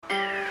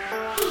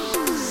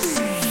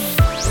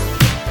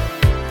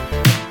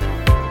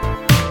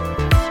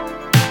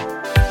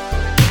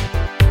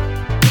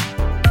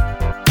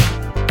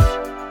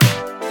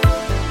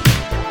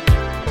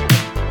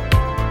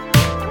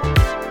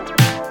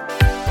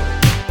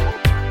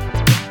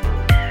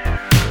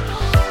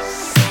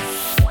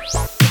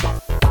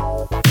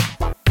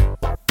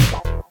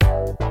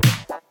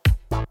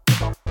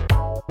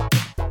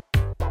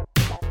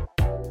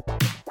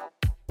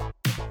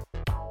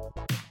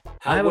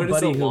have a what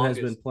is the buddy who has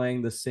been longest?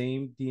 playing the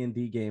same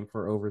D&D game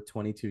for over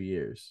 22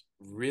 years.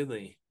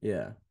 Really?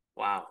 Yeah.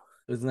 Wow.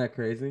 Isn't that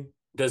crazy?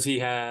 Does he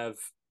have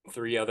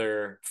three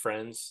other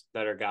friends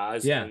that are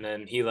guys? Yeah. And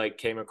then he like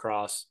came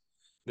across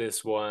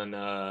this one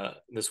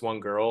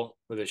girl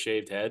with a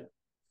shaved head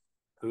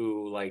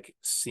who like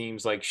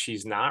seems like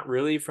she's not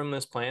really from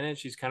this planet.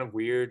 She's kind of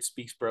weird,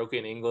 speaks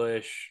broken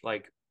English,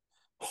 like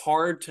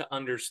hard to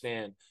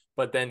understand.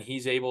 But then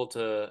he's able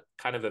to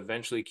kind of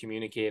eventually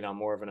communicate on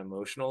more of an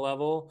emotional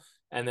level.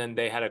 And then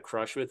they had a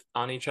crush with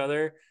on each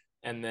other.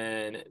 And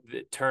then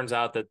it turns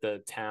out that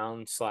the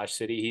town slash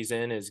city he's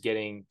in is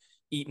getting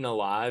eaten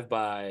alive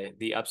by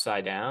the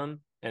Upside Down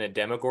and a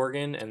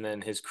Demogorgon. And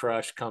then his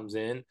crush comes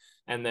in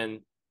and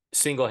then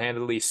single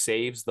handedly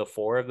saves the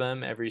four of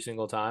them every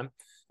single time.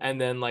 And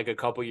then like a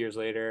couple years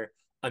later,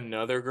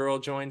 another girl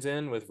joins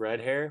in with red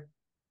hair,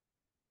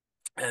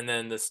 and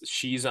then this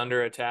she's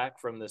under attack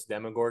from this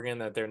Demogorgon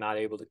that they're not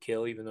able to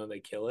kill, even though they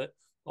kill it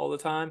all the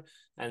time.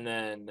 And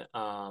then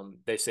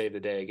they save the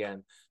day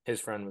again. His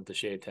friend with the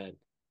shaved head.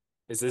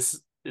 Is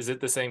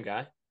it the same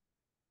guy?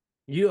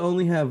 You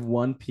only have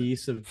one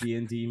piece of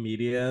D&D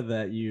media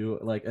that you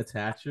like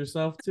attach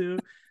yourself to.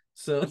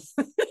 So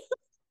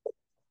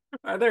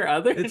Are there it's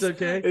others?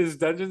 okay. Is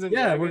Dungeons and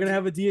Yeah, we're Dragons gonna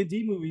have a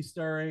D&D movie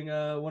starring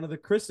one of the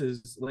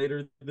Chris's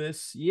later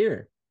this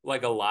year.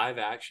 like a live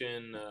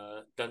action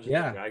Dungeons and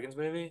Yeah. Dragons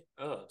movie?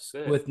 Oh,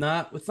 sick. With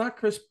not it's not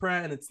Chris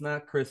Pratt and it's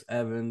not Chris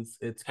Evans,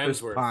 it's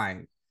Chris Hemsworth.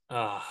 Pine.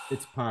 Ah,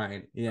 It's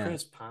Pine. Yeah.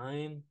 Chris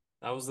Pine.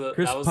 That Chris was the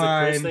Chris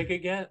they Pine,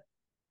 could get.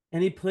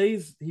 and he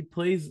plays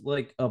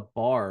like a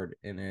bard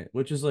in it,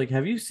 which is like,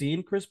 have you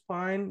seen Chris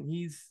Pine?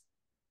 He's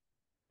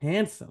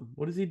handsome.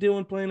 What is he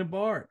doing playing a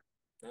bard?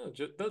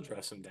 They'll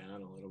dress him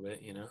down a little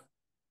bit, you know.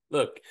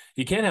 Look,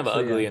 you can't have So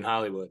ugly yeah. in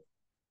Hollywood.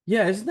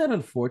 Yeah, isn't that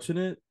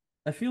unfortunate?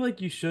 I feel like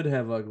you should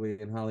have ugly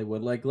in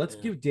Hollywood. Like, let's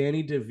Yeah. give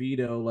Danny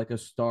DeVito like a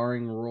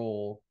starring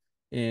role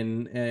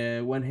in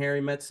When Harry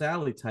Met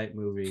Sally type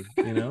movie,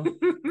 you know?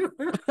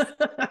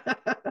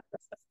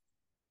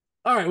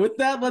 All right, with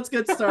that, let's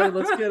get started.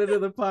 Let's get into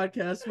the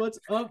podcast. What's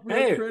up, real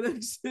Hey,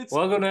 critics? It's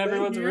welcome to Jose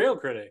Everyone's a here. Real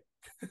Critic.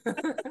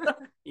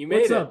 You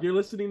What's made it. up? You're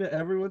listening to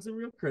Everyone's a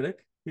Real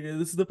Critic. Yeah,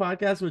 this is the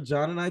podcast where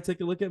John and I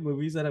take a look at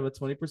movies that have a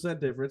 20%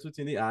 difference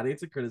between the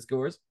audience and critic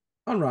scores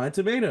on Rotten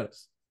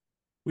Tomatoes.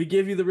 We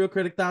give you the real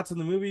critic thoughts on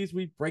the movies.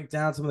 We break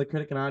down some of the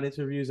critic and audience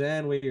reviews,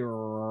 and we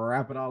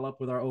wrap it all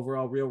up with our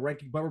overall real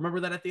ranking. But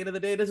remember that at the end of the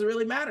day, it doesn't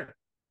really matter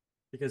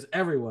because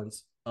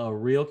everyone's a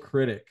real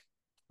critic.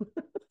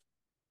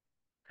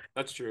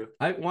 That's true.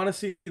 I want to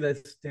see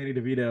that Danny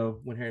DeVito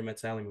When Harry Met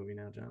Sally movie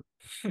now, John.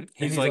 And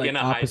He's he's like like in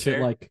a high opposite,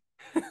 chair like,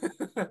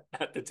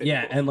 at the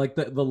yeah, table. and like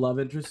the love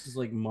interest is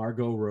like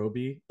Margot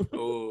Robbie.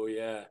 Oh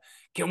yeah.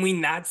 Can we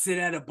not sit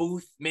at a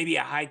booth? Maybe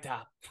a high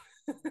top.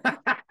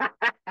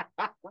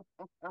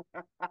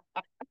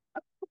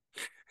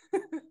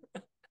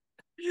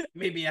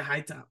 Maybe a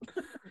high top.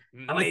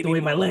 I like the Maybe way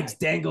my more legs high.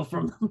 dangle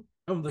from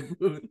the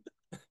booth.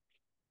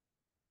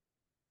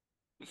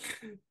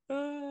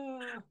 Ah,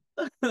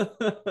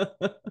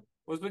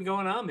 what's been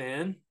going on,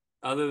 man?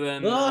 Other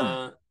than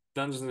Oh,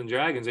 Dungeons and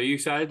Dragons, are you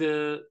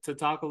excited to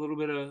talk a little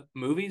bit of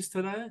movies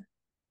today?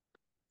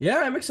 yeah,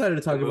 I'm excited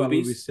to The talk about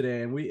movies movies?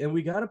 today, and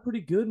we got a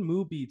pretty good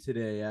movie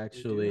today. We do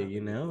Actually, have a you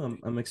good know, I'm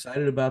movie. I'm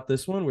excited about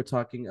this one. We're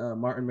talking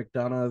Martin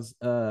McDonagh's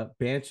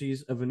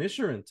Banshees of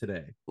Inisherin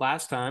today.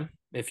 Last time,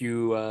 if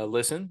you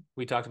listen,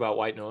 we talked about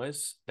white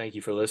noise. Thank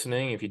you for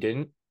listening. If you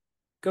didn't,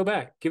 go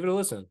back, give it a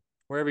listen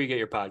wherever you get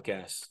your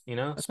podcasts. You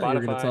know, I thought you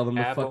were gonna Spotify, tell them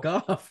to fuck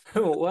Apple. off.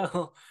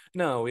 Well,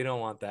 no, we don't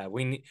want that.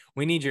 We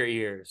need your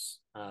ears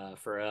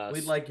for We'd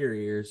us. like your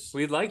ears.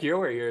 We'd like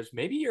your ears,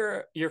 maybe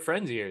your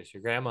friend's ears,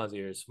 your grandma's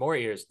ears, more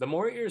ears. The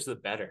more ears, the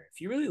better.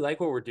 If you really like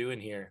what we're doing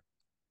here,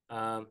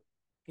 um,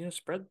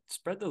 spread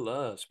the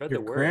love, spread Your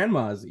the word.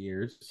 grandma's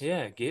ears.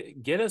 Yeah,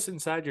 get us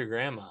inside your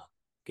grandma.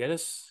 Get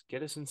us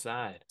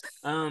inside.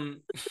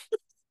 Um,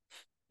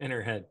 in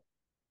her head.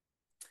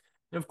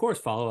 And of course,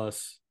 follow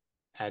us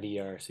at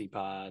ERC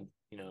Pod,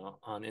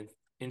 on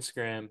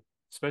Instagram,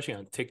 especially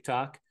on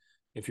TikTok.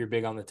 If you're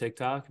big on the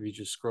TikTok, if you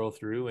just scroll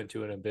through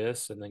into an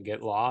abyss and then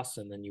get lost,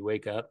 and then you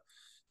wake up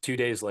 2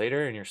 days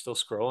later and you're still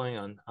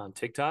scrolling on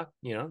TikTok,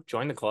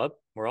 join the club.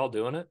 We're all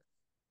doing it.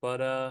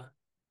 But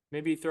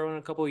maybe throw in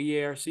a couple of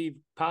EARC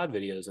pod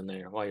videos in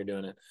there while you're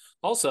doing it.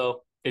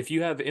 Also, if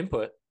you have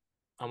input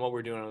on what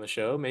we're doing on the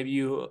show. Maybe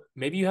you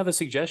have a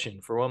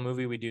suggestion for what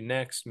movie we do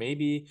next.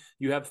 Maybe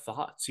you have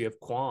thoughts, you have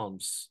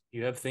qualms,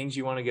 you have things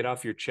you want to get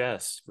off your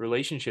chest,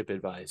 relationship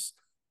advice.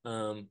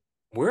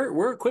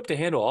 We're equipped to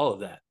handle all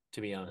of that.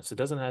 To be honest, it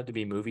doesn't have to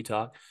be movie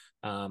talk.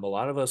 A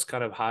lot of us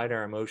kind of hide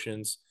our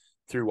emotions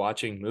through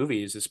watching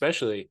movies,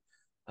 especially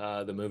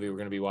the movie we're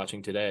going to be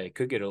watching today. It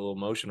could get a little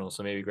emotional,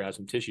 so maybe grab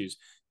some tissues.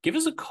 Give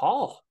us a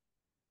call.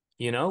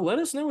 Let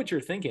us know what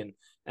you're thinking.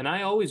 And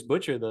I always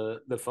butcher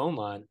the phone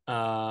line,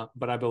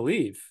 but I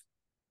believe,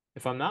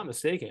 if I'm not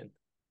mistaken,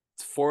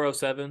 it's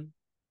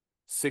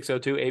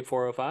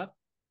 407-602-8405.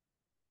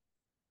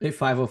 Hey,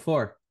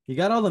 504. You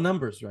got all the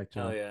numbers right,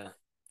 Hell John. yeah.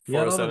 You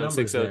got all the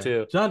numbers there.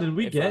 407-602 John, did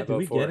we get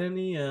 8504.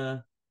 any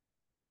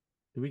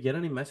Did we get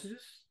any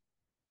messages?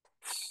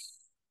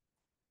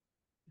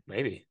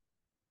 Maybe.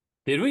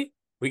 Did we?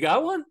 We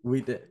got one?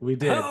 We did. We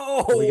did. We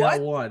Oh,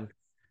 got what? one.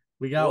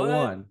 We got What?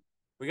 one.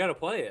 We got to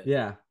play it.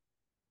 Yeah,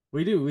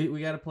 we do.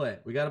 We got to play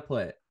it. We got to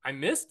play it. I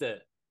missed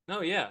it.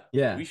 No, yeah.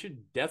 Yeah. We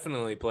should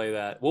definitely play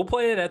that. We'll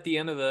play it at the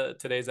end of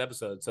today's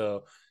episode.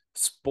 So,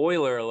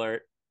 spoiler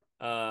alert,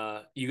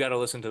 you got to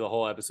listen to the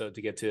whole episode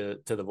to get to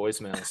the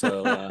voicemail.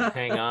 So,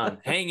 hang on.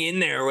 Hang in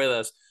there with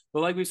us. But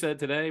like we said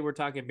today, we're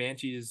talking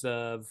Banshees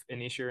of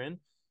Inisherin,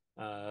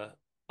 a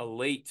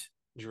late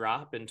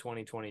drop in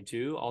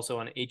 2022, also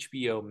on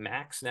HBO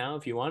Max now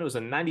if you want. It was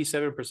a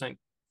 97%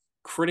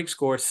 critic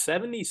score,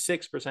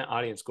 76%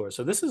 audience score.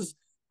 So this is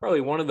probably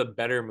one of the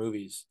better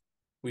movies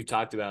we've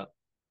talked about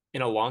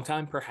in a long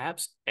time,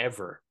 perhaps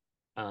ever.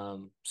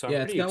 So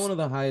yeah, it's got one of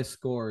the highest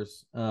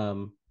scores,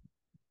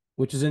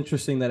 which is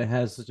interesting that it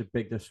has such a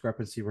big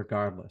discrepancy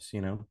regardless, you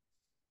know?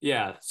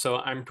 Yeah, so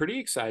I'm pretty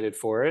excited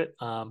for it.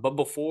 But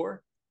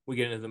before we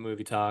get into the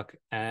movie talk,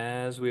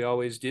 as we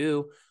always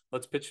do,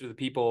 let's pitch to the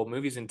people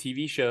movies and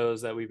TV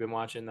shows that we've been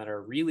watching that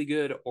are really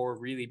good or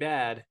really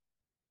bad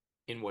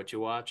in What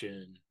You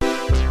Watching.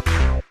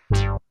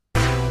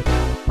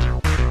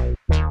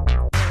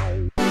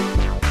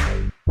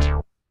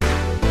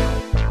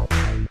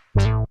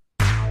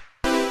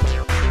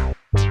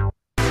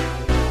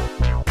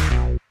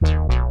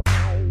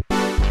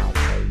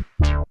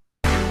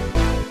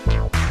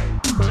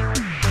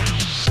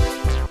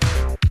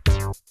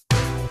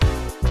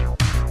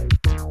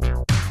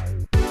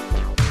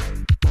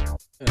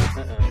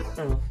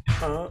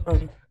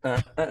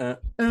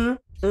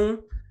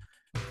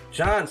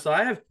 John, so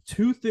I have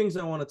two things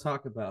I want to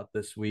talk about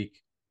this week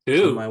on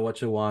Dude, my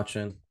What You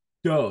Watching.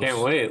 Ghost. can't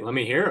wait. Let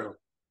me hear them.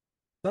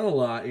 Not a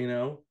lot, you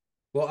know.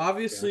 Well,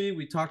 obviously,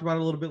 we talked about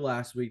it a little bit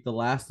last week. The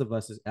Last of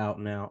Us is out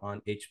now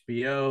on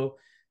HBO,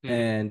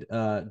 and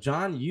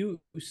John,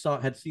 you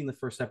had seen the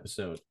first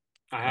episode.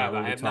 I have.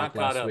 when I we have not talked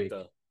caught last up week.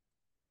 though.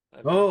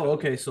 Oh,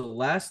 okay. So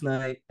last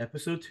night,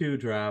 episode 2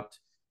 dropped,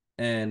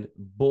 and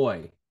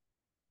boy,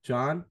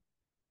 John,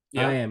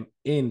 Yeah. I am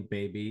in,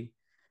 baby.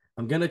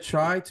 I'm gonna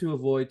try to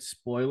avoid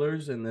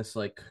spoilers in this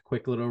like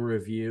quick little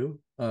review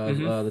of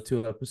the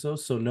 2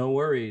 episodes. So no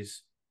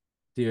worries,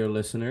 dear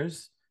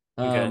listeners.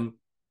 Okay.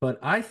 But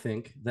I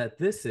think that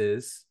this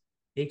is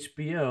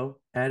HBO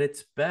at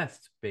its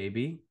best,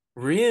 baby.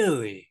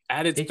 Really?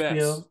 At its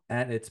HBO best.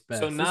 at its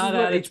best. So This not is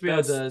what at its HBO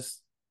best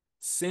does.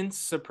 since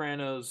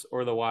Sopranos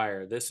or The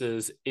Wire. This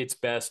is its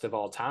best of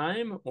all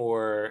time,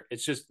 or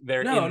it's just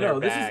they're in their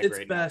This is bag its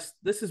right now. best.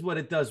 This is what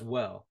it does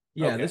well.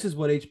 Yeah, Okay. this is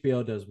what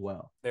HBO does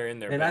well. They're in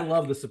their And bag. I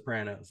love The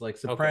Sopranos. Like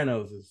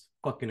Sopranos is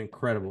fucking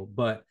incredible.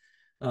 But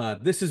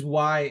this is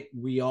why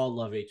we all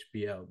love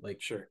HBO.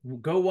 Like, Sure.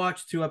 go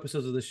watch 2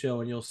 episodes of the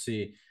show and you'll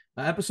see.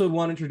 Episode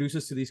 1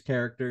 introduces us to these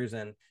characters,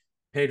 and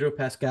Pedro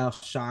Pascal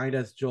shined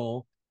as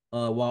Joel,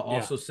 while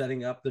also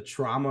setting up the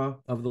trauma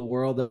of the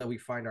world that we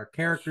find our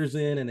characters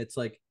in. And it's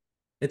like,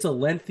 it's a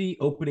lengthy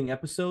opening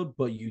episode,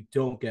 but you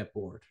don't get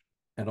bored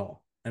at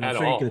all. And I'm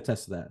sure you can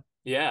attest to that.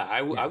 Yeah,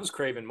 I was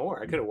craving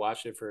more. I could have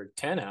watched it for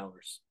 10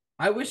 hours.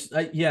 I wish,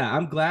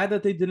 I'm glad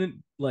that they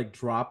didn't like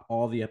drop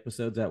all the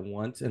episodes at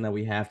once and that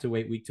we have to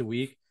wait week to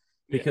week,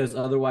 because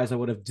otherwise I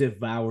would have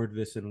devoured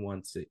this in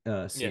one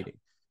seating.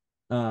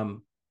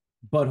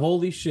 But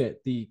holy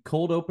shit, the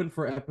cold open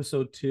for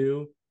episode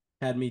 2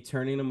 had me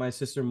turning to my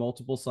sister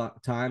multiple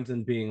times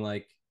and being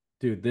like,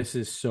 dude, this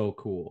is so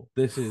cool.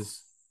 This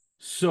is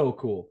so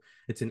cool.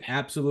 It's an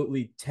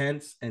absolutely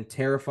tense and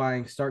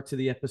terrifying start to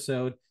the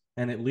episode,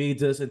 and it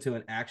leads us into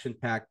an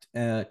action-packed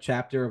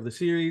chapter of the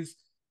series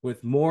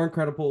with more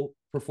incredible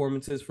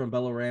performances from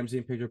Bella Ramsey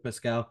and Pedro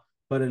Pascal,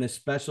 but an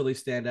especially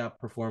standout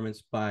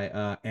performance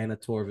by Anna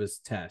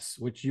Torvis Tess,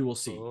 which you will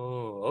see.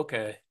 Oh,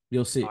 okay.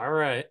 You'll see. All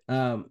right.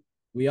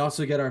 We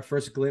also get our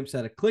first glimpse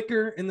at a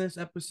clicker in this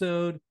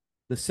episode.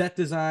 The set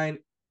design,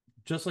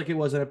 just like it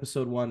was in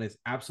episode 1, is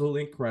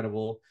absolutely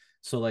incredible.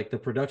 So like the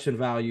production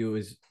value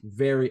is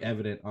very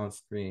evident on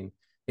screen.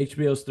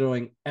 HBO's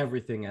throwing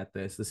everything at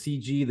this. The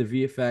CG, the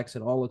VFX,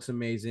 it all looks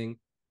amazing.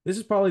 This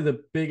is probably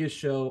the biggest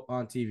show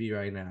on TV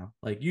right now.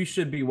 Like, you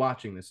should be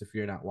watching this if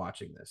you're not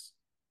watching this.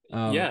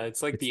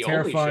 It's like the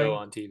only show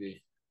on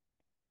TV.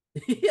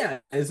 Yeah.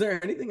 Is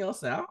there anything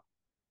else out?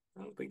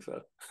 I don't think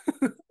so.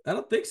 I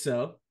don't think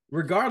so.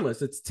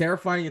 Regardless, it's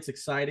terrifying, it's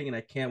exciting, and I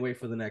can't wait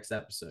for the next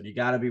episode. You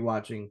got to be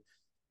watching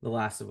The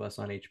Last of Us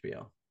on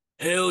HBO.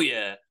 Hell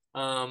yeah.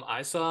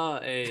 I saw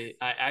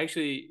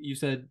you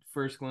said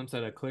first glimpse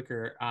at a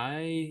clicker.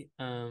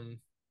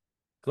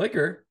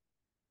 Clicker?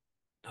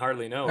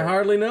 Hardly know her. I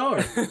hardly know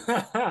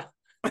her.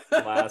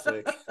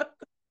 Classic.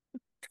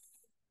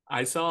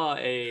 I saw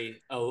a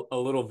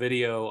little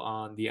video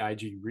on the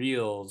IG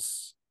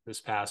Reels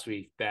this past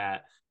week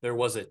that there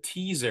was a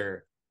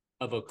teaser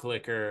of a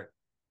clicker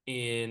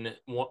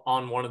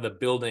on one of the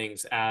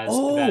buildings as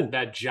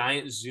that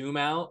giant zoom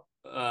out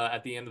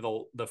at the end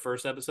of the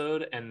first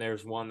episode, and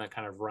there's one that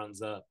kind of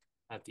runs up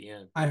at the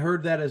end. I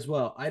heard that as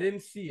well. I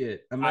didn't see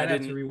it. I might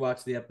have to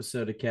rewatch the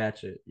episode to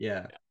catch it.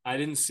 Yeah. I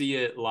didn't see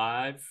it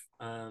live.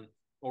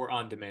 or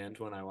on demand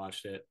when I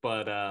watched it,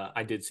 but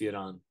I did see it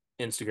on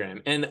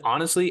Instagram. And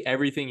honestly,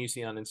 everything you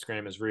see on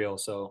Instagram is real,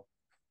 so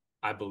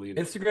I believe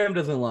it. Instagram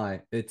doesn't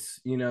lie. It's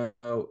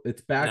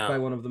it's backed No. by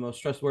one of the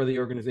most trustworthy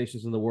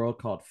organizations in the world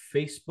called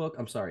Facebook.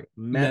 I'm sorry,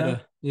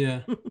 Meta. Meta.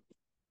 Yeah.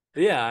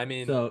 Yeah, I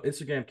mean, So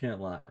Instagram can't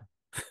lie.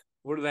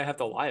 what do they have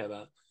to lie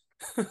about?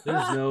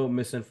 There's no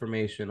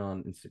misinformation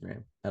on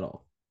Instagram at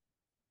all.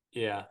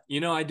 Yeah.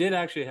 I did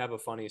actually have a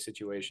funny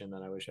situation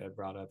that I wish I had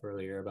brought up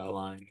earlier about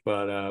lying,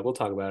 but we'll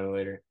talk about it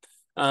later.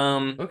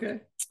 Um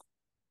Okay.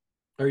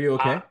 Are you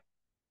I, okay?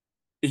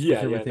 Is yeah,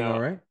 yeah, everything all no.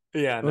 right?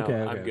 Yeah, Okay, no, okay,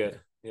 I'm okay. good.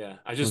 Yeah.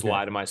 I just Okay.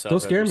 lie to Don't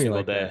myself scare every me single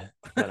like day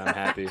that. that I'm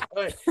happy.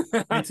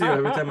 Me too.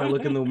 Every time I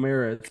look in the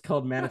mirror, it's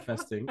called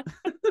manifesting.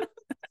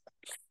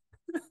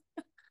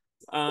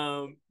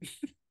 um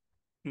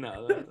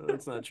no,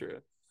 that's not true.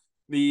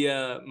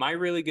 The my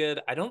really good,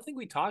 I don't think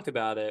we talked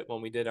about it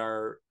when we did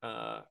our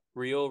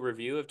real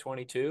review of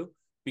 22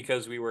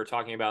 because we were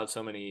talking about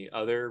so many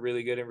other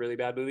really good and really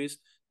bad movies.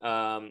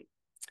 Um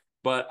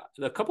but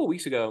a couple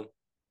weeks ago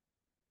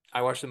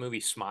I watched the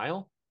movie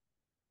Smile.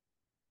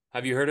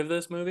 Have you heard of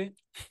this movie?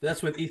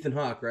 That's with Ethan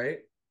Hawke, right?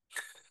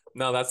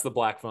 No, that's the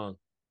Black Phone.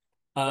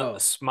 Oh,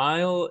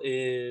 Smile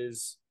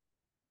is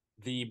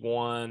the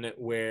one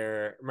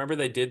where, remember,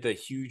 they did the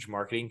huge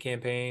marketing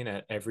campaign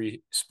at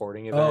every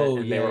sporting event, oh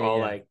and they yeah, were yeah, all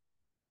yeah.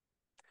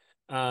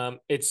 like,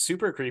 it's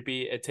super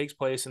creepy. It takes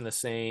place in the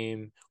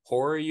same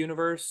horror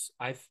universe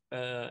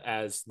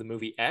as the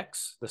movie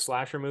X, the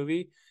slasher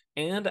movie,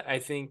 and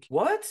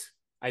What?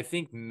 I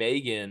think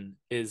Megan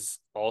is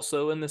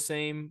also in the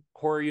same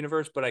horror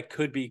universe, but I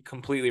could be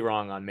completely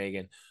wrong on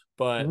Megan.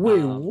 But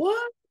Wait,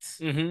 what?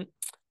 mhm.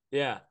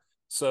 Yeah.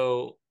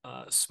 So,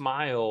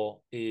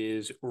 Smile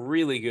is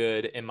really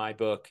good in my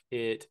book.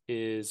 It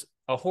is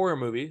a horror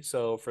movie.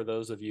 So, for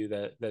those of you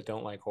that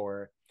don't like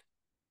horror,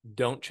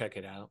 don't check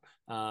it out.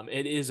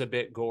 It is a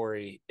bit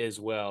gory as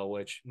well,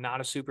 which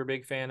not a super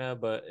big fan of,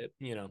 but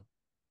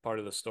part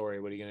of the story.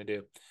 What are you gonna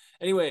do?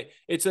 Anyway,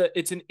 it's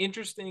an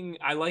interesting.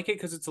 I like it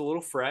because it's a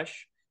little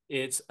fresh.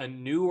 It's a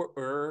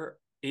newer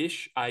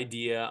ish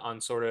idea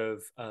on sort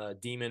of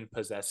demon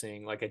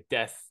possessing, like a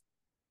death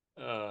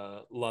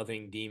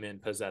loving demon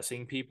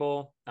possessing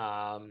people.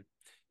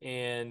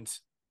 And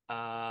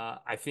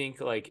I think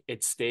like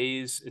it's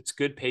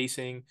good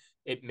pacing.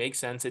 It makes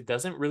sense. It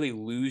doesn't really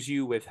lose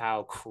you with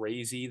how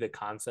crazy the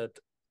concept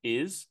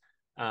is.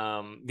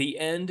 The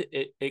end,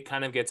 it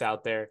kind of gets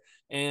out there.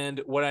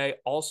 And what I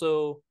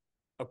also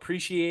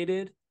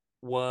appreciated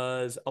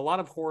was a lot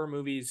of horror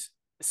movies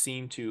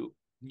seem to,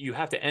 you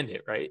have to end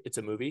it, right? It's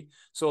a movie.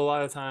 So a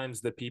lot of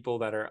times the people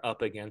that are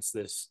up against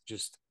this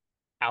just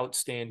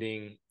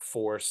outstanding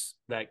force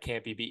that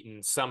can't be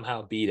beaten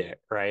somehow beat it,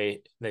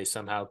 right? They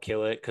somehow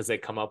kill it because they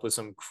come up with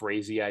some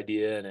crazy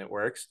idea and it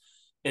works.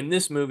 In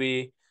this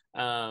movie,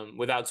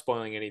 without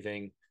spoiling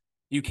anything,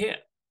 you can't.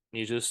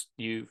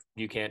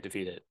 You can't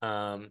defeat it.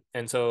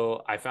 And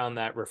so I found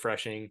that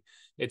refreshing.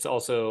 It's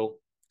also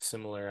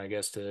similar, I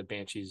guess, to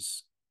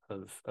Banshees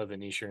of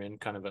Inisherin,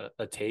 kind of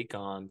a take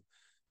on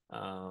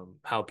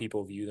how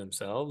people view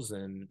themselves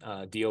and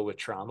deal with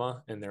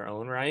trauma in their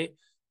own right.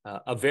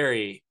 A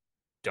very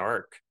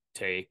dark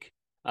take,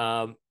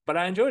 but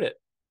I enjoyed it.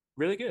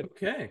 Really good.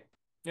 Okay.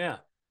 Yeah.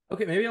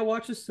 Okay, maybe I'll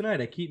watch this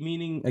tonight. I keep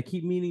meaning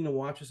to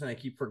watch this and I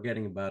keep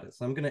forgetting about it.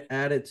 So I'm gonna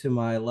add it to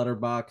my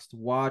Letterboxd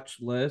watch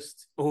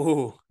list.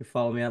 Oh, You can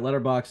follow me at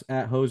Letterbox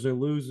at Hoser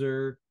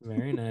Loser.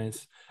 very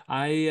nice.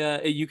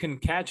 You can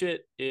catch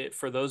it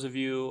for those of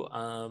you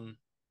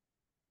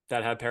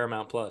that have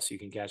Paramount Plus. You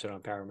can catch it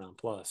on Paramount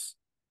Plus.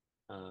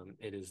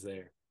 It is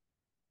there.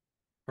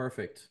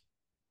 Perfect.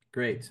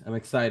 Great. I'm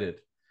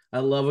excited. I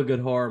love a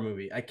good horror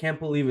movie. I can't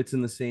believe it's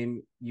in the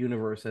same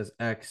universe as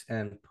X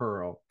and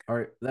Pearl. All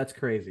right, that's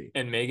crazy.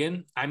 And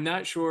Megan, I'm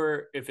not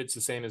sure if it's the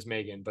same as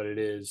Megan, but it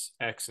is.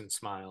 X and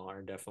Smile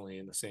are definitely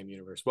in the same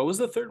universe. What was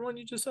the third one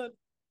you just said?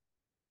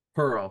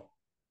 Pearl.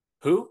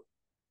 Who?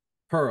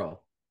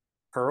 Pearl.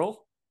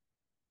 Pearl?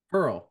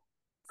 Pearl.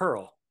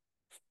 Pearl.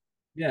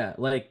 Yeah,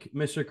 like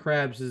Mr.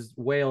 Krabs'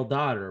 whale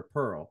daughter,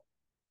 Pearl.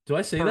 Do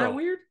I say that Pearl.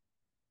 weird?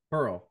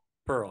 Pearl.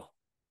 Pearl.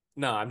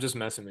 No, I'm just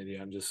messing with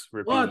you. I'm just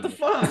What the repeating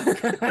fuck?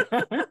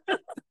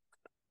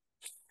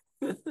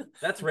 it.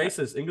 That's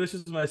racist. English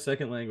is my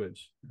second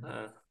language.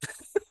 It's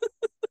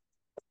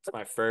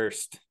my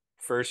first.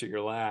 First or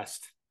your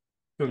last.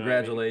 You know what I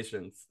mean?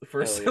 Congratulations.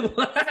 First Hell and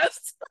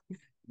last.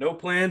 No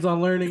plans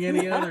on learning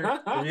any other.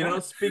 If you yeah.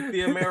 don't speak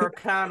the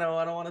Americano,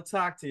 I don't want to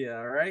talk to you.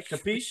 All right,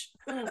 capiche?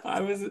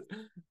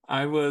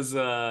 I was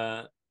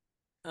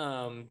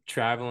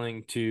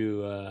traveling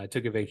to I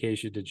took a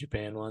vacation to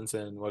Japan once,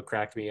 and what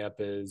cracked me up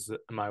is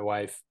my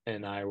wife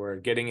and I were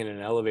getting in an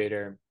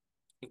elevator,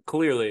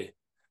 clearly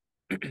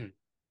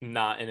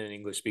not in an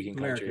English speaking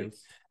country,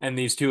 Americans. and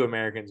these two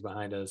Americans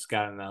behind us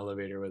got in an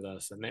elevator with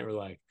us, and they were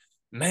like,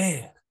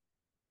 man,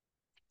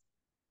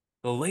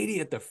 the lady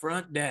at the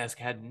front desk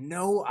had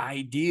no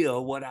idea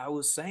what I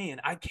was saying.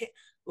 I can't,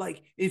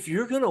 like, if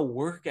you're gonna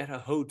work at a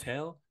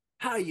hotel,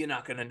 how are you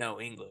not gonna know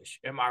English?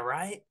 Am I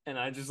right? And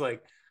I just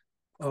like,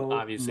 Oh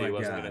obviously my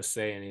wasn't gonna God.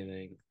 say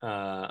anything.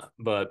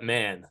 But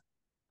man,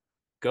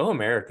 go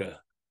America.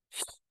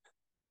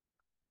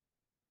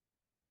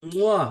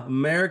 Mwah,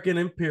 American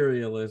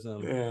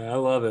imperialism. Yeah, I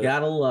love it.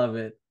 Gotta love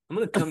it. I'm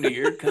gonna come to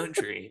your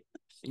country,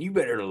 and you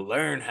better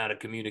learn how to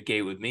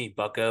communicate with me,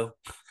 Bucko.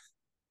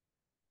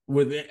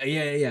 With it,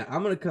 yeah.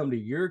 I'm gonna come to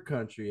your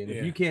country, and if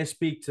Yeah. you can't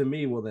speak to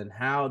me, well then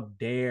how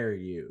dare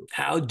you?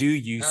 How do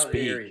you How dare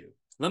speak? you?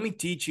 Let me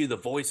teach you the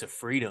voice of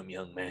freedom,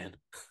 young man.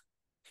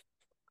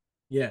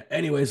 Yeah.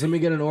 Anyways, let me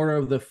get an order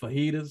of the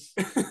fajitas,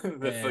 The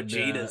and let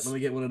fajitas. me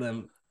get one of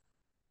them.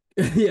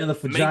 Yeah, the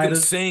Make them fajitas.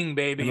 sing, An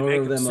baby. order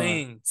Make of them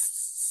them. sing.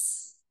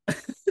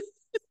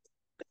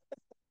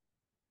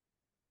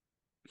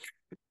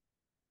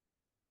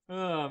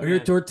 Oh Are your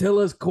man.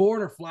 tortillas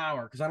corn or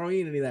flour? Because I don't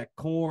eat any of that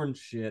corn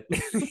shit.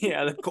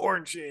 Yeah, the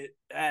corn shit.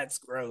 That's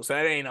gross.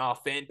 That ain't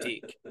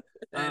authentic.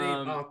 That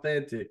ain't Um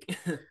authentic.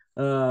 I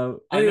know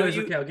Anyways,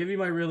 you okay, I'll give you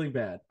my really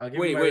bad. I'll give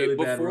you wait, my wait, really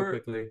bad real before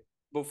quickly.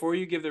 before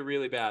you give the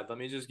really bad, let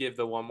me just give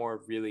the one more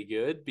really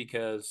good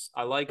because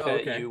I like Oh,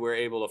 that okay. you were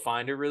able to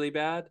find a really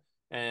bad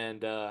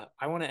and I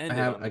want to end it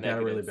on the I got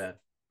a really negative. bad.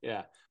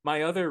 Yeah.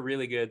 My other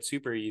really good,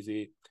 super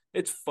easy.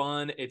 It's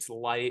fun, it's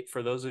light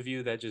for those of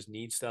you that just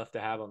need stuff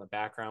to have on the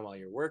background while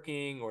you're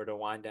working or to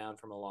wind down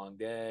from a long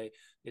day.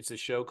 It's a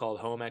show called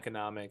Home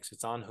Economics.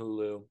 It's on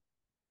Hulu.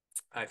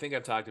 I think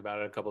I've talked about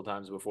it a couple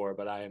times before,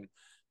 but I am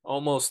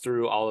almost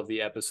through all of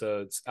the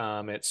episodes.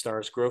 It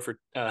stars Grover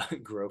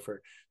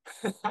Grover.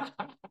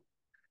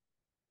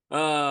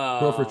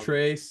 Grover um,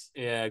 Trace.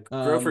 yeah,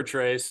 Grover Um,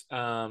 Trace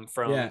yeah,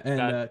 from and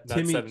that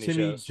 70 Timmy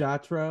shows.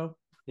 Jatro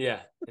Yeah,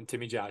 and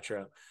Timmy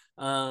Jatro.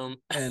 Um,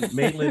 and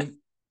Maitland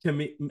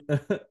Kimi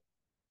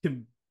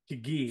Kim,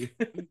 Kagi.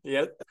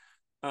 yep.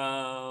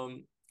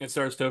 It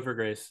stars Topher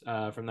Grace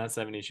from that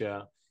 70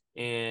 show.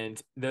 And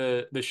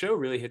the show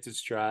really hits its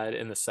stride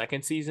in the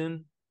second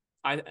season.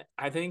 I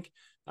think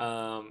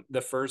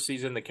the first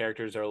season the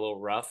characters are a little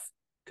rough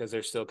because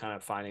they're still kind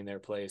of finding their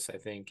place, I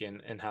think,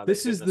 in how they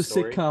This fit in is the the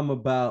story. sitcom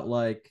about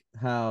like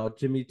how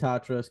Jimmy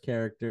Tatra's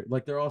character,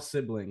 like they're all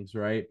siblings,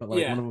 right? But like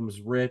one Yeah. of them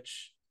is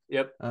rich.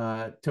 Yep.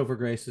 Topher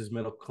Grace is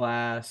middle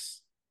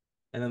class,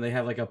 and then they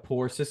have like a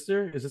poor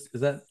sister. Is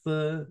that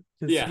the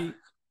Yeah. conceit?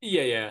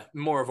 Yeah, yeah.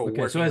 More of a Okay, so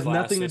it working has class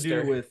nothing to do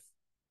sister. with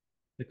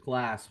the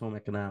class home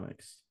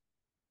economics.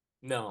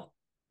 No,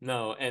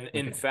 no. And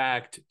in Okay.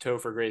 fact,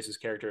 Topher Grace's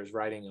character is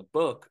writing a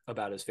book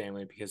about his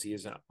family because he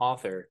is an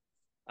author.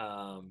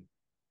 Um,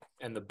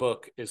 and the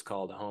book is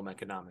called Home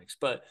Economics.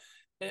 But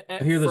I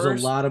at hear there's a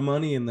first, lot of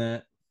money in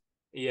that.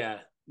 yeah,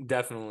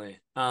 definitely.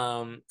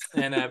 And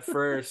at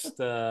first,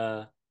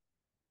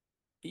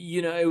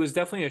 it was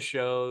definitely a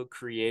show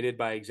created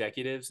by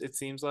executives, it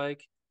seems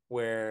like,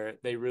 where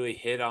they really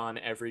hit on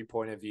every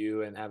point of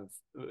view and have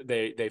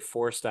they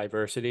force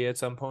diversity at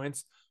some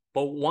points.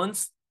 But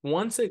once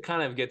it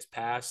kind of gets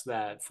past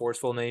that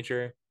forceful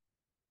nature,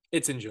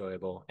 it's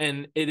enjoyable.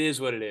 And it is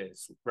what it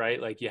is,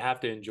 right? Like you have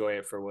to enjoy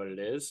it for what it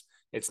is.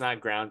 It's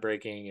not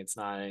groundbreaking, it's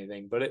not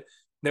anything, but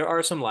there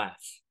are some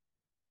laughs.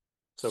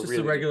 It's So just a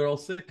really good. regular old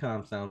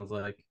sitcom, sounds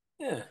like.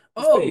 Yeah, it's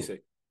Oh,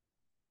 basic.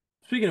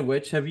 speaking of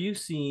which, have you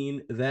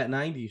seen that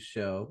 90s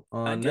show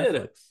I on did.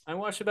 Netflix? I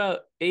watched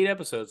about 8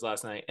 episodes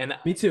last night, and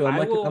Me too. I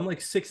I'm will.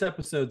 like 6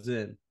 episodes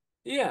in.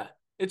 Yeah,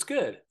 it's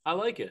good. I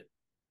like it.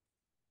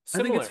 I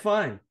think it's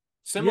Similar, fine. Yeah.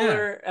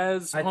 similar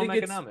as I Home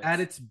think it's at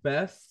Economics. its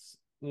best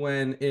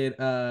when it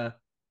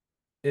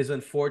is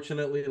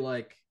unfortunately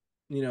like,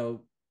 you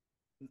know,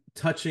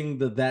 touching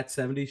the That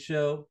 70s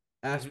Show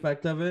Hmm.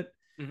 aspect of it.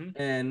 Hmm.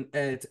 And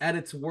it's at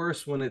its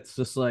worst when it's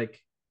just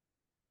like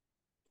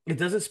it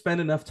doesn't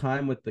spend enough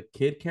time with the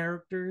kid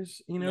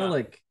characters, No,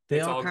 like they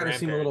it's all all kind of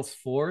seem a little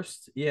grandparents.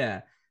 forced.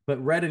 Yeah.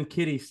 But Red and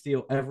Kitty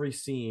steal every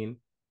scene.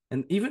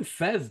 And even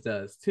Fez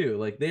does too.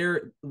 Like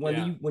they're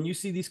Yeah, when you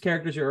see these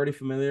characters you're already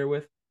familiar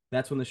with,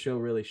 that's when the show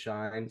really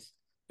shines.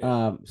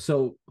 yeah.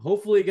 So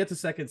hopefully it gets a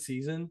second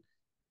season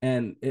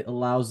and it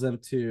allows them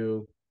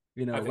to,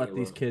 I think let it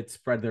these will. kids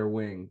spread their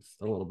wings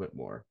a little bit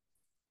more.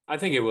 I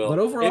think it But will. It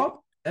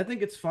overall, I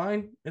think it's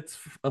fine. It's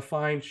a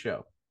fine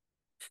show.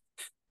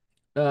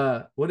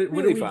 What did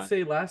really we fun.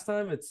 say last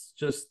time? It's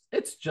just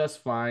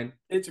fine.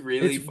 It's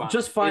really It's fun.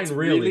 just fine, It's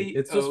really. really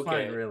It's just fine,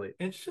 okay. really.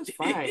 It's just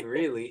fine,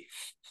 really.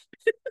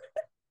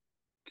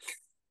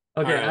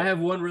 All Okay, I right, have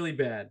one really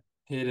bad.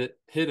 hit it.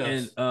 Hit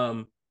And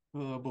us.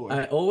 Oh boy.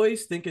 I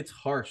always think it's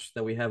harsh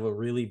that we have a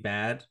really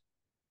bad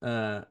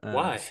uh uh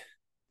Why? s-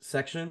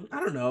 section. I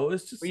don't know.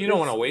 It's Well, just you don't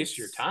want to waste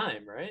your it's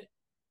time, right? it's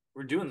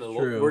We're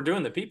true.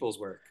 doing the people's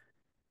work.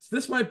 So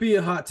this might be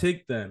a hot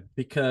take then,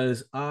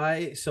 because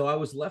I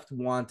was left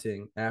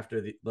wanting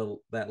after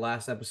that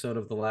last episode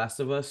of The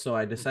Last of Us, so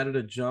I Mhm. decided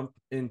to jump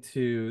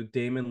into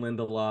Damon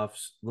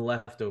Lindelof's The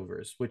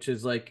Leftovers, which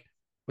is like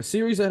a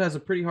series that has a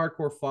pretty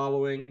hardcore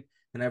following,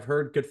 and I've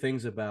heard good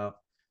things about.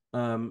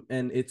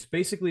 And it's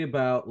basically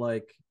about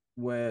like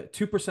where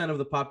 2% of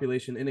the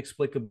population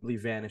inexplicably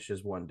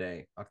vanishes one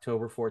day,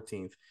 October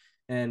 14th.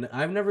 And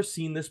I've never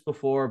seen this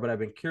before, but I've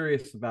been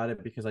curious about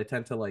it because I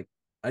tend to like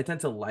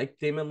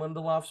Damon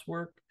Lindelof's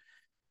work.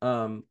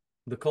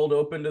 The cold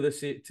open to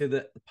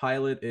the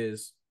pilot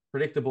is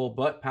predictable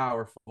but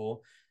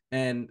powerful,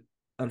 and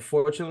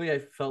unfortunately, I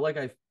felt like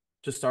I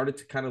just started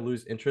to kind of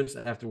lose interest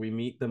after we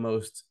meet the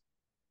most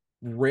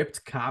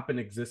ripped cop in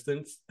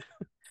existence,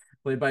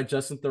 played by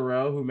Justin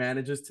Theroux, who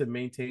manages to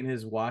maintain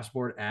his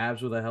washboard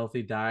abs with a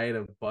healthy diet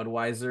of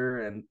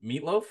Budweiser and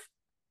meatloaf.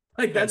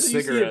 Like And that's what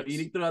you see him cigarettes.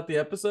 eating throughout the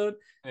episode.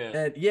 Yeah.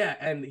 And yeah,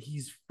 and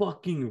he's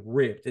fucking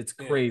ripped. It's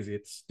Yeah. crazy.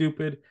 It's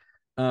stupid.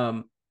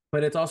 Um,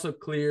 but it's also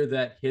clear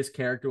that his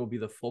character will be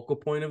the focal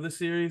point of the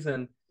series.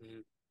 And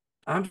Mhm.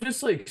 I'm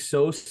just like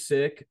so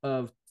sick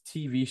of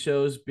TV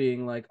shows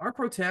being like, our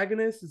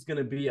protagonist is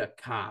gonna be a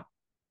cop.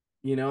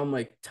 I'm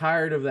like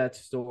tired of that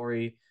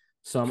story.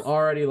 So I'm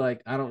already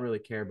like, I don't really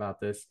care about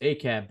this.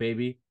 ACAB,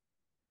 baby.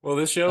 Well,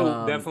 this show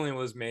Um, definitely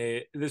was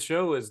made. This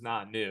show is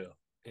not new.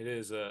 It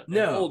is an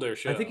no, older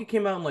I think show. it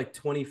came out in like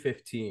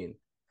 2015.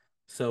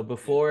 So Yeah,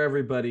 before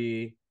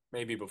everybody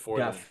maybe before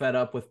got then. fed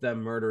up with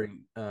them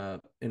murdering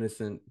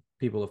innocent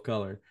people of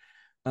color.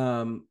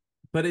 Um,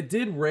 but it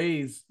did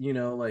raise,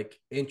 like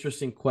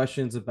interesting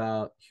questions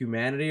about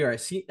humanity, or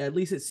at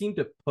least it seemed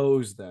to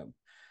pose them,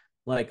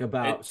 like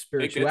about It gets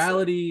there.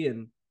 spirituality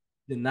and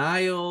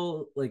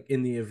denial, like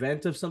in the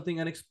event of something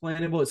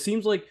unexplainable. It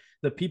seems like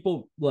the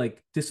people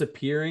like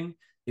disappearing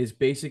is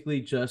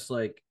basically just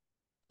like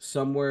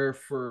somewhere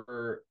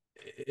for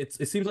it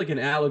seems like an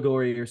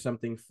allegory or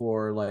something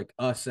for like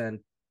us and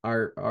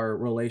our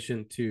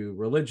relation to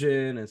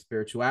religion and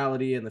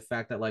spirituality, and the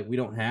fact that like we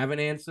don't have an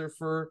answer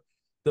for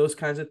those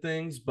kinds of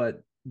things,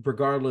 but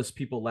regardless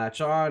people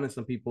latch on, and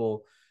some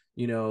people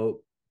you know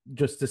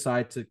just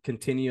decide to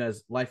continue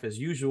as life as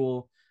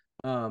usual.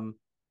 um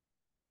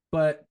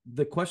but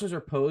the questions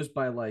are posed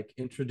by like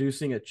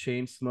introducing a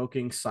chain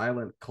smoking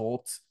silent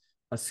cult,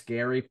 a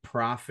scary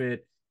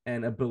prophet,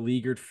 and a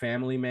beleaguered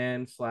family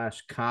man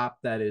slash cop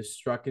that is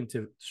struck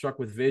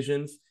with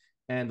visions.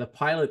 And the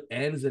pilot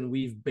ends, and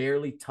we've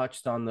barely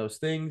touched on those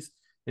things.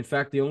 In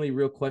fact, the only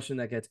real question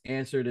that gets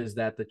answered is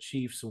that the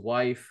chief's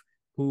wife,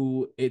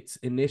 who it's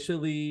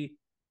initially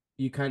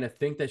you kind of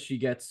think that she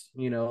gets,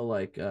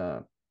 like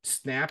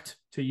snapped,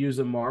 to use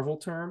a Marvel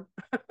term.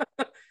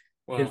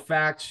 In Well,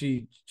 fact,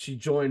 she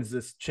joins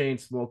this chain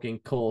smoking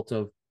cult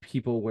of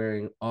people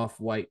wearing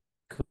off-white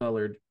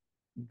colored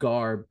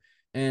garb.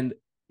 And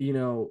you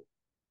know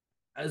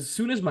as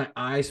soon as my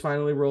eyes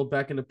finally rolled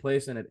back into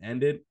place and it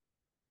ended,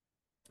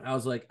 I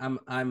was like, I'm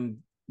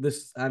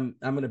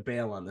gonna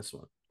bail on this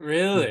one. There's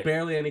really?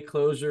 barely any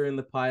closure in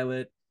the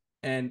pilot,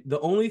 and the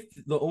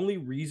only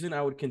reason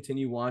I would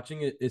continue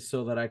watching it is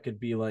so that I could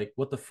be like,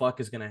 what the fuck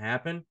is gonna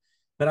happen?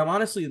 But I'm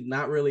honestly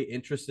not really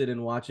interested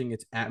in watching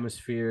its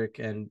atmospheric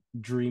and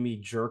dreamy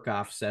jerk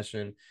off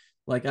session.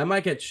 Like I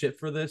might get shit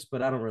for this,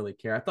 but I don't really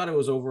care. I thought it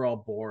was overall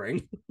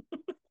boring.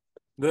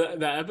 The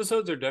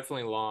episodes are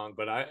definitely long,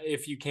 but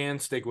if you can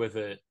stick with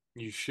it,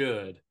 you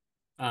should.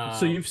 So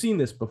Um, you've seen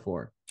this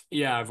before?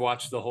 yeah, I've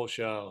watched the whole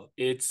show.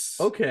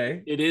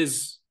 Okay. It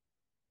is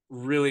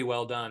really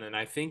well done, and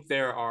I think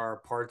there are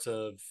parts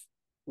of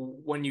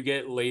when you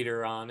get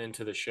later on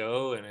into the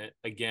show, and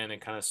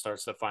it kind of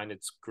starts to find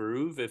its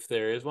groove, if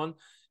there is one.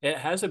 It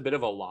has a bit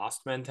of a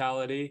lost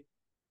mentality,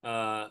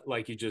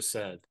 like you just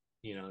said,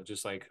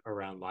 just like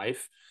around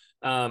life.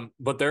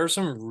 But there are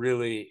some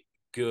really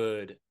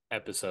good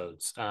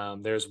episodes.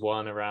 There's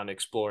one around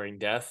exploring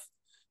death,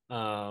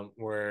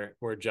 where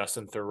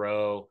Justin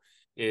Theroux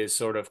is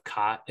sort of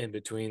caught in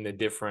between the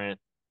different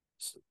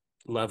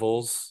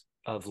levels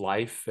of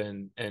life,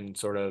 and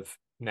sort of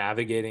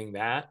navigating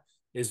that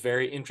is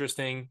very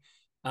interesting.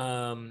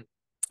 Um,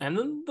 and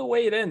then the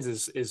way it ends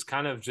is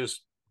kind of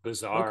just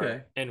bizarre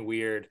Okay. and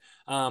weird.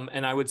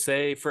 And I would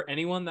say for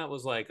anyone that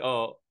was like,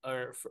 oh,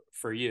 or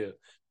for you,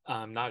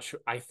 I'm not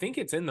sure. I think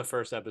it's in the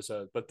first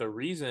episode, but the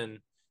reason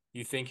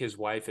you think his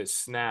wife is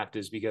snapped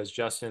is because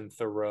Justin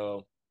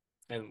Theroux,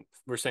 and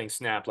we're saying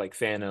snap like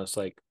Thanos,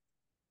 like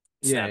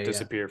Yeah, snap yeah, yeah.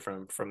 disappear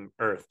from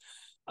Earth.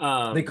 They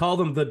Um, call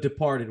them the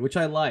Departed, which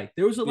I like.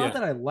 There was a lot yeah.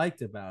 that I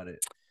liked about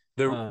it.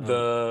 The Um,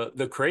 the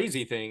the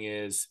crazy thing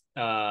is,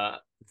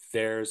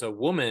 there's a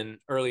woman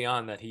early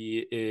on that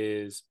he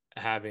is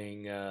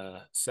having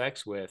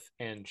sex with,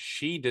 and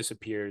she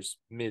disappears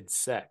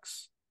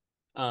mid-sex.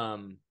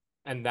 Um,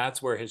 and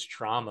that's where his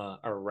trauma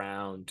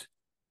around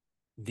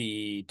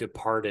the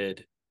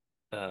departed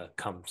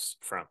comes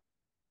from.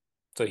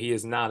 So he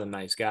is not a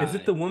nice is it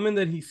guy. the woman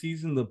that he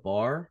sees in the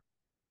bar?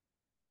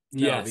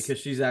 No, Yes. because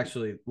she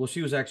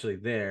was actually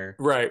there.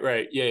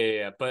 Right.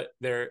 Yeah. But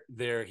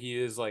there he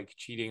is, like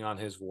cheating on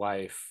his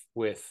wife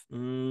with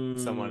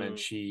someone, and Mm,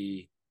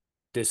 she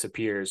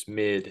disappears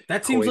mid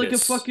that seems like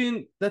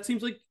coitus. that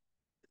seems like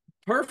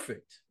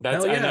perfect.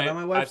 That's Hell and yeah, now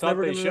my I wife's thought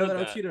never they gonna know showed that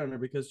I that. cheated on her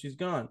because she's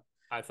gone.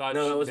 I thought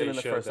No, that wasn't they in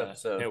the showed first that.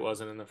 episode. It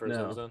wasn't in the first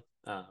No, episode.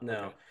 Oh, okay.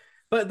 no.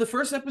 But the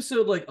first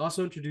episode like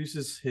also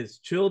introduces his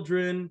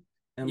children,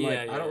 and Yeah, like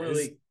I yeah. don't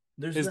really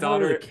His I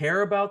don't really daughter.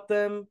 care about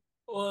them.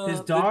 His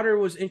Well, daughter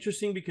was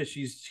interesting because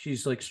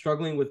she's like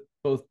struggling with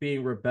both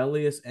being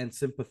rebellious and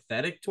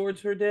sympathetic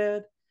towards her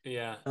dad.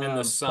 yeah, and the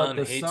But son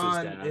the hates his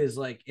son dad. is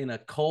like in a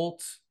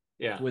cult,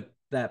 Yeah. with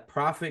that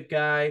Prophet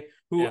guy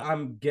who Yeah.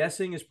 I'm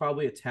guessing is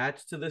probably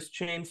attached to this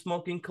chain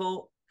smoking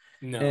cult.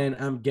 No. And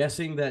I'm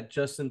guessing that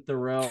Justin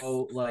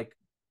Thoreau, like,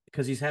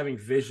 because he's having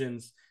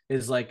visions,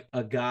 is like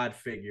a God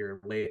figure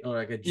late or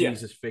like a Yeah.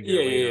 Jesus figure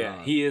Yeah. Yeah. later Yeah.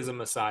 on. He is a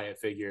Messiah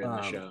figure in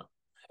the Um, show.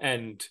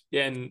 And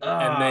they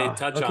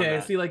touch on okay.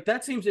 that. See, like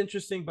that seems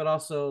interesting, but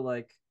also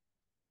like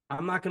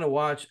I'm not gonna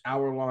watch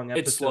hour-long It's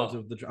episodes slow.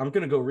 of the. I'm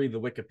gonna go read the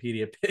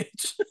Wikipedia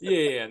page.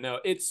 Yeah. No,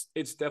 it's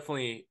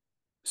definitely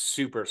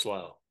super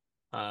slow.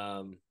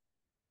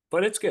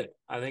 But it's good.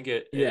 I think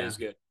it Yeah. is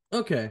good.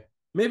 Okay.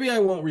 Maybe I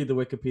won't read the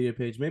Wikipedia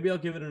page. Maybe I'll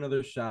give it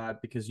another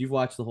shot because you've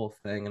watched the whole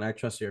thing and I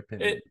trust your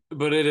opinion.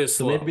 But it is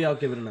So maybe slow. I'll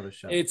give it another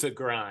shot. It's a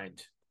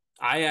grind.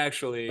 I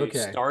actually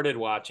Okay. started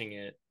watching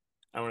it,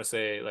 I want to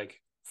say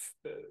like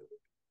a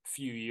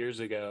few years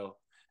ago,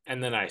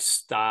 and then I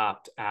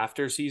stopped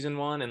after season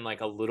 1 and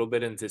like a little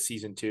bit into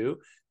season 2,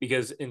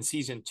 because in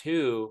season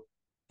 2,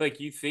 like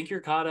you think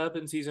you're caught up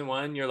in season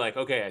 1, you're like,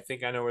 okay, I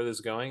think I know where this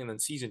is going, and then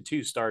season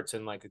 2 starts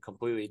in like a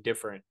completely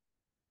different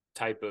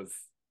type of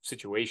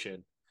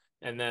situation.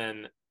 And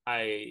then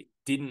I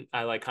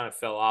like kind of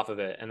fell off of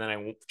it. And then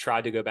I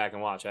tried to go back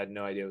and watch. I had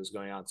no idea what was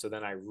going on. So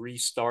then I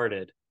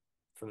restarted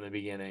from the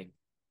beginning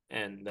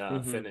and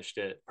finished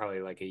it probably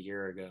like a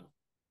year ago.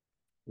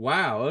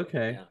 Wow.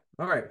 Okay. Yeah.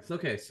 All right.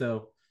 Okay.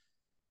 So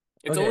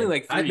It's only okay.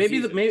 like I 3 maybe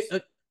the maybe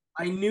seasons.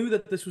 I knew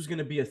that this was going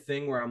to be a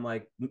thing where I'm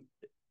like,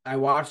 I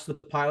watched the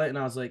pilot and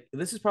I was like,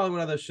 this is probably one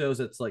of those shows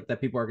that's like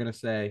that people are going to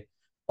say,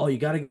 oh, you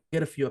got to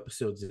get a few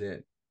episodes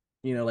in.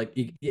 You know, like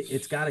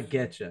it's got to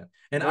get you.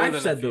 And More I've than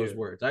a said those few.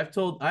 words. I've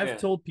Yeah.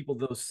 told people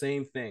those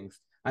same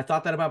things. I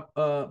thought that about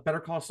Better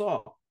Call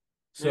Saul.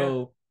 Yeah.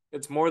 So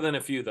It's more than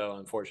a few though,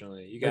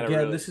 unfortunately. You got to again,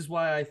 really. this is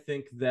why I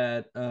think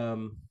that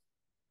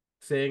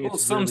saying Well,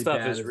 it's some really stuff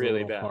bad is is a really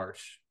little bad.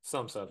 harsh.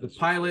 Some stuff The is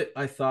just really pilot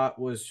I thought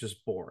was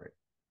just boring.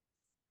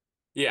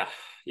 Yeah. I'll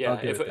Yeah.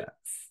 give If it that.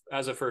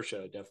 as a first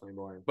show, definitely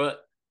boring.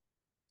 But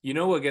you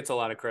know what gets a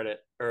lot of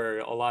credit or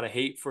a lot of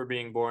hate for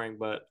being boring,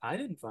 but I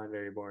didn't find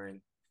very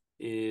boring,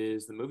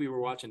 is the movie we're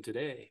watching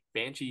today,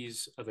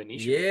 Banshees of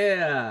Inisherin.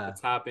 Yeah.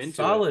 Let's hop into it.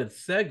 Solid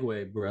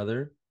segue,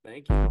 brother.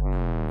 Thank you.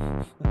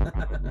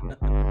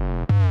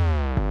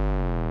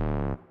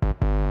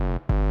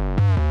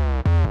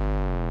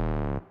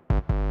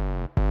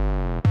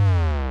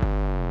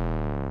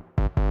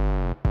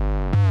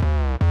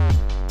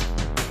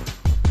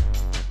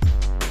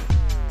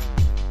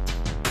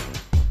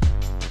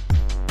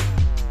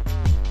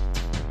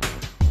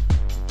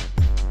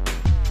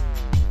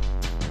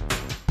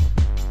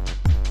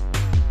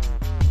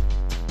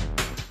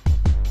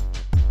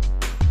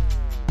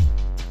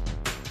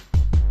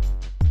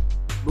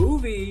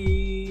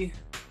 Movie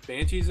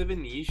Banshees of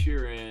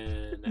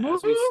Inisherin,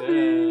 as we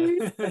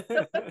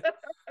said.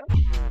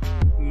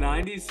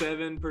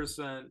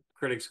 97%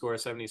 critic score,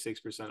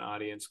 76%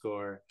 audience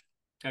score.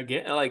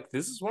 Again, like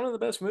this is one of the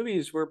best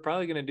movies we're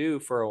probably gonna do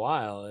for a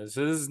while. This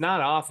is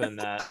not often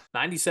that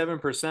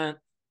 97%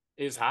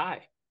 is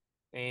high.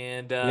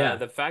 And Yeah.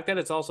 the fact that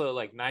it's also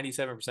like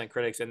 97%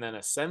 critics and then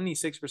a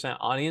 76%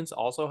 audience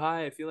also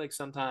high, I feel like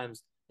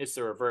sometimes it's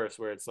the reverse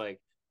where it's like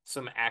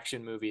some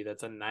action movie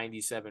that's a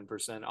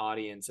 97%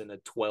 audience and a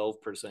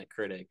 12%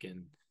 critic.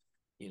 And,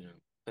 you know,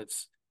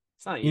 it's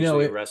not You know,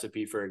 usually a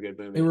recipe for a good it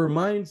movie.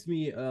 reminds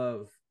me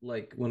of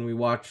like when we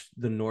watched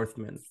The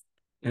Northman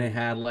and it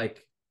had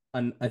like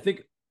I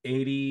think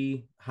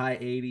 80 high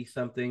 80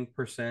 something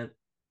percent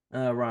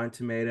Rotten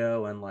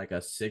Tomato and like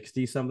a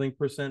 60 something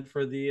percent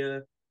for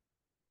the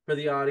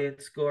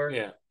audience score.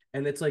 Yeah.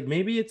 And it's like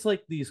maybe it's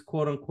like these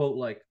quote unquote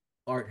like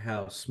art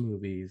house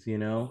movies, you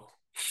know?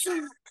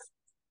 Oh.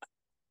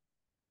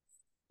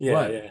 Yeah,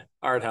 What? yeah.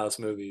 Art house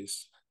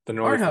movies. The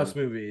Art house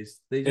Northman.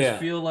 movies. They just Yeah.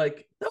 feel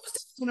like that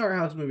was an art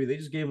house movie. They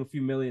just gave them a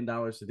few $1 million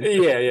to do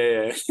Yeah,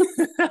 yeah,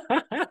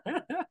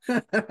 yeah.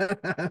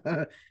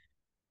 it.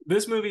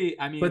 This movie,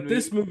 I mean, But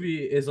this we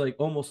movie is like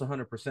almost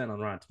 100% on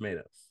Rotten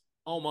Tomatoes.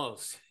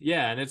 almost,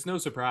 yeah, and it's no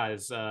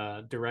surprise.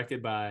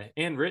 Directed by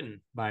and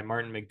written by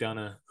Martin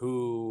McDonagh,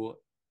 who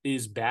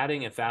is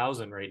batting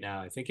 1,000 right now.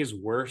 I think his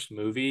worst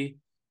movie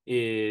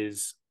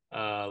is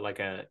like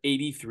a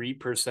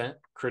 83%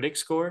 critic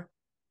score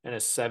and a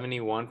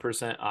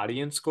 71%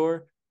 audience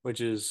score,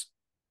 which is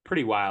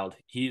pretty wild.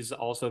 He's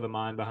also the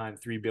mind behind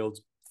three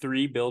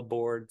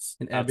billboards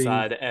In Ebbing.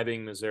 outside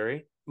Ebbing,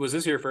 Missouri. Was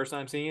this your first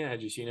time seeing it?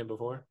 Had you seen it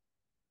before?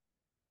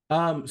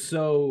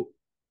 So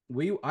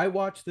I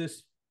watched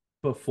this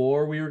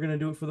before we were gonna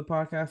do it for the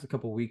podcast a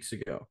couple weeks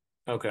ago.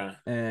 Okay.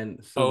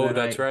 And so Oh, then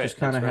that's I right. just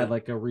kind That's of had right.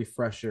 like a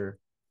refresher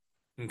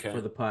Okay. for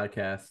the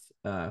podcast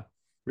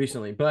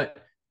recently. But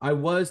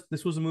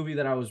this was a movie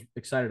that I was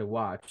excited to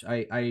watch.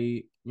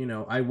 I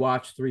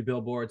watched Three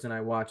Billboards and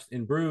I watched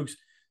In Bruges.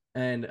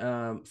 And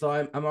so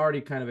I'm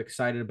already kind of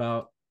excited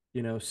about,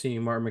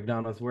 seeing Martin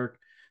McDonagh's work.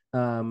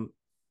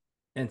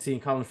 And seeing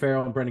Colin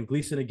Farrell and Brendan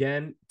Gleeson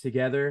again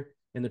together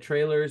in the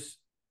trailers.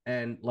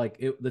 And like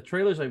the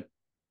trailers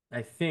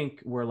I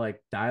think were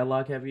like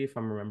dialogue heavy, if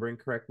I'm remembering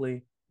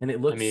correctly. And it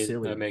I looked mean, that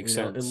silly, makes it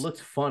sense. looked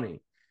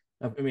funny.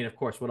 I mean, of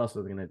course, what else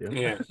are they gonna do?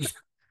 Yeah.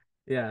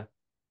 Yeah.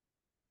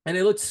 And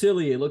it looked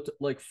silly. It looked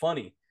like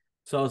funny.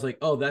 So I was like,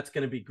 oh, that's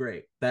gonna be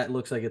great. That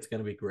looks like it's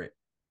gonna be great.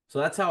 So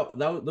that's how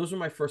those were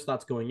my first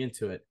thoughts going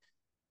into it.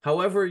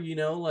 However,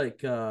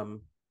 like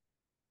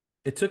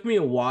it took me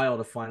a while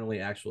to finally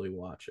actually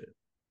watch it,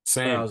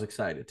 but I Same. was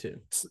excited too.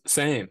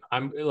 Same.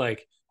 I'm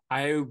like,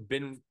 I've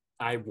been,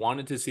 I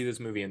wanted to see this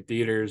movie in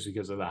theaters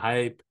because of the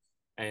hype,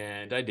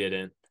 and I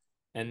didn't.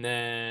 And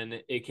then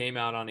it came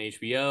out on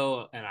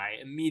HBO, and I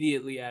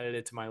immediately added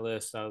it to my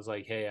list. I was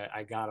like, hey,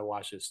 I gotta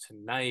watch this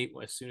tonight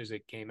as soon as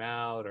it came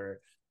out,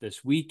 or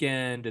this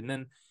weekend. And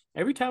then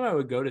every time I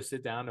would go to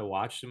sit down to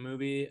watch the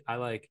movie,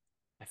 I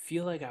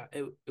feel like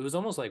it was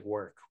almost like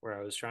work where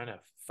I was trying to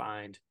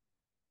find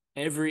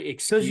every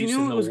Because you excuse in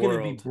knew it the was going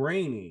to be world.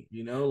 brainy,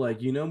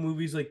 like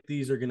movies like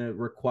these are going to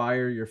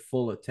require your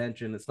full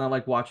attention. It's not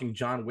like watching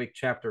John Wick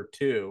Chapter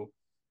 2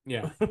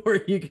 Yeah,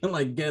 where you can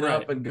like get right.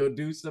 up and go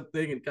do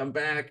something and come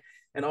back,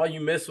 and all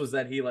you missed was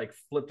that he like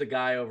flipped a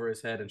guy over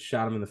his head and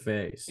shot him in the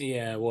face.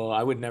 Yeah, well,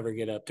 I would never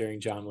get up during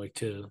John Wick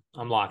 2.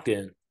 I'm locked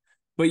in.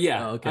 But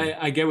yeah, Oh, okay.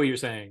 I get what you're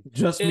saying.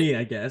 Just It, me,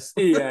 I guess.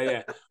 yeah,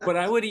 yeah. But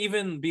I would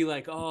even be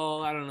like, oh,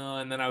 I don't know.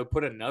 And then I would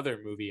put another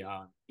movie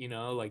on,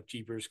 like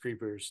Jeepers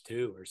Creepers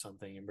 2 or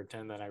something and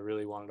pretend that I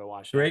really wanted to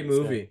watch that Great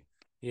instead. movie.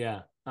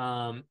 Yeah.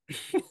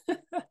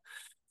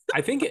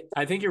 I think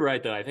you're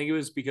right though. I think it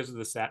was because of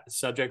the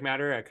subject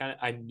matter.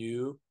 I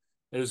knew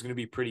it was going to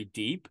be pretty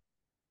deep,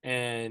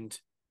 and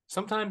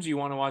sometimes you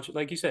want to watch it,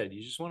 like you said,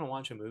 you just want to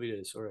watch a movie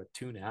to sort of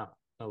tune out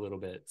a little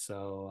bit.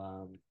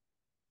 So,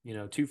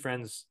 two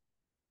friends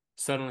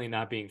suddenly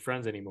not being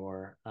friends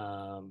anymore.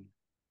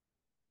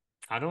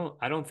 I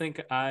don't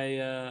think I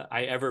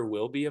ever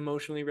will be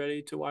emotionally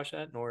ready to watch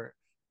that, nor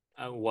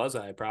was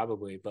I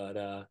probably,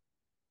 but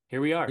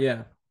here we are.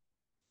 Yeah.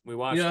 We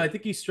watched I it.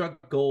 think he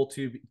struck gold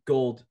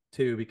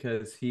too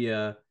because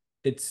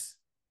it's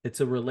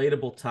it's a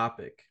relatable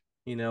topic.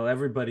 Yeah,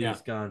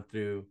 Everybody's gone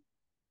through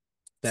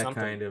that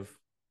something. kind of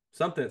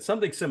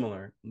something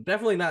similar.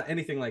 Definitely not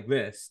anything like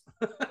this.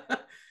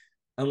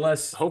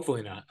 Unless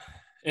Hopefully not.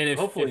 And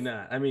hopefully if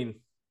not. I mean,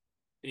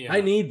 I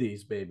yeah, need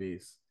these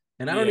babies.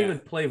 And I don't yeah, even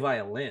play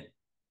violin.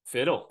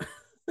 fiddle,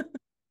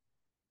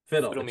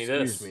 Fiddle, fiddle me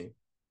excuse this. me.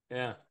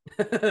 Yeah.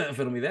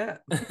 Fiddle me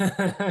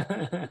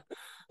that.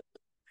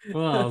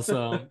 Well,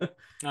 so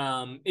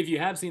if you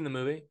have seen the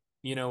movie,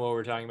 you know what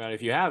we're talking about.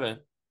 If you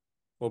haven't,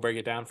 we'll break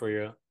it down for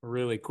you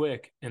really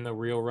quick in the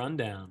real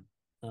rundown.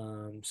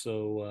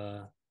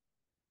 So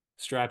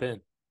strap in.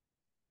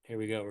 Here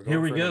we go. We're Here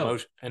going we for go.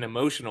 an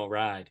emotional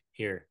ride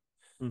here.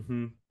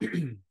 Mm-hmm.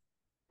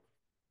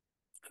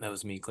 That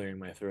was me clearing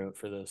my throat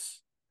for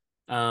this.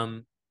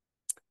 Um,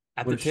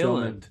 at What the a tail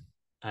showman. end,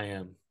 I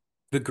am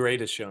the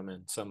greatest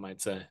showman, some might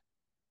say.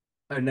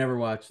 I never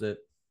watched it.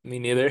 Me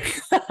neither.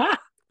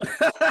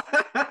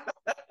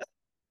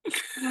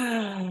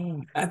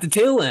 At the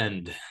tail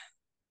end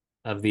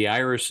of the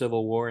Irish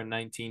Civil War in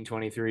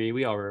 1923,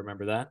 we all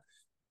remember that.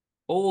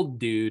 Old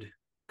dude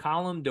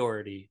Colm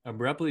Doherty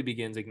abruptly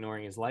begins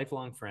ignoring his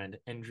lifelong friend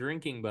and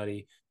drinking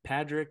buddy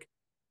Patrick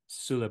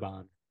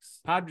Suliban.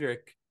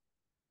 Patrick,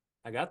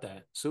 I got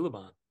that.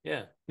 Suliban.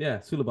 Yeah, Yeah,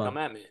 come Suliban.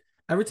 at me.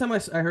 Every time I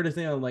heard his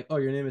name, I'm like, oh,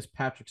 your name is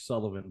Patrick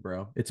Sullivan,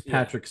 bro. It's Yeah,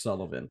 Patrick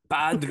Sullivan.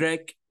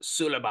 Patrick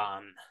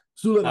Suliban.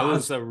 That Suliban.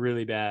 was a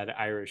really bad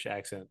Irish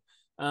accent.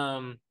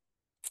 Um,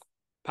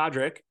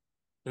 Patrick,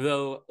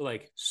 though,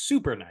 like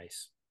super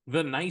nice,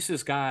 the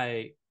nicest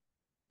guy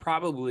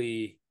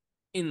probably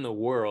in the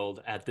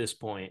world at this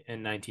point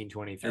in At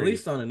 1923.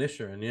 least on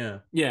Inisherin, yeah.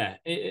 Yeah,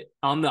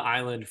 on the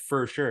island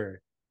for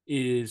sure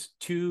is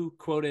too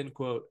quote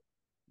unquote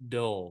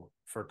dull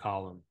for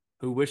Colm,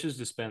 who wishes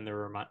to spend the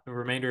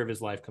remainder of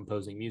his life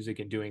composing music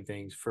and doing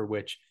things for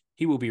which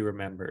he will be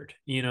remembered,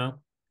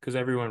 because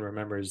everyone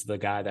remembers the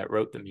guy that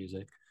wrote the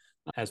music.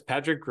 As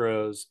Patrick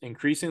grows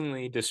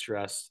increasingly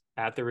distressed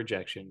at the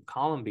rejection,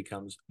 Colm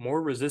becomes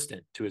more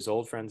resistant to his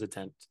old friend's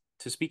attempt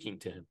to speaking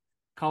to him.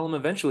 Colm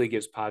eventually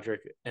gives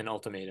Patrick an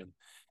ultimatum.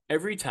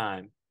 Every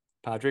time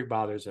Patrick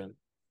bothers him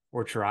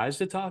or tries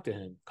to talk to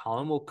him,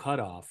 Colm will cut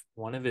off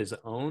one of his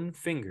own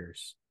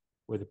fingers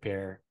with a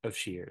pair of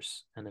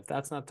shears. And if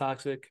that's not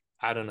toxic,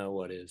 I don't know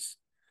what is.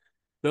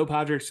 Though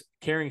Patrick's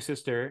caring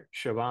sister,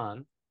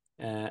 Siobhan,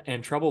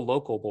 and troubled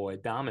local boy,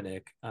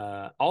 Dominic,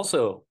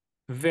 also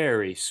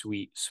very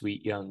sweet,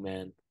 sweet young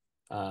man.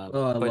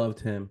 Oh, I But loved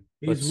him.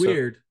 but He's so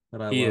weird,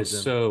 but I he is loved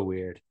him. so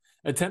weird.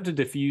 Attempt to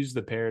defuse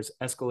the pair's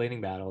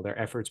escalating battle, their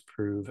efforts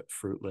prove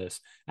fruitless.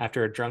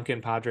 After a drunken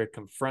Patrick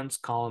confronts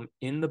Colm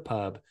in the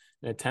pub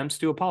and attempts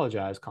to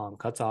apologize, Colm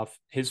cuts off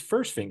his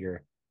first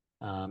finger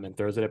and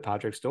throws it at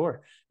Patrick's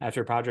door.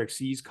 After Patrick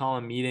sees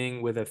Colm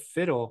meeting with a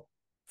fiddle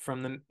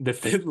from the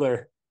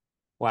fiddler,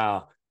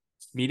 wow,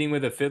 meeting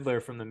with a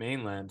fiddler from the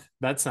mainland.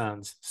 That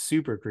sounds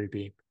super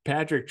creepy.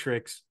 Patrick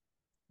tricks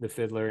the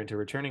fiddler into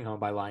returning home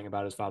by lying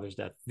about his father's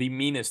death. The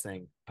meanest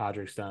thing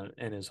Patrick's done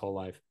in his whole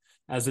life.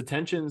 As the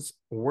tensions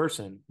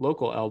worsen,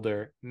 local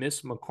elder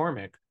Miss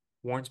McCormick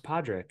warns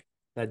Patrick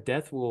that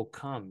death will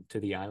come to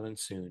the island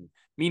soon.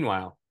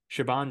 Meanwhile,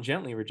 Shaban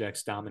gently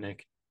rejects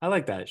Dominic I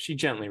like that. She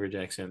gently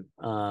rejects him,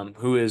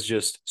 who is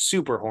just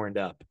super horned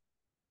up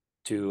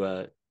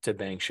to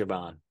bang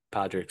Shaban,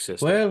 Podrick's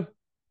sister. Well,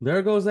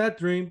 there goes that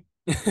dream.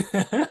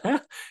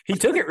 He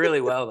took it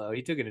really well, though.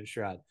 He took it in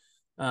stride.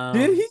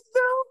 Did he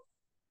though?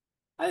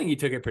 I think he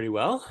took it pretty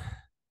well.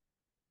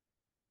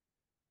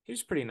 He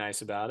was pretty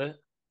nice about it.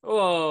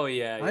 Oh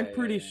yeah, I'm yeah, yeah,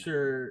 pretty yeah.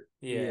 sure.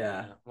 Yeah.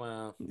 Yeah.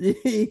 Well,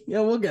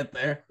 Yeah, we'll get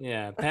there.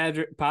 yeah.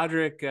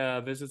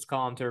 Podrick visits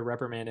Colm to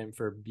reprimand him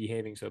for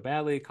behaving so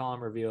badly.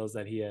 Colm reveals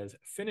that he has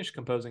finished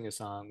composing a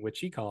song, which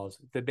he calls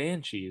 "The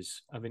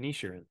Banshees of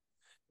Inisherin."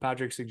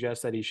 Podrick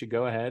suggests that he should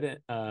go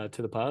ahead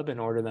to the pub and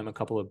order them a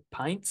couple of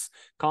pints.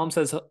 Colm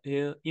says,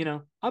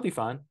 I'll be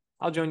fine.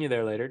 I'll join you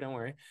there later. Don't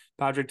worry.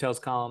 Podrick tells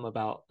Colm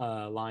about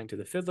lying to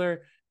the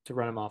fiddler to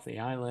run him off the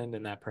island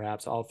and that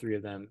perhaps all three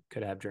of them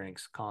could have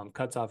drinks. Colm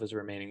cuts off his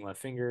remaining left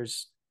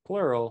fingers,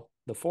 plural,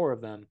 the four of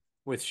them,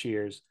 with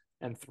shears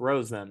and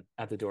throws them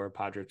at the door of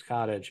Podrick's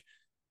cottage.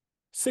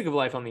 Sick of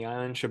life on the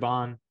island,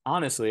 Shaban,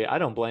 honestly, I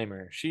don't blame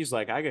her. She's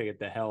like, I gotta get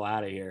the hell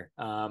out of here.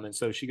 And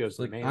so she goes It's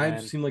to the like I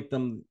mainland. seem like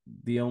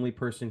the only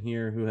person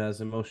here who has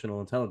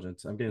emotional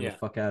intelligence. I'm getting the Yeah,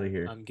 fuck out of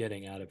here. I'm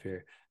getting out of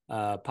here.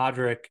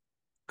 Podrick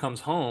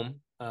comes home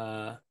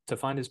to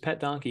find his pet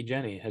donkey,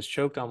 Jenny, has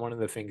choked on one of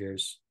the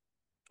fingers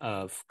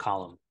of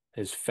Colm,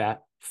 his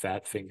fat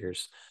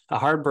fingers. A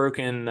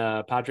heartbroken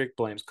Podrick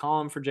blames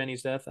Colm for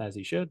Jenny's death, as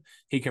he should.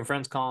 He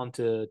confronts Colm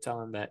to tell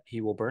him that he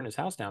will burn his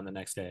house down the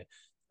next day.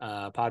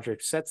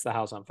 Podrick sets the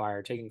house on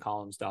fire, taking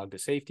Colm's dog to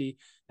safety.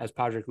 As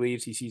Podrick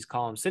leaves, he sees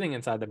Colm sitting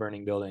inside the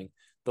burning building.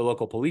 The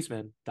local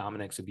policeman,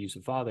 Dominic's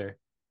abusive father,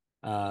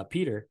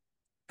 Peter,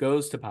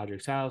 goes to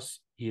Podrick's house.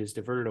 He is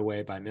diverted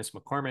away by Miss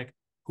McCormick,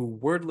 who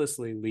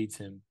wordlessly leads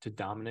him to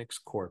Dominic's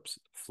corpse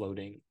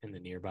floating in the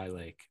nearby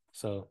lake.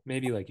 So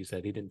maybe, like you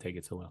said, he didn't take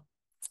it so well.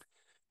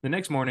 The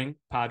next morning,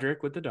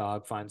 Podrick with the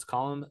dog finds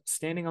Colm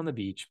standing on the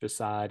beach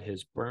beside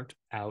his burnt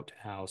out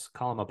house.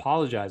 Colm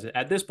apologizes.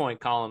 At this point,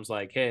 Colm's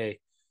like, "Hey,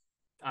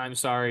 I'm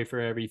sorry for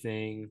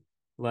everything.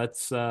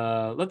 Let's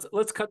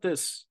cut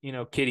this,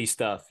 kitty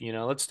stuff.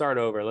 Let's start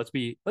over. Let's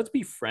be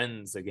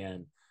friends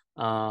again."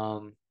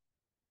 Um,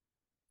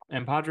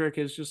 and Podrick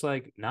is just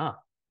like, nah.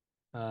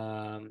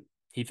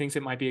 He thinks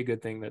it might be a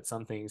good thing that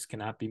some things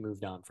cannot be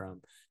moved on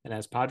from. And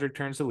as Podrick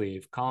turns to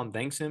leave, Colm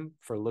thanks him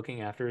for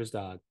looking after his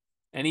dog.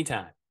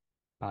 Anytime,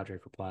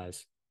 Podrick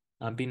replies.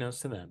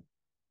 Unbeknownst to them,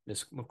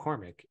 Miss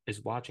McCormick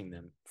is watching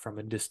them from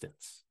a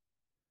distance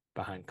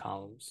behind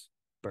Colm's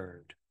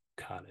burned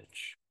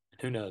cottage.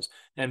 Who knows?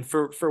 And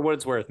for what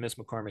it's worth, Miss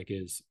McCormick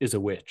is a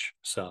witch.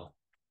 So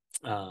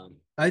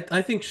I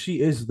think she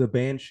is the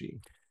banshee.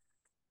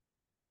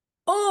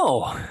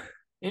 oh,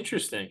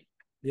 interesting.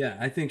 Yeah,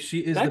 I think she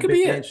is That the could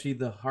be it. banshee,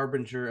 the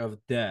harbinger of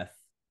death.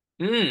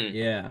 Mm,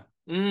 Yeah.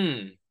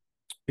 mm,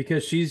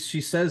 Because she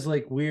says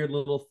like weird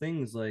little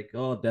things like,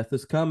 "Oh, death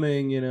is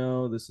coming,"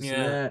 this and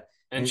yeah. that,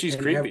 And and she's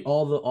creepy.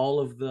 all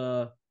of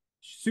the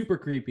super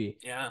creepy,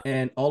 Yeah.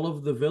 and all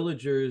of the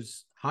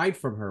villagers hide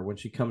from her when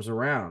she comes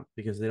around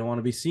because they don't want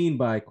to be seen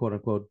by quote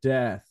unquote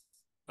death.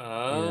 You know,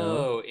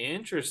 Oh,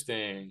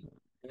 interesting.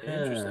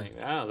 yeah. Interesting.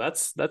 Wow,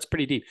 that's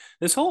pretty deep.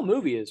 This whole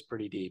movie is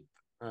pretty deep.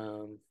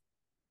 Um,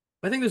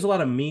 I think there's a lot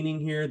of meaning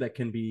here that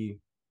can be,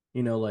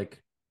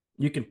 like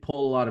you can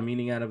pull a lot of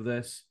meaning out of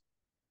this,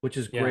 which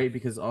is yeah, great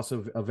because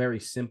also a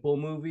very simple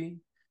movie.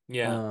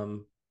 yeah.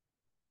 Um,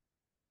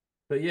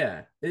 But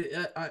yeah,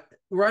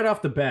 right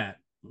off the bat,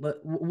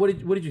 what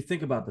did you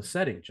think about the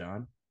setting,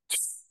 John?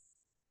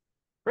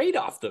 Right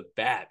off the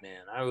bat,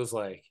 man, I was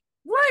like,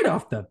 Right how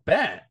off the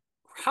bat,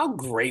 how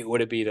great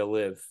would it be to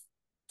live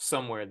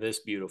somewhere this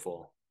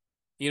beautiful?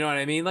 You know what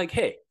I mean? Like,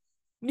 hey,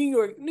 New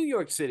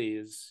York City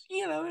is a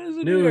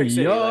New New York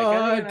City.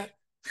 Like, York.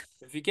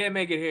 if you can't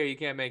make it here, you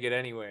can't make it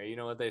anywhere. You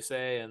know what they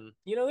say, and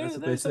That's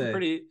what they there's some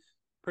say.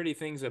 pretty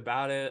things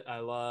about it. I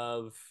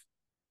love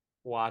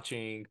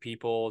watching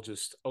people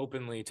just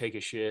openly take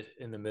a shit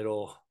in the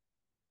middle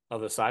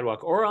of the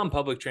sidewalk or on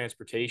public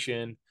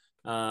transportation.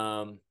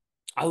 Um,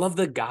 I love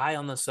the guy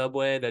on the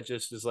subway that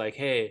just is like,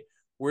 "Hey,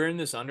 we're in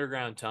this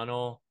underground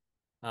tunnel.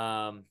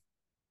 Um,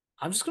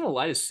 I'm just gonna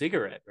light a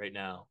cigarette right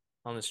now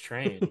on this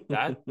train."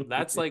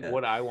 That's like Yeah,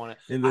 what I want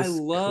to. in I this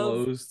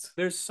love. closed.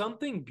 There's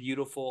something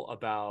beautiful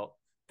about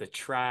the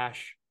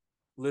trash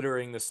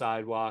littering the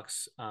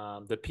sidewalks.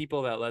 The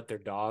people that let their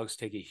dogs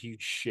take a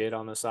huge shit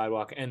on the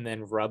sidewalk and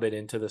then rub it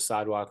into the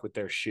sidewalk with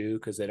their shoe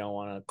because they don't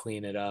want to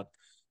clean it up.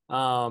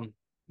 Um,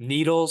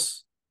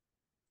 Needles.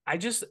 I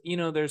just,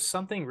 there's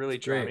something really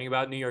It's great. charming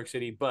about New York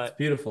City. It's But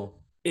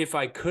beautiful. if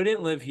I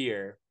couldn't live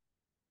here,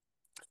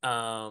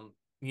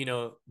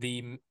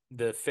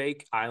 the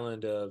fake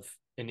island of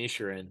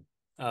Inisherin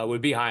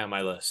would be high on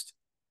my list.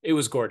 It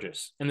was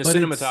gorgeous, and the But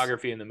it's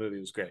cinematography in the movie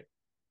was great.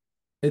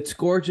 it's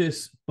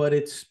gorgeous, but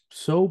it's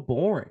so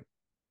boring.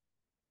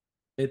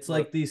 It's Well,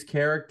 like these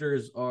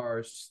characters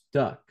are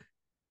stuck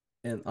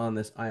on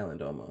this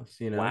island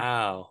almost.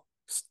 wow,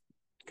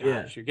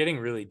 Yeah. gosh, you're getting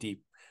really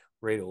deep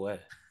right away.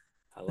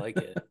 I like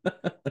it.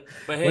 But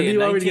When hey, do in you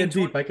want me to get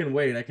 1920 deep? I can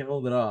wait. I can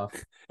hold it off.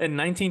 in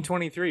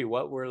 1923,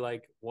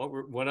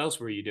 what else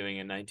were you doing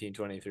in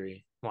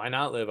 1923? Why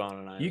not live on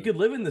an You island? could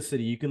live in the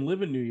city. You can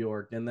live in New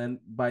York, and then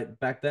by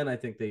back then, I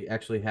think they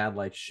actually had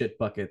like shit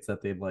buckets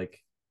that they'd like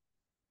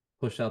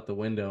push out the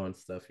window and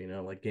stuff.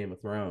 Like Game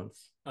of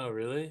Thrones. Oh,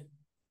 really?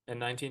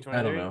 In I don't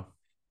 1923? know.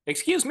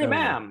 Excuse me, I don't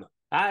know. ma'am.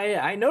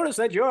 I noticed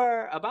that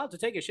you're about to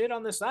take a shit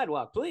on this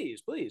sidewalk.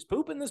 Please, please,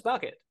 poop in this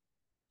bucket.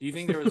 Do you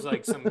think there was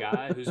like some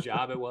guy whose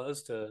job it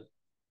was to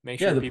make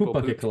Yeah, sure the poop people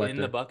bucket pooped in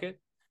the collector. bucket?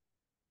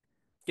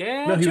 No,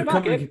 Get he your would come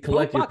and bucket. Poop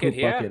collect your bucket poop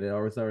here. bucket. It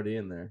was already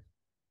in there.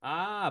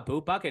 Ah,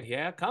 poop bucket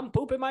here. Come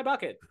poop in my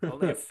bucket.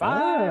 Only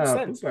five Ah, poop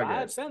cents. bucket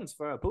 5 cents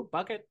for a poop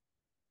bucket.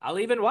 I'll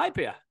even wipe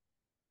you.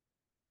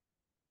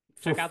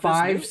 for Check out this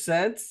five new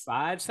cents.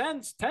 5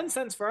 cents, 10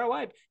 cents for a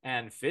wipe,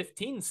 and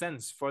 15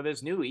 cents for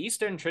this new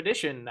Eastern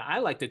tradition I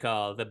like to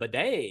call the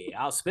bidet.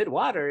 I'll spit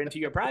water into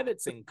your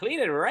privates and clean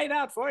it right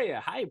out for you.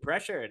 High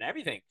pressure and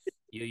everything.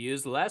 You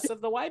use less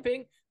of the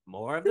wiping,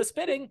 more of the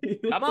spitting.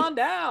 Come on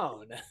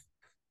down.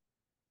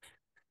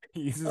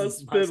 He uses I'll his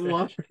spit mustache.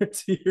 water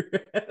to your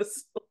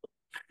ass.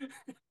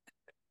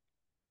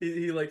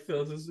 He like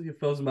he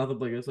fills his mouth up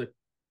like it's like.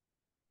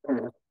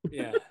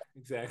 Yeah,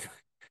 exactly.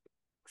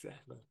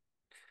 Exactly.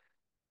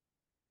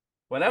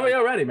 Whenever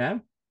you're ready,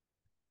 man.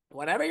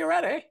 Whenever you're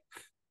ready.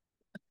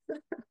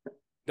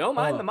 Don't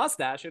mind the Oh,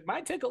 mustache. It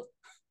might tickle.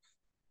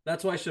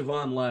 that's why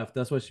Siobhan left.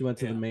 That's why she went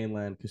to the Yeah.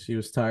 mainland because she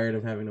was tired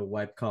of having to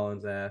wipe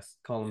Colin's Yeah. ass,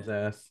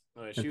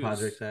 Oh, and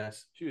Podrick's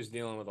ass. she was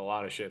dealing with a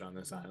lot of shit on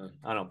this island.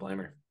 I don't blame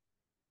her.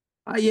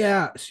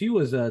 Yeah, she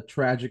was a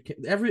tragic.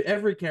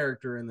 Every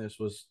character in this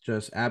was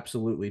just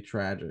absolutely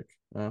tragic.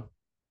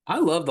 I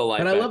love the But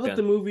life I love back that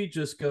the then. movie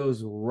just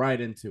goes right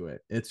into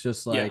it. It's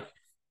just Yeah. like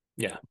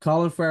Yeah.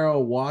 Colin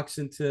Farrell walks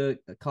into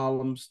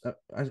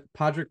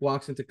Podrick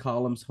walks into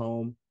Colum's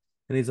home,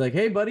 and he's like,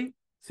 "Hey, buddy,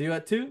 see you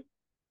at 2?"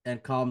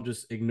 And Colum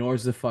just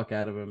ignores the fuck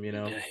out of him,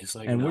 Yeah. He's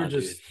like, and we're nah,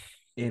 dude. just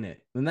in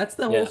it. And that's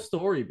the whole Yeah.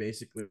 story,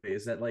 basically,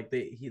 is that like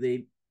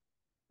they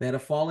had a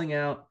falling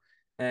out,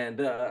 and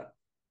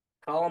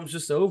Colum's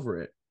just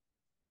over it.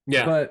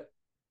 Yeah. But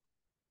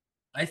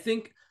I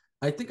think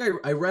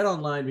I read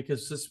online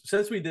because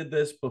since we did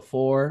this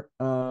before,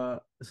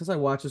 since I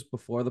watched this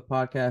before the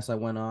podcast, I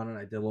went on and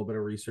I did a little bit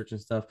of research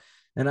and stuff.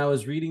 And I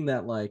was reading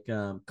that like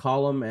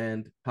Colum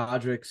and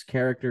Podrick's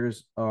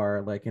characters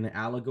are like an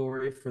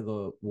allegory for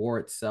the war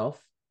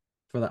itself,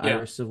 for the Yeah.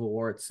 Irish Civil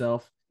War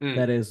itself. Mm.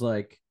 That is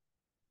like,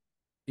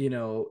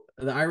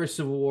 the Irish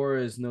Civil War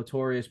is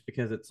notorious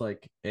because it's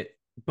like it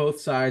both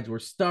sides were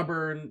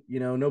stubborn.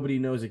 Nobody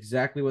knows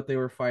exactly what they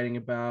were fighting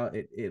about.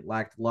 It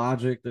lacked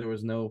logic. There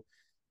was no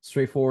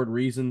straightforward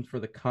reason for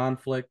the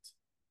conflict.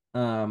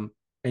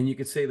 And you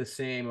could say the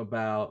same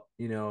about,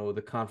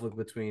 the conflict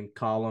between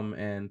Colum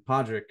and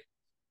Podrick.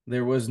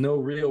 There was no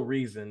real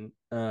reason.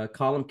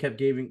 Colum kept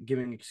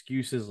giving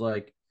excuses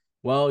like,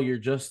 well, you're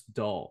just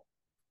dull.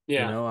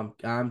 Yeah.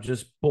 I'm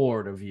just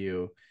bored of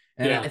you.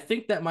 And I Yeah.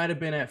 think that might have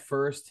been at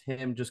first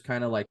him just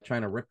kind of like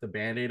trying to rip the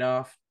band-aid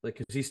off. Like,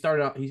 because he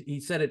started out, he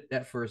said it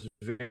at first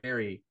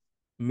very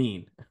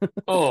mean.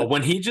 Oh,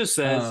 when he just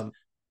says, um,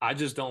 I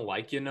just don't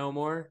like you no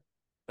more,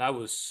 that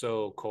was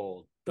so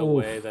cold. The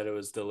way oof. that it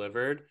was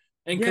delivered.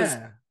 And because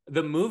Yeah,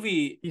 the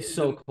movie, he's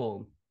so the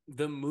cold.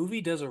 the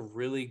movie does a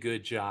really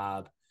good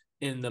job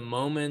in the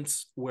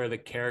moments where the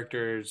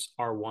characters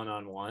are one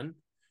on one,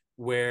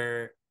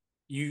 where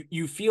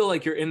you feel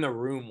like you're in the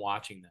room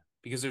watching them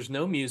because there's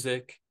no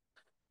music,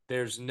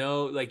 there's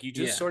no like you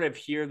just Yeah. sort of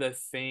hear the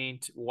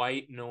faint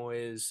white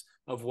noise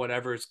of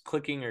whatever's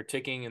clicking or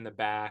ticking in the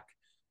back,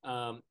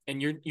 and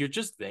you're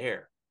just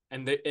there,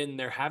 and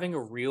they're having a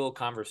real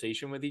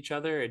conversation with each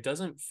other. It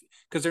doesn't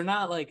because they're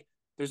not like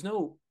there's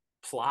no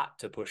plot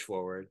to push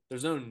forward.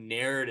 There's no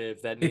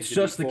narrative that It's needs to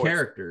be just the forced.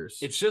 characters.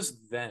 It's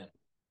just them.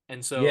 And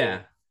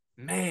Yeah. so,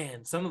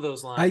 man, some of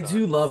those I lines are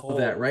do love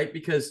that, cold. right?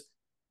 Because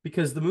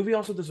the movie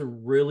also does a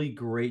really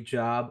great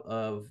job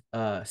of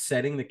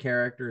setting the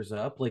characters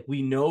up. Like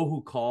we know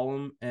who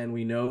Colum and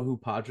we know who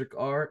Podrick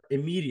are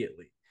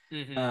immediately.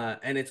 Mm-hmm.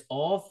 And it's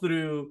all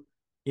through,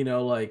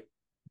 like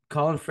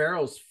Colin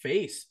Farrell's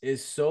face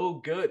is so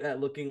good at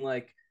looking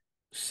like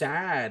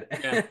sad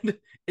Yeah. and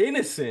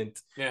innocent.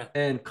 Yeah.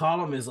 And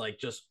Colum is like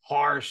just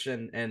harsh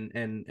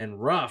and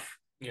rough.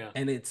 Yeah.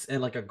 And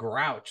like a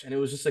grouch. And it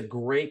was just a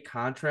great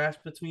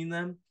contrast between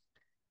them.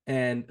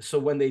 And so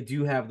when they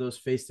do have those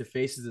face to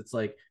faces, it's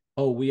like,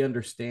 oh, we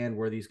understand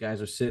where these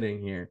guys are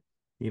sitting here,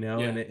 Yeah.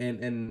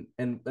 and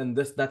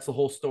that's the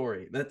whole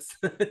story. That's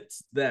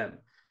it's them.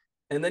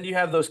 And then you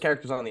have those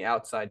characters on the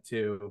outside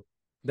too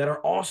that are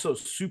also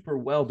super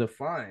well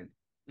defined.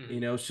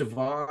 Mm-hmm.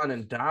 Siobhan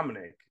and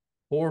Dominic.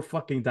 Poor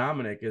fucking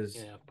Dominic is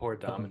Yeah. Poor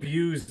Dominic.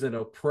 abused and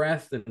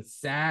oppressed and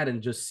sad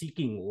and just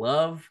seeking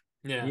love,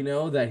 Yeah.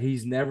 that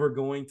he's never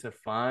going to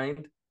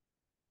find.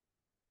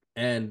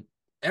 And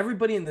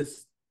everybody in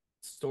this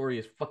story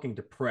is fucking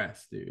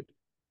depressed, dude.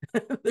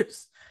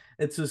 There's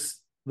it's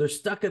just they're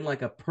stuck in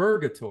like a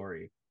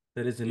purgatory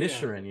that is Yeah.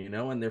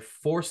 Inisherin, and they're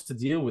forced to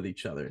deal with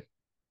each other.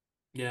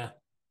 Yeah.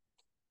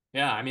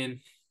 Yeah, I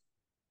mean,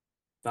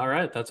 all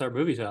right, that's our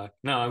movie talk.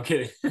 No, I'm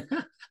kidding.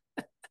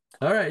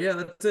 All right, yeah,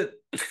 that's it.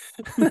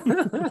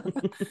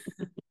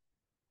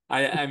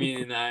 I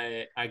mean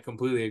I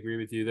completely agree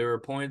with you. There were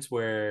points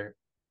where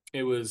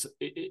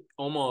it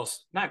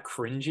almost not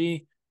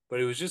cringy, but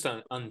it was just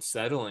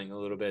unsettling a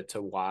little bit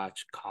to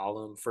watch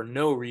Column for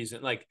no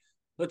reason. Like,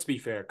 let's be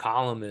fair,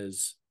 Column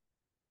is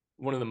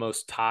one of the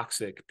most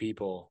toxic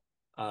people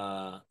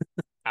out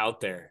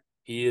there.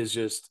 He is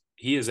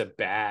a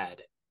bad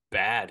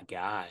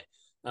guy.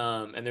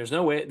 And there's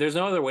no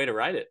other way to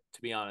write it,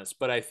 to be honest.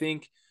 But I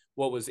think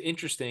what was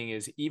interesting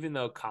is even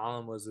though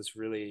Colin was this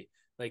really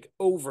like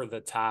over the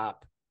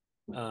top,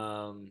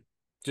 um,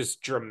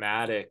 just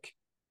dramatic,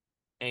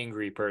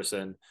 angry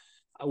person,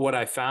 what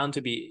I found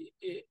to be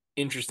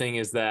interesting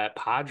is that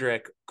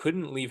Podrick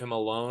couldn't leave him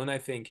alone. I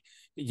think,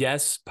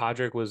 yes,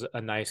 Podrick was a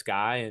nice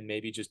guy and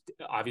maybe just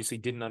obviously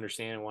didn't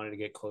understand and wanted to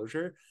get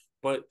closure.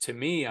 But to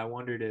me, I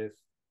wondered if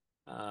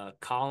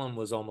Colin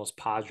was almost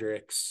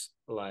Podrick's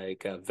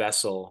like a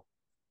vessel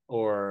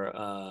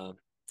or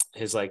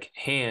his like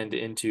hand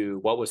into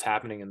what was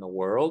happening in the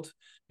world,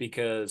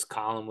 because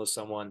Colin was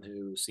someone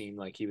who seemed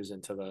like he was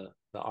into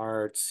the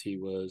arts. He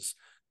was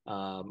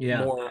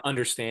Yeah. more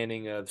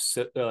understanding of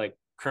like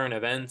current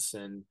events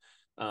and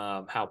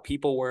how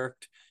people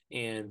worked.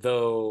 And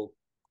though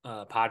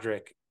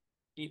Podrick,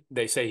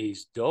 they say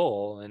he's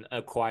dull and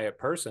a quiet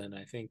person,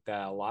 I think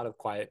that a lot of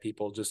quiet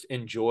people just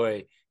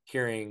enjoy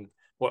hearing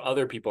what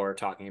other people are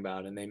talking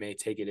about and they may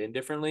take it in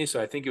differently.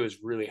 So I think it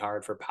was really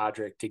hard for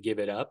Podrick to give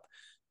it up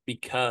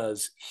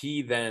because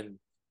he then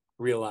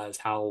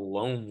realized how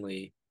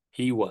lonely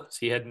he was.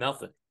 He had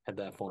nothing at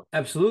that point.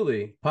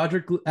 Absolutely.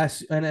 As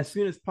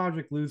soon as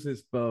Podrick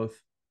loses both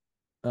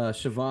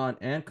Siobhan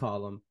and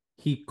Column,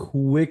 he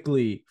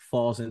quickly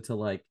falls into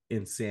like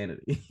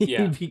insanity. He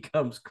Yeah.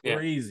 becomes Yeah.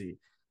 crazy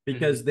Mm-hmm.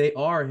 because they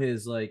are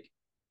his like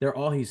they're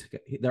all he's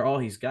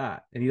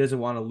got, and he doesn't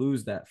want to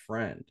lose that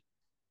friend.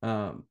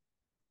 Um,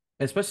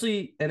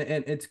 especially and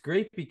it's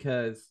great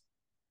because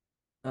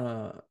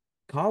uh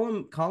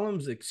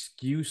Column's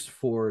excuse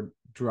for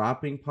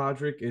dropping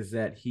Podrick is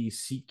that he's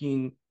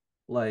seeking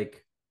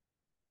like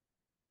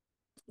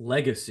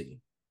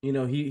legacy. You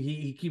know,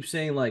 he keeps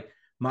saying like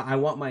I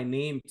want my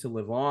name to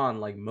live on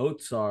like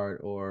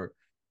Mozart or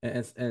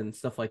and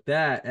stuff like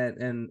that.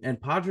 And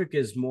Podrick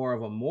is more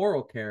of a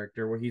moral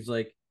character where he's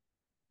like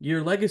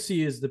your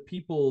legacy is the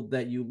people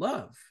that you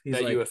love. He's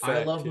That you like I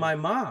affect. love Yeah. my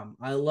mom.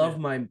 I love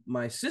Yeah.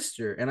 my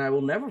sister and I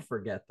will never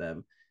forget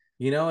them.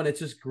 You know, and it's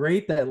just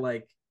great that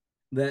like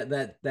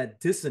that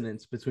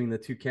dissonance between the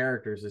two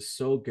characters is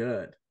so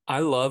good. I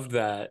loved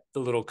that the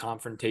little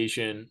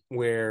confrontation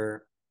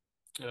where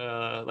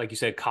like you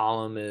said,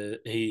 Colum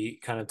he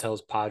kind of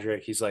tells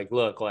Podrick, he's like,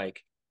 look,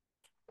 like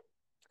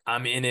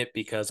I'm in it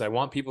because I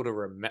want people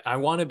to I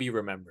want to be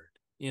remembered,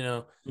 you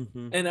know?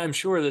 Mm-hmm. And I'm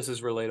sure this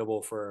is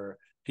relatable for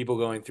people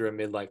going through a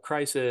midlife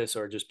crisis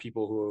or just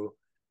people who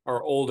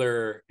are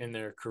older in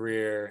their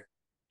career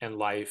and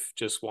life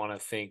just want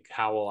to think,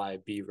 how will I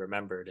be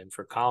remembered? And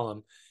for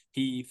Colum,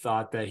 he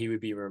thought that he would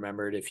be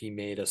remembered if he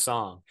made a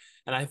song.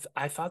 And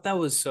I thought that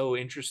was so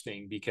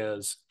interesting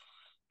because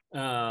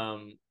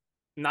um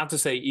not to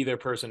say either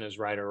person is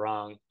right or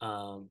wrong.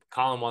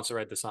 Colin wants to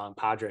write the song.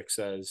 Podrick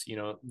says, you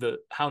know, the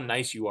how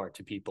nice you are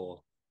to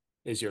people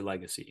is your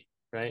legacy,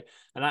 right?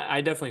 And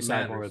I definitely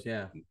side more Matters, with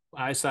yeah.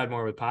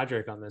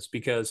 Podrick on this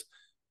because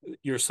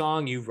your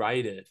song, you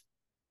write it.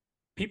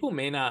 People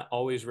may not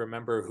always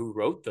remember who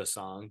wrote the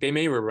song. They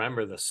may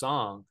remember the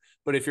song,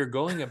 but if you're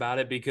going about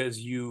it because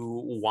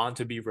you want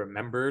to be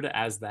remembered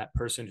as that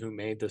person who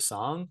made the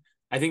song,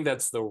 I think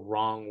that's the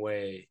wrong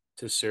way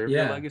to serve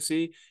your Yeah.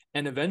 legacy.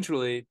 And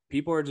eventually,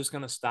 people are just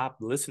going to stop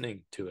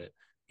listening to it.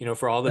 You know,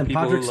 for all the And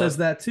people who Podrick says love,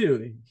 that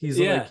too.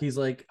 yeah, He's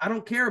like, I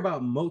don't care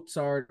about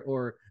Mozart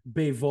or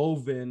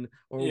Beethoven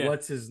or yeah,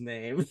 what's his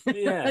name.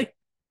 yeah, Like,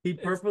 he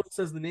it's purposely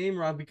says the name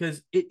wrong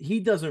because he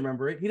doesn't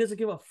remember it. He doesn't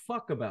give a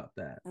fuck about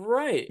that.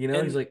 right. You know,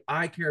 he's And like,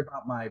 I care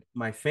about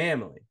my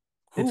family.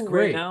 It's who right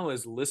great. now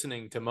is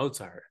listening to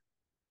Mozart?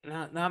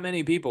 Not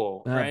many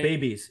people, right?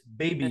 Babies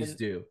And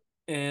do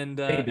and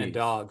babies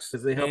dogs.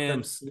 because they help them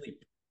And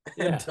sleep.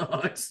 And yeah,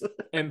 dogs.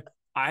 and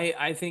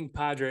I think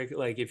Podrick,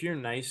 like if you're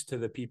nice to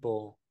the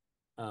people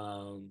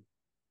um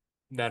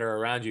that are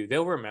around you,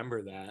 they'll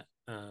remember that.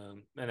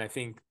 And I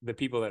think the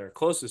people that are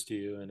closest to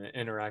you and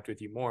interact with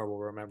you more will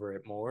remember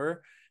it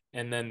more.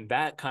 And then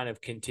that kind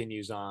of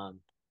continues on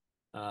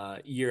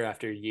year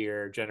after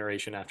year,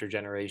 generation after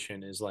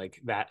generation, is like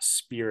that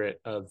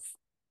spirit of,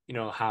 you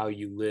know, how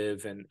you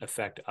live and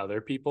affect other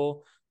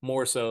people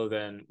more so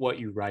than what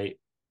you write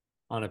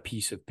on a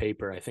piece of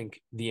paper. I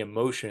think the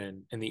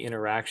emotion and the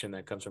interaction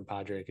that comes from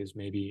Podrick is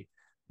maybe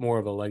more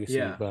of a legacy,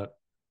 Yeah. but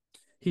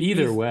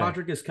either way,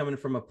 Podrick is coming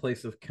from a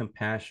place of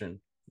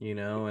compassion, you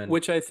know,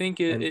 which I think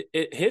and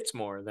it hits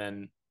more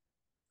than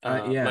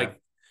yeah,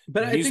 like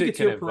but I think music it's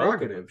can your evoke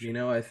prerogative. You emotion.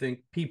 know, I think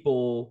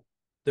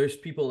there's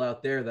people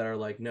out there that are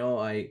like, no,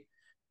 I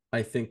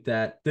think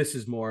that this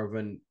is more of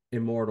an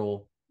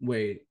immortal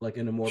way, like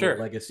an immortal Sure.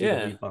 legacy to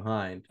Yeah. leave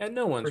behind, And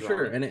no for one's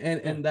sure. wrong. Yeah.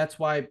 And that's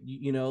why,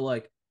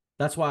 like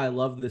that's why I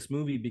love this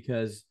movie,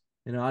 because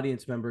an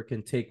audience member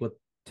can takes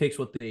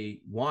what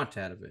they want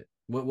out of it.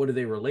 What do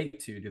they relate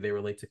to? Do they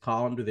relate to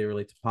Colin? Do they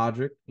relate to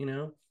Podrick?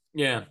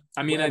 Yeah.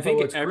 I mean, I But think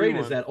what's great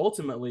is everyone, that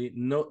ultimately,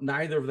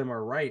 neither of them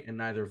are right and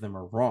neither of them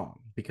are wrong,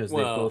 because they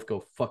well, both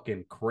go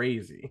fucking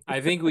crazy.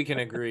 I think we can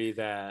agree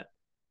that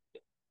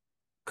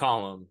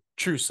Column,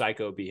 true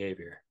psycho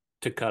behavior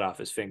to cut off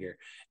his finger.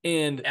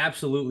 And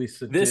Absolutely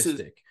this is,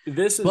 sadistic.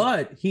 this is,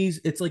 But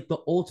it's like the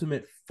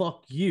ultimate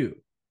fuck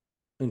you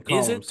in is it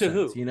Column's to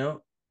sense,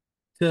 who?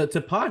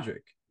 to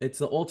Podrick. It's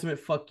the ultimate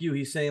fuck you.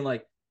 He's saying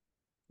like,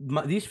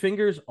 these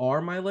fingers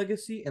are my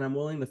legacy, and I'm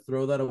willing to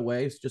throw that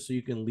away just so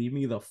you can leave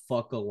me the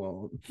fuck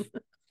alone.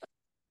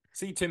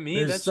 See, to me,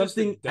 There's that's just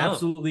a something dumb.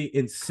 absolutely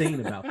insane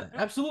about that.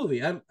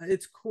 Absolutely.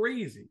 It's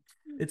crazy.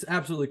 It's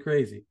absolutely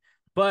crazy.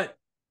 But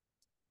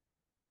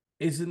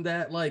isn't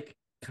that like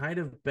kind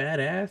of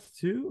badass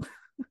too?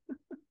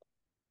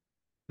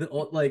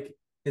 Like,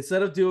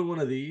 instead of doing one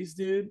of these,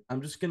 dude,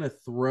 I'm just gonna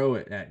throw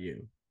it at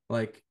you.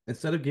 Like,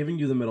 instead of giving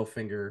you the middle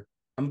finger,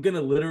 I'm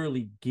gonna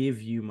literally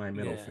give you my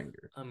middle Yeah,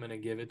 finger. I'm gonna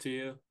give it to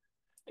you.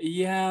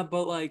 Yeah,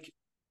 but like,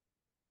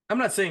 I'm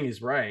not saying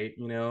he's right,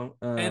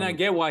 and I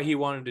get why he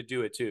wanted to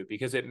do it too,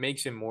 because it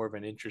makes him more of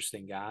an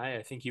interesting guy.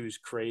 I think he was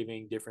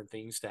craving different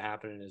things to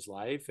happen in his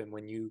life. And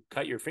when you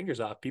cut your fingers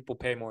off, people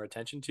pay more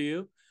attention to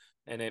you,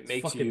 and it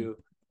it's fucking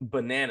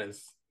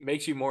bananas.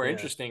 makes you more Yeah.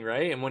 interesting,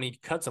 right? And when he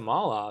cuts them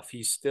all off,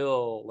 he's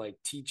still like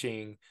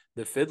teaching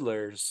the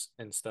fiddlers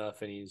and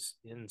stuff, and he's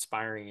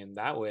inspiring in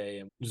that way.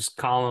 And just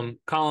Column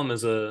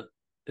is a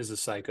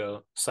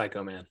psycho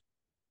man.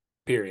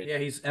 Period. Yeah,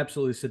 he's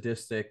absolutely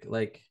sadistic.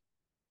 Like,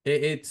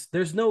 it's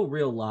there's no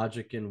real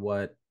logic in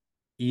what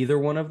either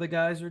one of the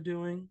guys are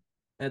doing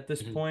at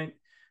this Mhm. point,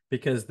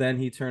 because then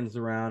he turns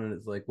around and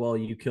it's like, well,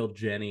 you killed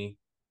Jenny.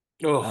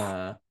 Oh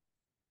Uh,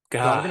 so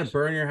I'm gonna God,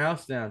 burn your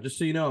house down. Just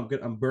so you know,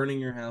 I'm burning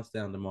your house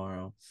down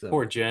tomorrow.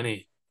 poor So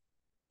Jenny.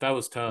 That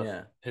was tough.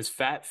 yeah, His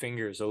fat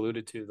fingers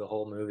alluded to the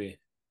whole movie,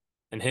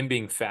 and him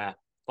being fat.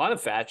 A lot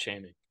of fat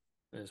shaming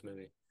in this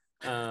movie.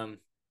 Um,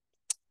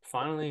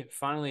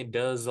 finally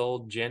does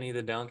old Jenny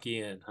the donkey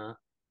in, huh?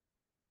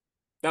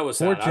 That was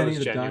poor sad. I Jenny was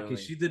the donkey.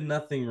 genuinely She did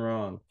nothing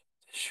wrong.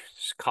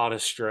 caught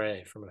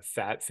astray from a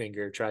fat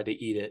finger, tried to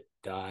eat it,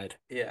 died.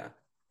 Yeah,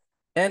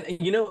 and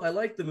I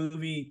like the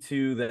movie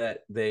too, that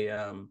they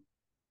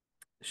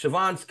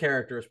Siobhan's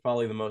character is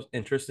probably the most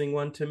interesting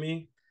one to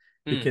me,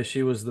 Mm, because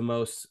she was the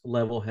most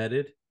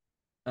level-headed.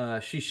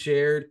 She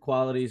shared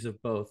qualities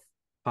of both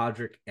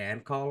Podrick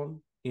and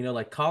Colum.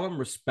 Like Colum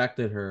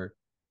respected her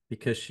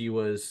because she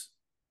was,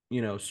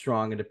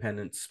 strong,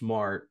 independent,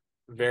 smart,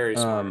 very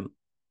smart. um,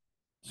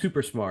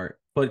 super smart.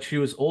 But she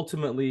was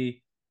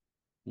ultimately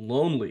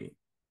lonely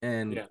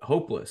and Yeah,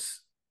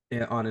 hopeless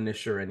on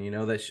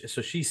Inisherin.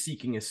 So she's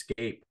seeking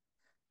escape,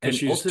 because and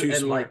she's too ultimately, and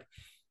smart. like,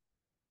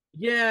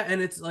 yeah,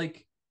 and it's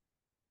like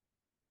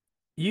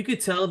you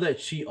could tell that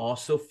she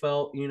also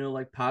felt,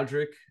 like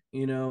Podrick,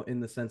 in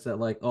the sense that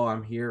like, oh,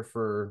 I'm here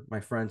for my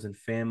friends and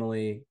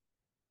family,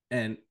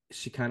 and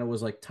she kind of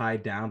was like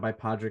tied down by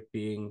Podrick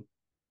being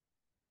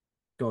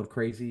going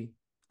crazy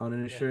on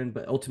Yeah, Inisherin,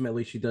 but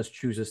ultimately she does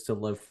chooses to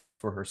live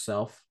for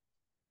herself.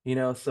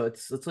 So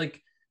it's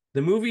like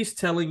the movie's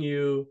telling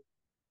you,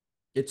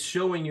 it's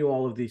showing you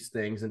all of these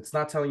things, and it's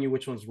not telling you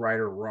which one's right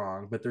or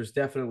wrong, but there's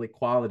definitely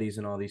qualities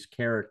in all these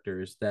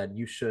characters that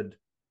you should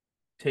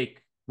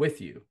take with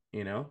you.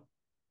 yeah.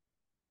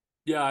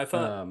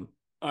 Um,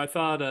 I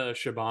thought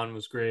Shaban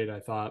was great. I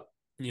thought,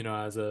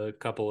 as a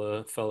couple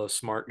of fellow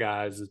smart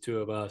guys, the two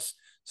of us,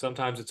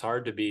 sometimes it's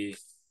hard to be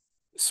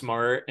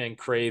smart and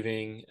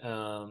craving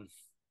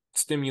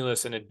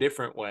stimulus in a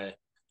different way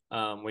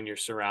when you're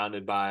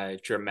surrounded by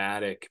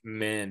dramatic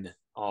men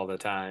all the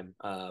time,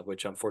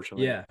 which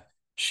unfortunately yeah,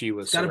 she it's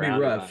was got to be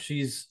surrounded rough. by,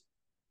 She's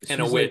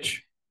and a she's like,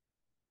 witch.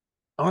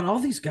 oh, and all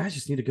these guys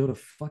just need to go to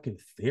fucking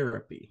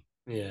therapy.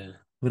 Yeah,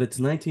 But it's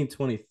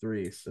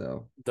 1923,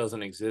 so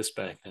doesn't exist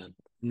back then.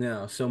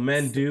 no. So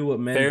men do what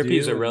men Therapy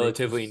is a do, and they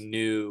relatively just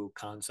new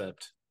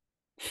concept.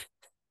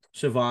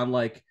 Siobhan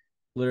like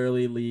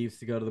literally leaves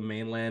to go to the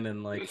mainland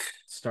and like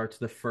starts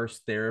the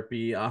first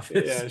therapy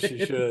office Yeah,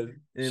 she should.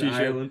 in She should.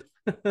 Ireland.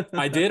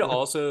 I did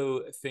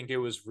also think it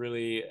was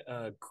really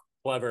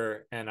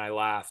clever, and I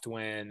laughed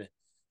when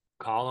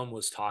Colin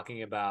was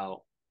talking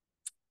about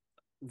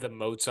the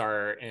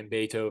Mozart and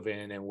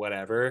Beethoven and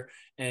whatever,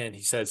 and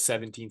he said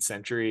 17th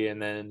century,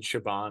 and then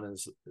Shaban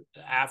is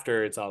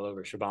after it's all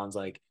over. Shaban's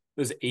like, it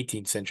was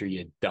 18th century,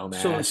 you so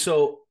dumbass.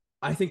 so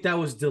I think that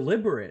was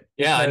deliberate,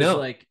 Yeah, I because know.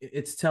 like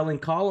it's telling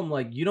Colum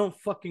like, you don't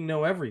fucking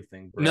know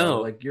everything, bro.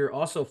 No, Like, you're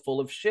also full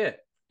of shit.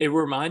 it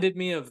reminded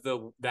me of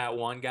the that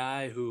one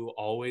guy who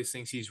always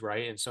thinks he's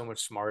right and so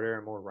much smarter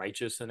and more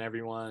righteous than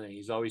everyone, and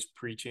he's always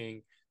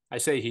preaching. I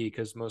say he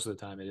because most of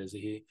the time it is a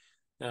he.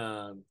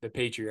 The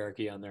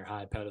patriarchy on their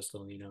high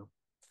pedestal. Yeah,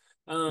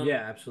 And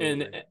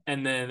absolutely.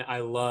 then I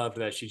loved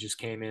that she just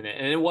came in,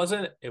 and it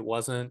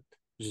wasn't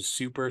just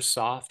super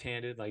soft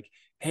handed, like,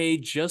 hey,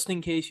 just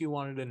in case you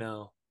wanted to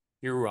know,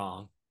 you're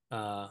wrong.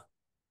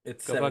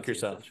 It's Go fuck 17th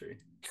yourself. century.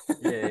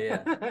 Yeah,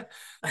 yeah,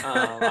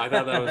 I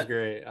thought that was yeah.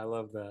 great. I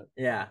love that.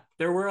 Yeah.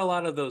 There were a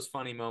lot of those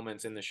funny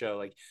moments in the show,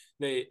 like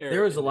they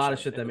There or was a in the lot of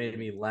show shit in that the made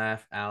movie. me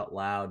laugh out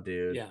loud,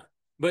 dude. Yeah,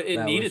 but it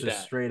That was needed just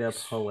that. straight up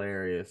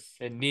hilarious.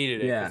 It needed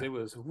it because Yeah. it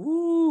was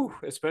woo,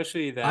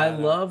 especially I that.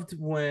 loved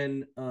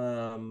when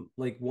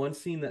like one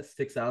scene that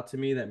sticks out to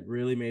me that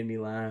really made me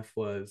laugh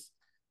was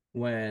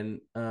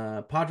when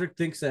Podrick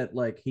thinks that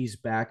like he's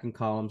back in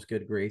Column's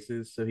good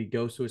graces. So he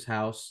goes to his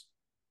house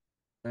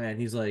and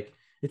he's like,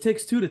 it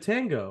takes two to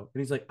tango. And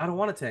he's like, I don't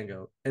want to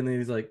tango. And then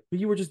he's like, but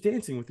you were just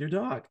dancing with your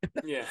dog.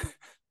 Yeah,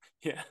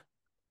 yeah,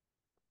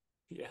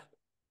 yeah.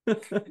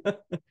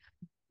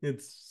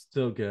 It's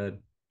so good.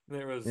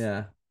 There was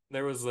Yeah. I And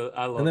there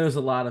loved was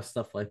a lot of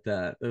stuff like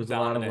that. There was a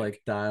lot of Dominic.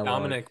 like dialogue.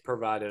 Dominic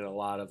provided a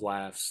lot of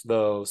laughs,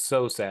 though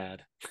so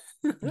sad.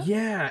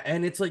 Yeah,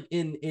 and it's like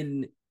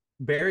in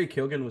Barry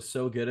Keoghan was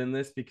so good in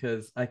this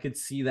because I could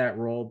see that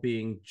role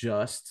being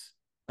just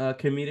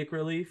comedic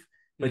relief,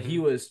 but he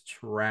Hmm. was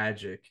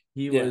tragic.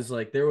 He Yeah, was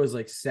like there was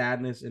like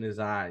sadness in his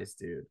eyes,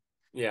 dude.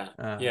 yeah,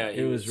 yeah.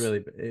 It was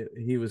really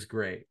he was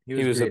great. He He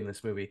was was great a in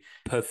this movie.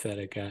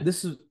 pathetic guy.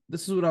 This is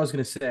what I was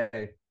gonna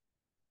say.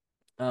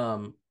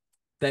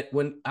 That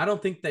when I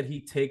don't think that he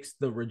takes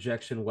the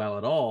rejection well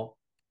at all.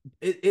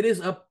 It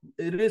is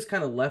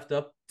kind of left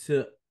up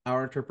to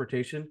our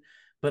interpretation,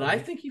 but I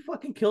Hmm. think he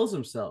fucking kills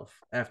himself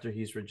after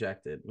he's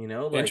rejected. You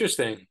know, like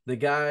Interesting. the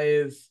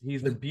guy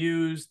he's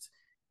abused,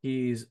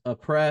 he's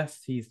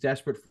oppressed, he's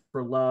desperate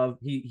for love.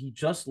 He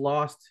just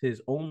lost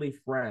his only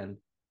friend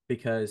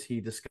because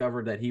he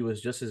discovered that he was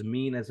just as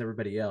mean as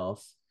everybody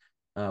else,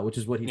 which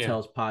is what he Yeah,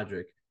 tells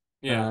Podrick.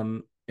 yeah,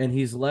 And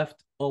he's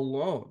left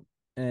alone,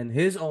 and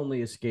his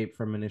only escape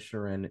from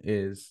Inisherin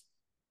is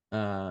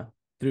uh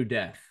through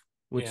death,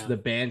 which yeah, the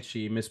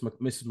banshee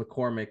Mrs.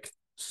 McCormick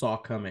saw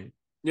coming,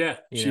 yeah.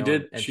 you She know,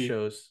 did. and She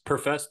shows.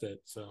 professed it,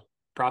 so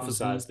Mm-hmm.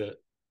 prophesized it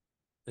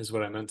is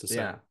what I meant to say.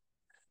 Yeah.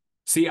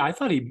 See, I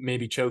thought he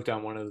maybe choked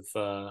on one of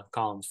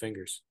Colin's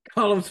fingers.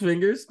 Column's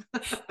fingers.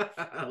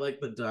 I like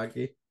the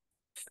donkey.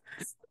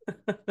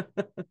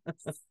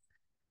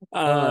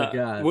 Oh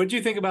God. What do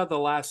you think about the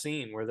last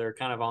scene where they're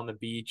kind of on the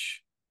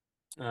beach?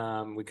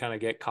 We kind of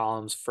get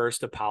Colin's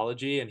first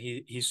apology, and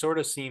he sort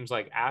of seems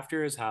like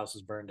after his house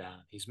is burned down,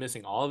 he's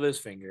missing all of his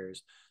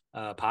fingers.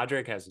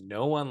 Podrick has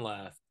no one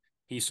left.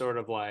 He's sort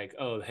of like,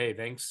 oh, hey,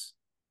 thanks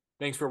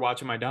for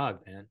watching my dog,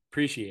 man.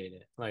 Appreciate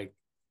it. Like,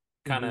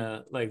 kind Mm-hmm.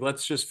 of like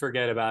let's just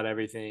forget about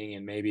everything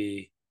and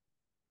maybe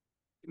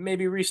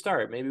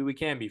restart. Maybe we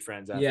can be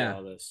friends after Yeah.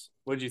 all this.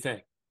 What did you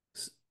think?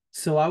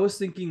 So I was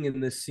thinking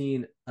in this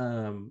scene,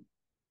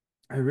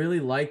 I really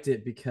liked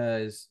it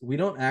because we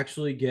don't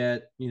actually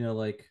get, you know,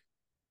 like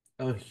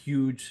a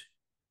huge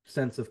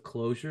sense of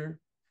closure,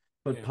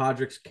 but Yeah,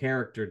 Podrick's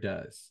character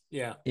does.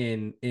 yeah,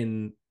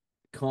 In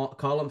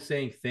Column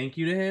saying thank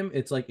you to him,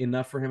 it's like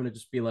enough for him to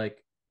just be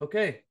like,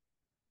 okay,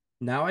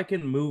 now I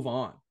can move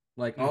on.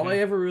 Like all I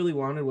mm-hmm. ever really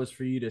wanted was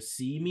for you to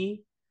see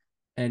me,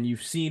 and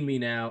you've seen me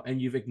now, and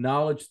you've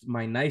acknowledged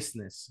my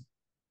niceness.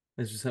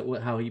 That's just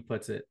how he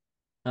puts it.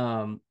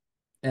 Um,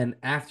 and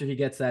after he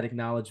gets that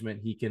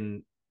acknowledgement, he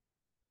can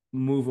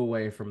move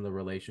away from the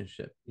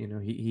relationship. You know,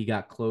 he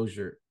got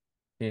closure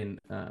in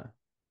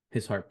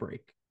his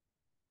heartbreak.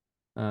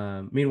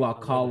 Meanwhile, I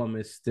love it. Column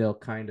is still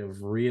kind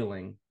of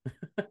reeling,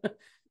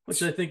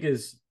 which I think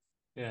is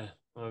Yeah.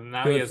 Well,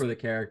 now he good has for the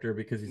character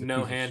because he's a no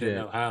piece of hand and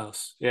no shit.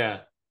 house.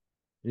 Yeah.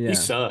 He Yeah,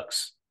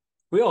 sucks.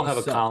 We all he have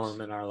a sucks.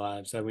 column in our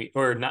lives that we,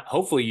 or not,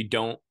 hopefully you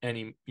don't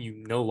you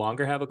no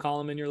longer have a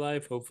column in your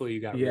life. Hopefully you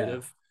got rid Yeah.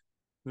 of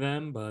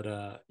them.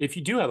 But if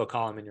you do have a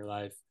column in your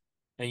life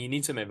and you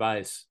need some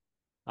advice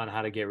on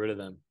how to get rid of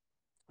them,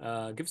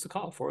 give us a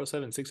call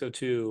 407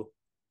 602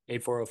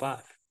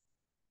 8405.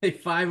 Hey,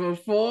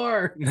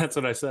 504. That's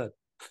what I said.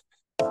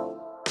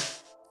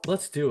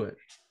 Let's do it.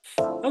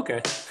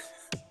 Okay.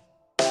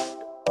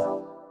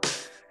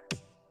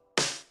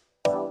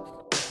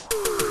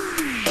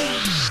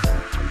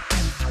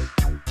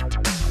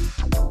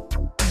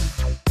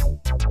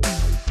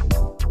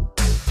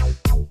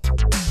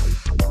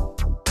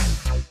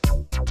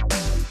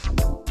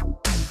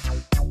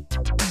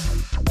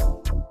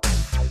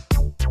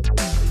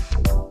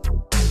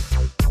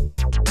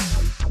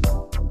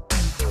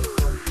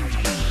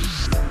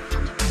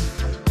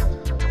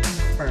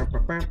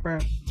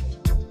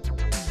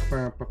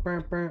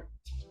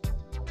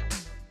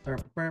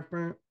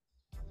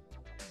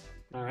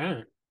 All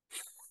right.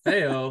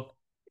 Heyo.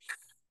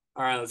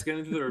 All right, let's get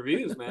into the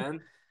reviews, man.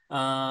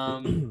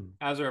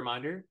 As a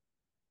reminder,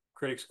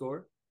 critic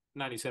score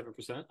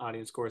 97%,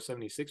 audience score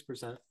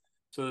 76%.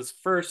 So this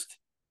first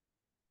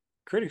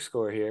critic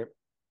score here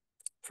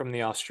from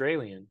the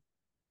Australian,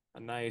 a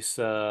nice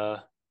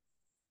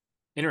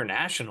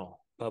international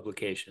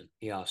publication,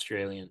 the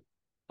Australian.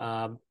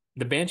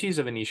 The Banshees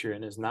of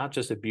Inisherin is not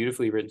just a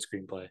beautifully written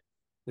screenplay.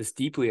 It's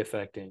deeply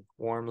affecting,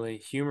 warmly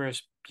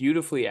humorous,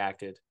 beautifully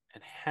acted,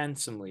 and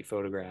handsomely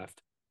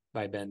photographed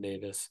by Ben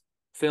Davis.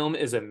 Film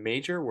is a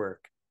major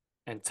work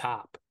and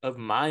top of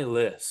my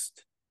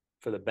list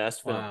for the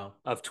best film Wow.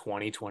 of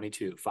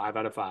 2022. 5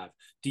 out of 5.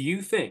 Do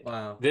you think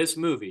Wow. this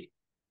movie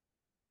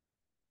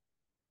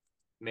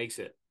makes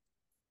it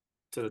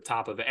to the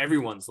top of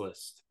everyone's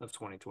list of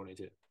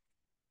 2022?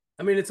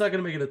 I mean, it's not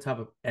going to make it the top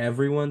of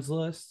everyone's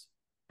list,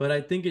 but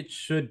I think it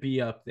should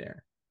be up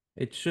there.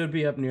 It should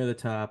be up near the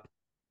top.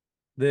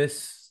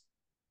 This,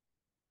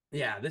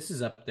 yeah, this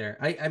is up there.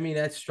 I mean,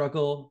 I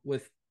struggle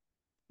with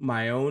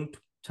my own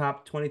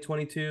top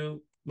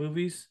 2022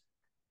 movies,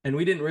 and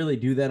we didn't really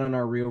do that on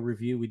our real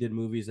review. We did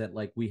movies that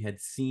like we had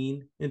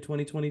seen in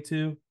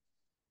 2022.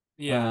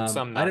 Yeah, and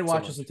some I not didn't so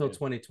watch much. this until Yeah.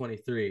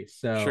 2023,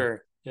 so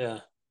Sure. Yeah.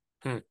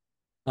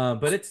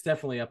 but it's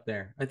definitely up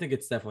there. I think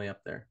it's definitely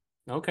up there.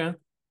 Okay.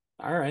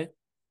 All right.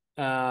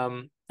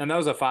 And that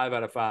was a 5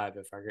 out of 5,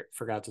 if I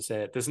forgot to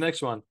say it. This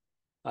next one,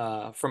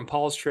 from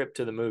Paul's Trip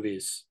to the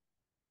Movies.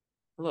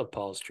 I love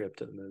Paul's Trip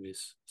to the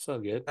Movies. So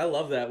good. I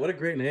love that. What a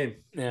great name.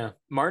 Yeah.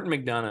 Martin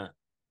McDonagh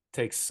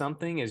takes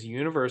something as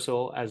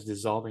universal as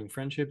dissolving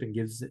friendship and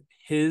gives it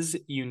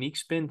his unique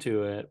spin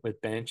to it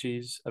with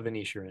Banshees of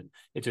Inisherin.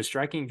 It's a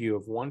striking view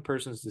of one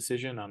person's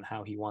decision on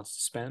how he wants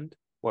to spend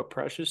what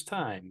precious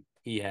time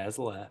he has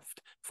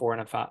left.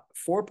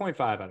 4.5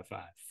 out of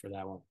 5 for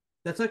that one.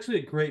 That's actually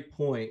a great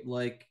point.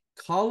 Like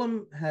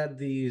Colum had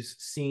these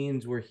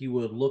scenes where he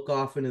would look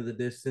off into the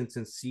distance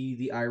and see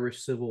the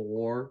Irish Civil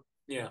War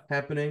Yeah.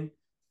 happening.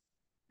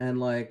 And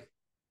like,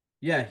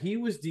 yeah, he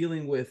was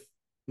dealing with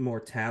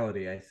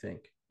mortality, I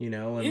think, and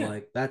Yeah.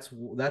 like that's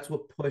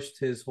what pushed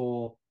his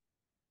whole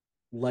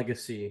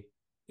legacy.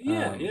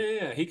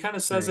 Yeah. He kind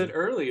of says it thing.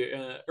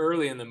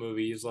 early in the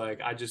movie. He's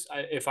like,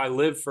 if I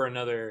live for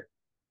another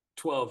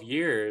 12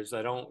 years,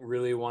 I don't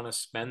really want to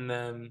spend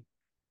them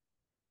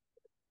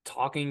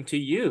talking to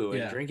you and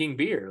Yeah. drinking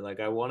beer. Like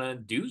I want to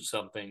do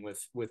something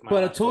with my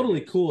But a last 12 totally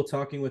years. cool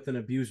talking with an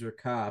abuser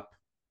cop.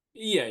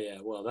 Yeah.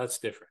 Well, that's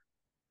different.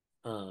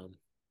 Blue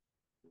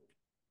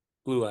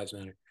Lives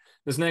Matter.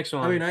 This next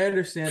one. I mean, I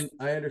understand it.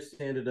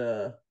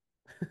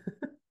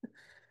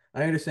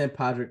 I understand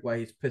Podrick why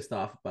he's pissed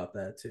off about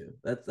that too.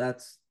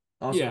 That's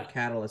also a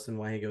catalyst in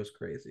why he goes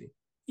crazy.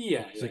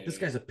 Yeah. He's like, this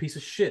guy's a piece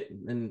of shit,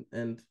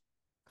 and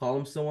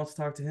Colum still wants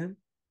to talk to him.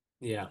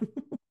 Yeah.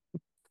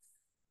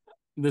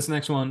 This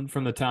next one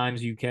from the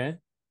Times UK.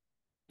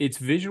 It's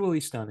visually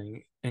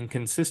stunning and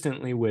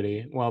consistently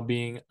witty while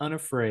being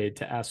unafraid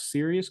to ask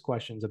serious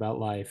questions about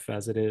life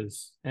as it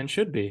is and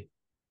should be.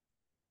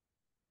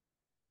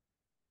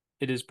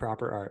 It is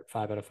proper art.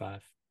 5 out of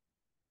 5.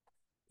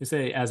 They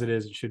say as it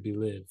is, it should be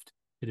lived.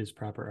 It is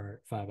proper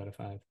art. 5 out of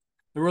 5.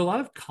 There were a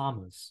lot of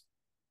commas.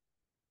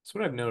 That's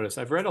what I've noticed.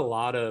 I've read a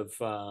lot of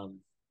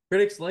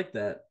critics like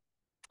that.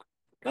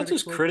 Not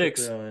just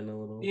critics. Throw in a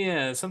little.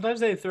 Yeah,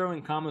 sometimes they throw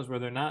in commas where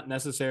they're not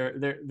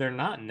necessary. They're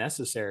not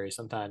necessary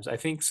sometimes. I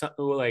think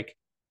like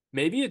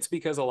maybe it's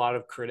because a lot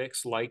of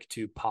critics like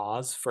to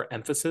pause for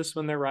emphasis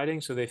when they're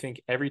writing, so they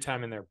think every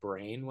time in their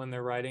brain when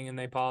they're writing and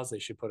they pause, they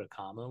should put a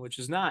comma, which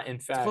is not in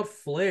fact it's called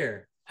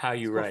flair. How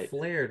you write.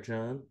 Flair,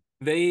 John.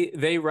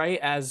 They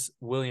write as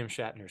William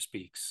Shatner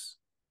speaks.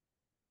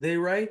 They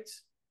write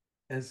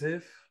as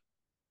if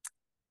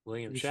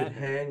William you Shatner should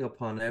hang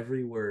upon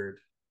every word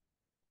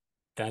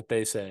that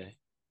they say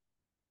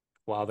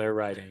while they're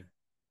writing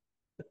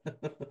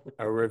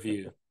a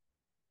review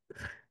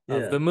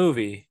of the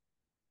movie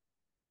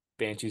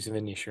Banshees of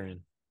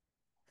Inisherin.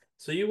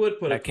 So you would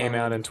put that came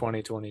out in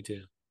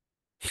 2022.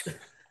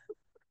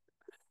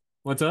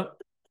 What's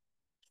up?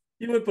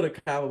 You would put a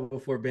comma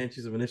before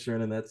Banshees of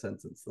Inisherin in that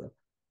sentence, though.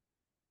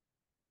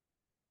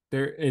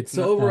 It's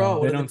so not,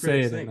 overall, they what don't the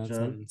say it think, in that John?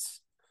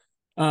 sentence.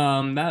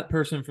 That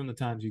person from the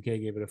Times UK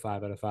gave it a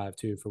 5 out of 5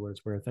 too, for what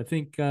it's worth. I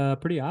think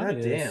pretty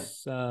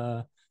obvious.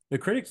 The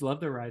critics love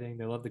the writing,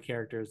 they love the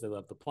characters, they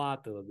love the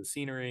plot, they love the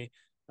scenery.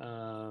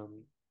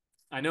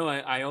 I know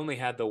I only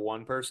had the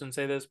one person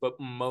say this, but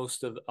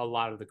a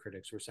lot of the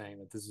critics were saying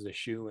that this is a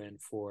shoe-in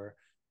for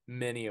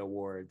many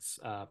awards.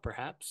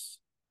 Perhaps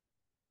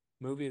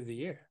movie of the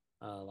year.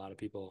 A lot of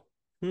people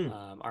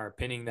are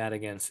pinning that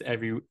against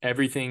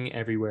everything,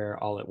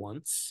 everywhere, all at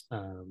once.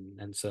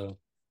 And so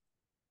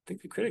I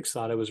think the critics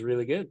thought it was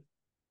really good.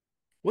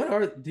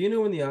 Do you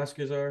know when the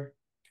Oscars are?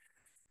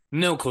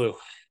 No clue.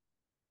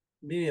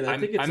 Me neither. I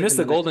think it's I missed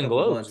the Golden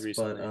Globes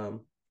recently. But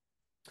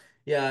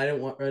yeah, I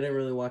didn't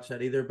really watch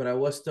that either, but I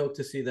was stoked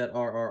to see that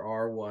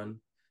RRR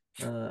won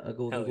a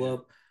Golden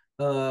Globe.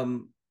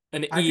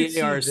 An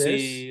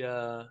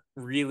EARC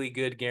really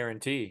good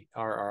guarantee.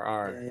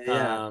 RRR.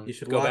 Yeah. You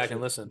should go watch back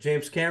and listen.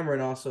 James Cameron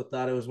also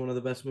thought it was one of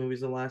the best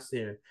movies of last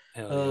year.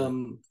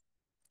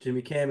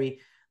 Jimmy Cammy.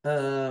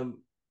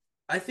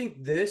 I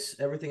think this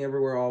Everything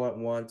Everywhere All at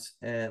Once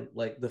and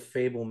like The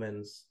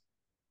Fabelmans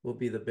will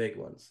be the big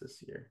ones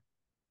this year.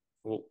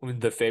 Well,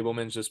 The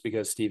Fabelmans just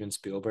because Steven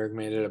Spielberg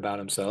made it about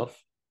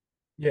himself?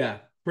 Yeah,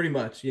 pretty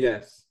much,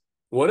 yes.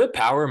 What a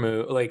power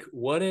move. Like,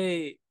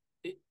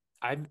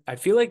 I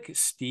feel like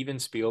Steven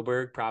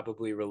Spielberg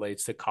probably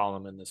relates to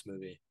Colum in this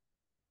movie.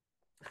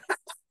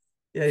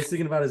 Yeah, he's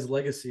thinking about his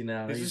legacy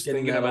now. He's just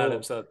thinking about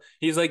himself.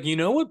 He's like, you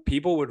know what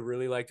people would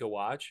really like to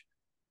watch?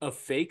 A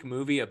fake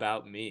movie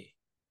about me.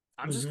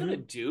 I'm just gonna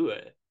do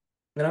it.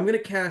 And I'm gonna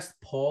cast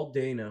Paul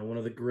Dano, one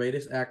of the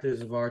greatest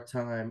actors of our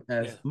time,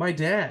 as Yeah. my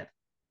dad.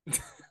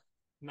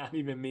 Not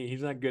even me.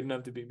 He's not good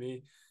enough to be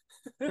me.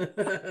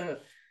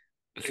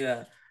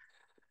 Yeah.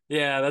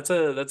 Yeah, that's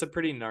a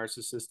pretty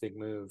narcissistic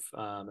move,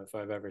 if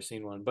I've ever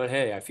seen one. But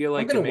hey, I feel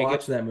I'm like to gonna make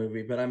watch it, that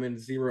movie, but I'm in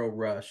zero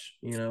rush,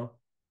 you know?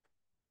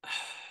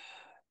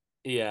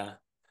 yeah.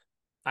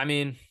 I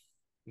mean,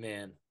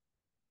 man,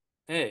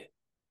 hey,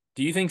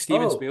 do you think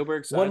Steven Oh,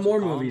 Spielberg one sides with more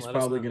movie Colin? is Let us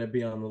probably know. gonna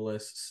be on the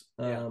list.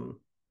 Yeah,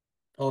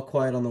 All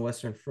Quiet on the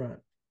Western Front.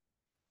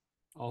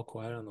 all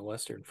quiet on the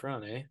Western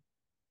Front, eh?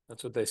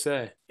 That's what they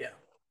say. Yeah.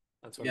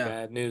 That's when Yeah.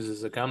 bad news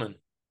is a coming.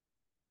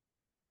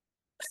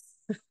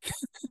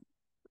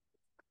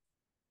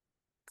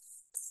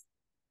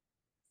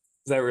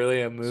 Is that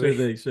really a Sure movie?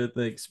 thing, sure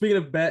thing. Speaking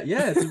of bad,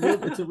 yeah,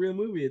 it's a real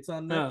movie. It's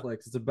on Oh,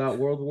 Netflix. It's about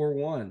World War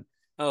One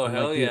oh and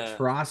like hell the yeah!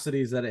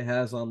 atrocities that it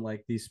has on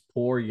like these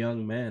poor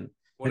young men. I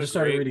What a just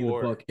started great reading the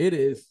war. book. It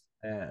is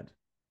sad.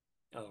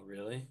 Oh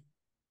really?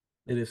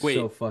 It is so Wait,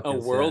 a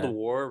fucking world sad.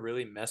 war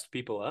really messed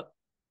people up?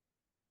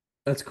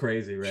 That's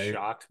crazy, right?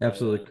 Shocked by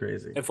Absolutely that.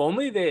 crazy. If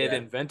only they had Yeah.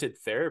 invented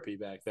therapy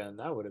back then,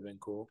 that would have been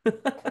cool.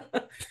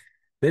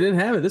 They didn't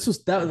have it.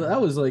 That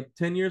was like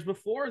 10 years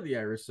before the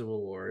Irish Civil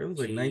War. It was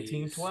like Jeez.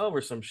 1912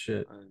 or some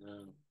shit. I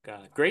know.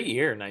 God, great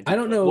year, I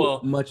don't 1912. know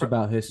Well, much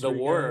about the history,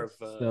 War of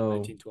guys. So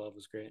 1912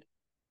 was great.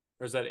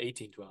 Or is that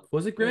 1812?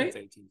 was it I think great? that's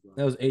 1812.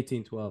 That was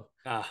 1812.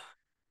 Ah,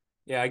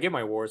 yeah, I get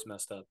my wars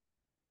messed up.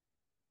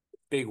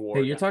 Big Hey,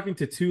 war you're guy. talking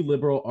to two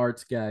liberal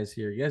arts guys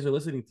here. You guys are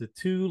listening to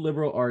two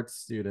liberal arts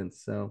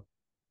students, so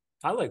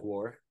I like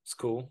war. It's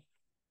cool.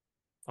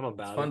 I'm it's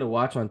about fun it. to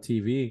watch on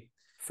TV.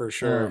 For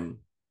sure. Um,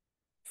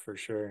 For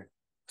sure.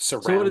 so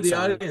what did Surround the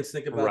sound audience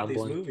think about these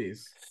rumbling.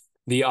 movies?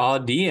 The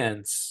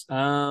audience.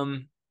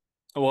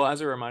 Well,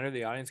 as a reminder,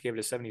 the audience gave it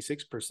a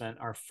 76%.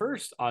 Our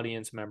first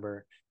audience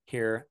member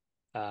here,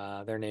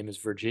 their name is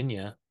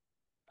Virginia.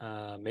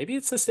 Maybe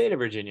it's the state of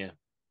Virginia.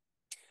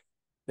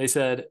 They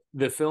said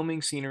the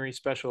filming, scenery,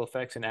 special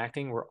effects, and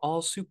acting were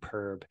all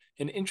superb.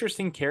 An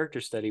interesting character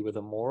study with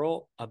a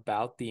moral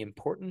about the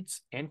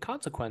importance and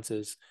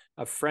consequences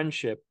of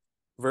friendship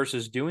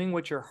versus doing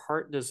what your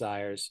heart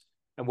desires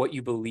and what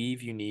you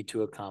believe you need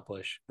to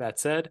accomplish. That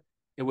said,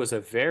 it was a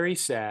very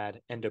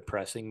sad and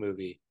depressing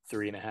movie.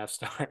 3.5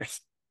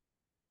 stars.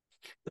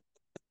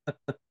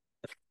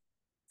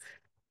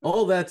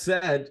 All that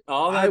said,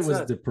 All I that was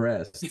said,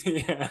 depressed.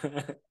 yeah.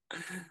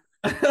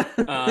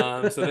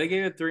 So they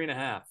gave it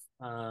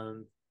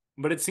 3.5.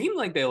 But it seemed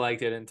like they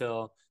liked it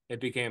until it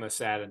became a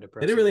sad and They didn't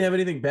depressing really have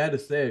movie. anything bad to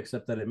say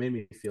except that it made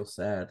me feel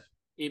sad.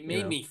 It You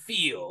made know, me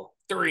feel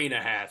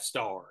 3.5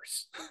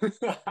 stars.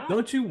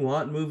 don't you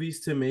want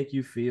movies to make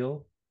you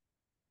feel?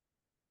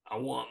 I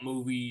want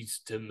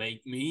movies to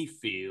make me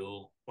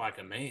feel like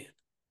a man.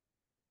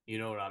 You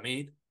know what I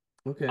mean?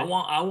 I Okay.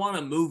 want I want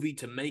a movie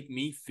to make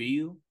me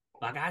feel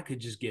like I could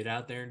just get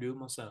out there and do it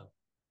myself.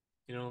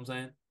 You know what I'm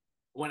saying?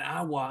 When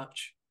I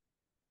watch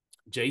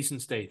Jason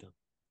Statham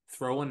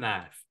throw a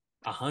knife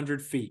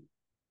 100 feet,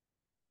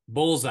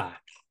 bullseye,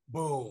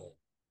 boom.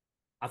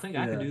 I think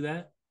I could Yeah. do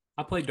that.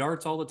 I play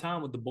darts all the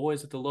time with the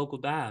boys at the local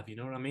dive. You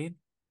know what I mean?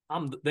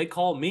 They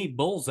call me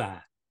bullseye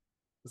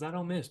because I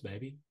don't miss,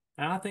 baby.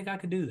 And I think I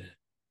could do that.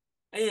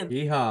 And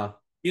Yeehaw.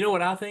 you know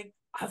what I think?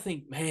 I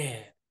think,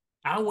 man,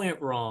 I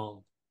went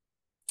wrong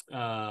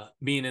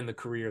being in the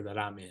career that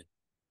I'm in.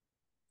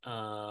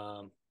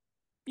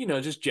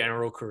 Just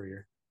general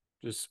career,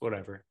 just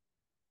whatever,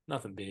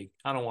 nothing big.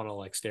 I don't want to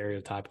like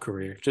stereotype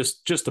career,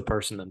 just the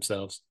person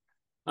themselves.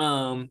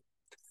 Um,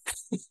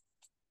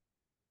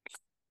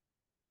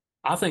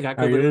 I think I Oh,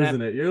 could have you're been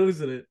losing it. You're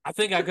losing it. I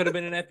think I could have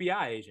been an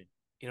FBI agent.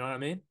 You know what I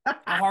mean?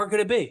 How hard could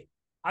it be?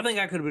 I think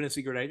I could have been a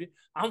secret agent.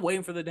 I'm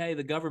waiting for the day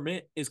the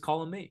government is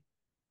calling me.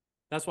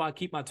 That's why I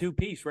keep my 2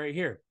 piece right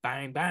here.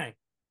 Bang, bang.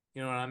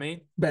 You know what I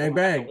mean? Well, Bang, I got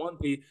the bang. 1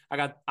 piece.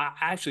 I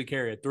actually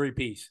carry a 3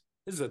 piece.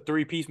 This is a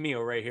 3 piece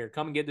meal right here.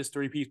 Come and get this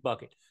 3 piece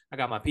bucket. I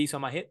got my piece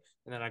on my hip,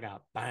 and then I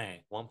got bang,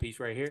 1 piece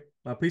right here.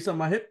 My piece on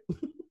my hip.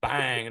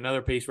 Bang,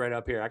 another piece right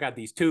up here. I got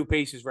these 2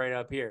 pieces right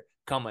up here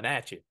coming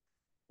at you.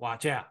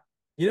 Watch out.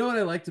 You know what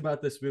I liked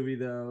about this movie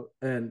though,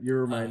 and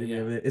you're reminding me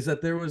Yeah. of it, is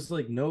that there was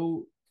like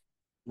no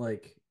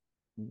like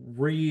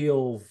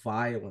real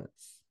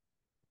violence.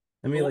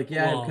 I mean, like,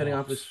 yeah, him cutting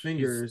Well, off his he's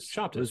fingers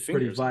chopped his was pretty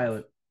fingers off.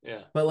 violent.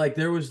 Yeah. But like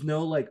there was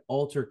no like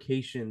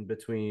altercation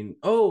between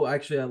oh,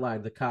 actually I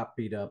lied. The cop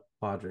beat up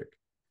Podrick.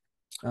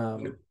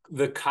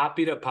 The cop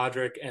beat up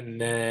Podrick,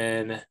 and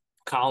then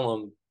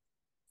Column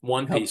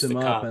one Helped piece the him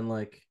up cop. and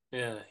like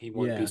Yeah, he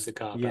one yeah, piece the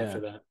cop yeah. after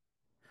that.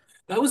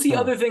 That was the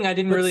Huh. other thing I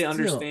didn't But really still,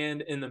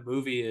 understand in the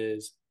movie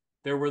is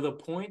there were the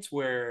points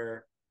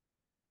where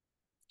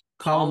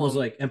Colin was Column,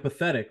 like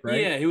empathetic,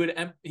 right? yeah, he would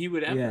Yeah.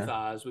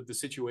 empathize with the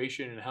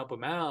situation and help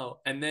him out,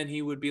 and then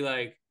he would be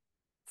like,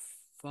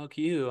 "Fuck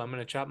you, I'm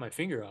gonna chop my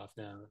finger off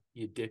now,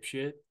 you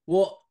dipshit."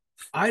 Well,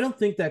 I don't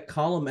think that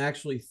Column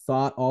actually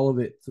thought all of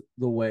it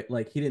the way,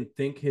 like he didn't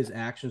think his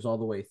actions all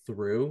the way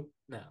through.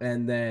 No,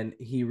 And then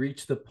he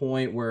reached the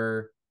point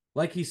where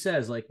like he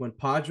says, like when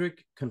Podrick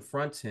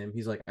confronts him,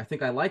 he's like, I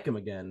think I like him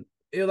again.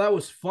 That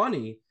was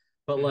funny,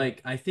 but Mhm.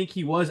 like I think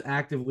he was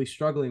actively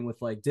struggling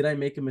with like, did I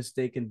make a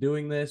mistake in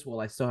doing this? Well,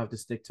 I still have to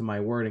stick to my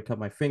word and cut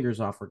my fingers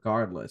off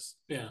regardless.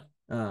 Yeah.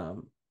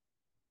 Um,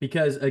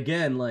 because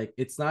again, like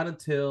it's not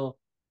until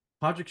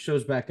Podrick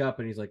shows back up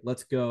and he's like,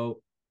 let's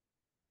go.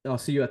 I'll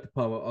see you at the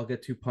pub. I'll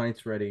get 2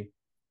 pints ready.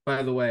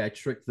 By the way, I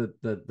tricked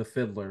the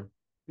fiddler.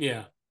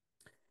 Yeah.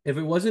 If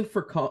it wasn't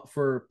for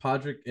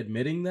Podrick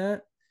admitting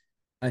that,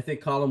 I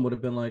think Colin would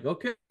have been like,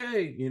 okay,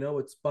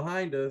 it's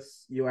behind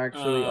us. You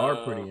actually are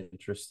Uh, pretty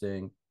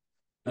interesting.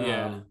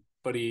 yeah. Um,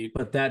 But he,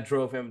 but that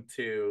drove him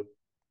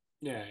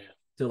yeah,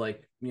 to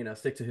like,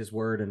 stick to his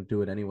word and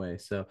do it anyway.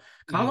 So yeah.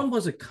 Mhm. Colin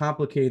was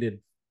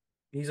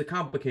he's a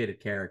complicated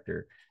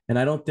character. And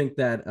I don't think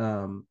that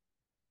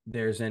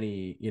there's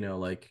any,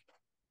 like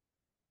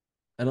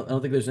I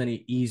don't think there's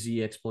any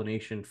easy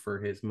explanation for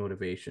his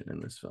motivation in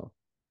this film.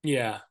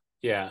 Yeah.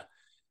 Yeah.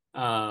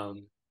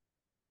 Um,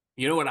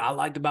 you know what I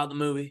liked about the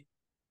movie?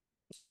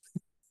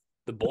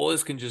 The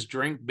boys can just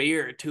drink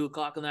beer at 2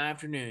 o'clock in the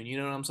afternoon. You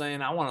know what I'm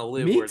saying? I want to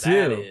live Me where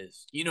that too.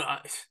 is.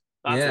 That's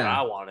what I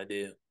Yeah. want to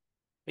do.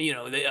 I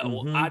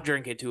Mm-hmm.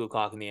 drink at 2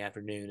 o'clock in the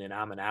afternoon and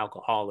I'm an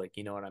alcoholic.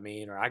 You know what I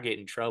mean? Or I get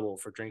in trouble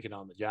for drinking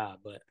on the job.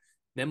 But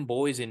them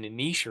boys in the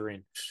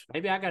Nisharin,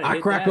 maybe I got to I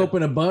hit crack that up.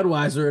 open a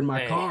Budweiser in my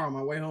Hey, car on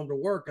my way home to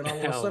work, and all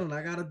of a hell, sudden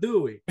I got a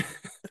Dewey.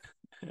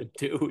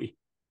 Dewey.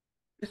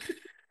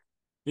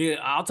 Yeah,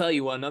 I'll tell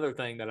you another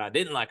thing that I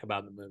didn't like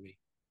about the movie.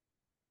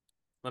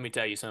 Let me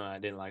tell you something I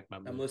didn't like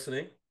about the I'm movie.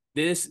 listening.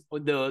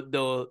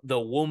 The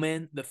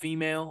woman, the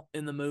female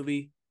in the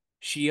movie,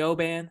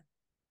 Shioban,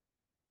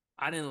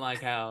 I didn't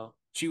like how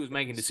she was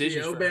making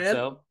decisions CO for band.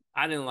 herself.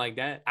 I didn't like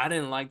that. I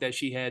didn't like that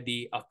she had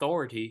the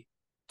authority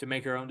to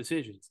make her own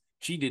decisions.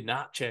 She did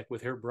not check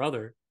with her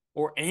brother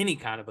or any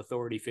kind of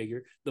authority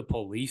figure, the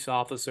police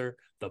officer,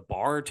 the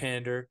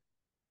bartender,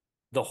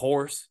 the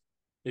horse.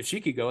 If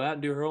she could go out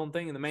and do her own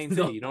thing in the main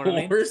city, The you know what I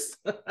mean? horse.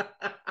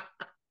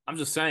 I'm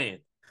just saying,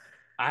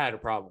 I had a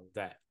problem with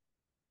that.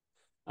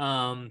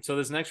 So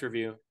this next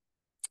review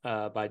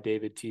by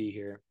David T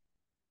here.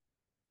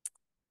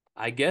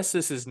 I guess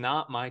this is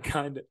not my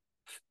kind of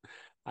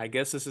I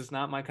guess this is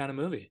not my kind of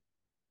movie.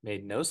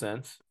 Made no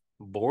sense,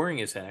 boring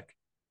as heck,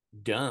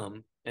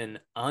 dumb, and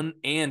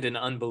an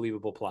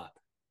unbelievable plot.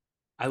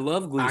 I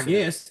love I Gleason.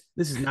 guess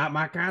this is not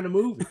my kind of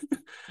movie.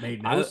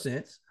 Made no I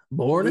sense.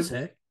 Boring as this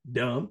heck.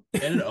 Dumb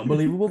and an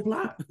unbelievable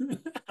plot.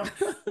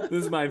 this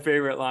is my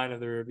favorite line of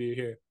the review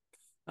here.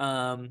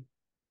 Um,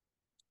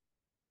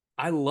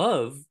 I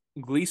love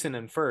Gleason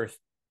and Firth,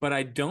 but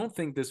I don't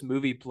think this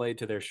movie played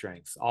to their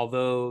strengths,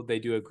 although they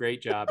do a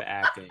great job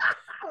acting.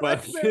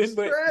 But That's their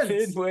strengths.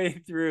 midway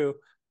through,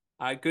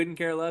 I couldn't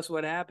care less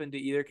what happened to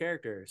either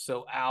character.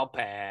 So I'll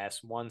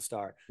pass 1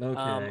 star.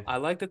 Okay. I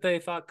like that they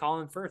thought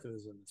Colin Firth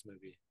was in this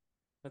movie.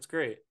 That's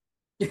great.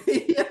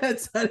 Yeah,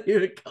 it's not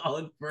even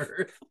Colin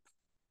Firth.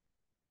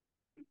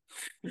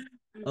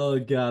 Oh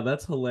god,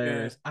 that's Yeah,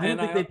 hilarious. I don't and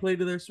think I they play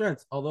to their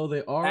strengths, although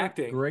they are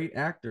acting. great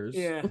actors.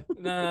 Yeah,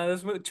 no,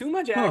 too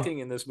much Huh. acting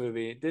in this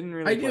movie. Didn't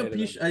really play to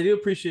them. I do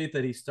appreciate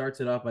that he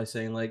starts it off by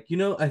saying, like,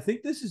 I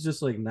think this is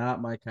just like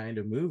not my kind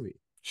of movie.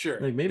 Sure,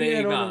 Like maybe they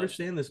I don't acknowledged it.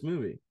 understand this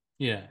movie.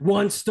 Yeah,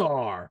 1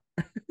 star.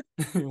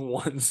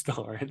 1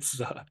 star. It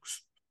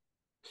sucks.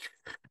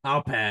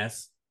 I'll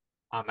pass.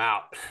 I'm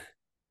out.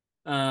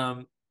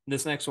 Um,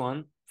 this next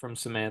one from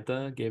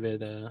Samantha gave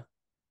it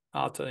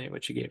I'll tell you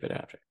what she gave it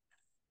after.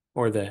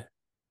 Or the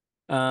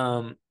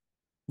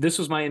this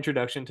was my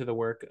introduction to the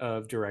work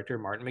of director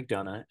Martin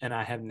McDonagh, and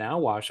I have now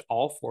watched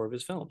all 4 of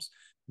his films.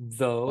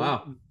 Though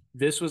Wow.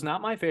 this was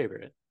not my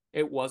favorite,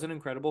 it was an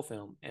incredible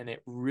film, and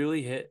it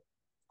really hit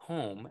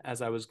home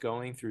as I was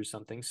going through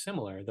something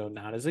similar, though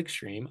not as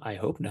extreme. I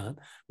hope not.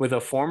 With a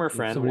former If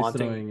friend somebody's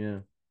wanting, throwing,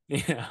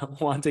 yeah. yeah, I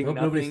wanting hope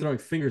nobody's nothing throwing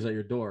fingers at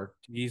your door.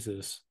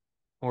 Jesus,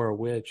 or a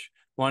witch,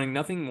 wanting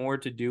nothing more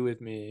to do with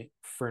me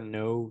for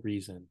no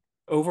reason.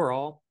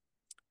 Overall,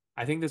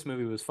 I think this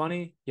movie was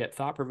funny, yet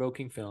thought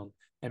provoking film,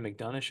 and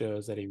McDonagh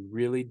shows that he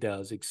really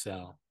does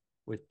excel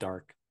with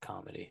dark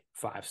comedy.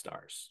 5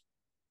 stars.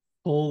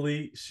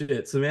 Holy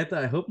shit. Samantha,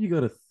 I hope you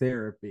go to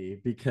therapy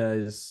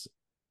because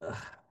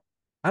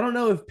I don't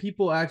know if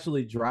people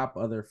actually drop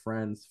other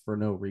friends for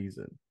no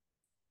reason,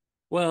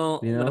 Well,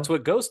 you that's know?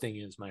 what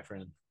ghosting is, my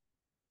friend.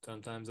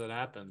 Sometimes that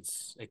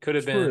happens.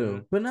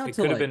 True, but not It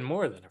to could have been like,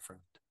 more than a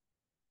friend.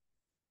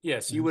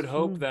 Yes, you that's would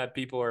hope true. that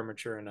people are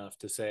mature enough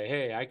to say,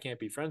 "Hey, I can't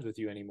be friends with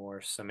you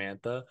anymore,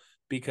 Samantha,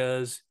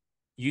 because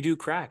you do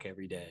crack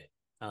every day."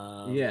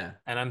 Yeah.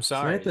 And I'm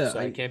sorry, Samantha, so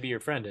I can't be your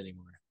friend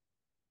anymore.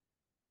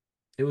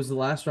 it was the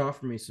last straw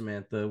for me,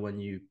 Samantha, when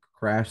you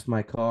crashed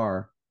my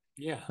car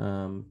Yeah,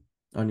 um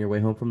on your way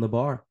home from the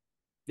bar.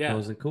 That yeah,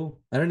 wasn't cool.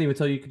 I didn't even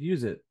tell you could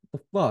use it.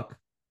 What the fuck?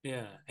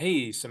 yeah.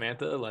 Hey,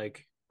 Samantha,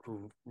 like,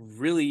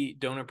 really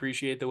don't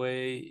appreciate the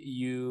way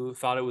you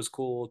thought it was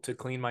cool to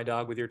clean my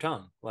dog with your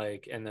tongue.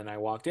 Like, and then I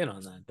walked in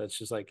on that. That's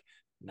just like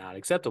not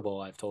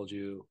acceptable. I've told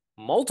you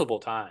multiple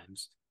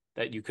times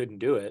that you couldn't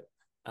do it.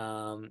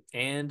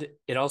 And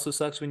it also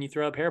sucks when you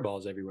throw up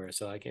hairballs everywhere,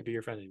 so I can't be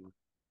your friend anymore.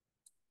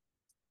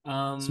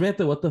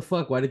 Samantha, what the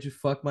fuck? Why did you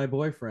fuck my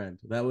boyfriend?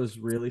 That was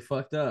really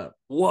fucked up.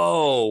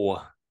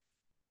 Whoa.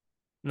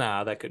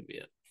 Nah, that could be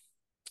it.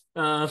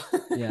 Uh,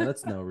 Yeah,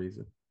 that's no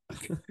reason.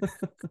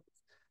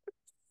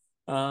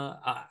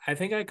 I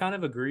think I kind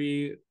of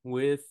agree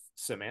with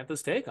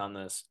Samantha's take on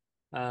this.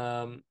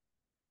 Um,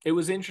 it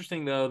was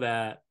interesting though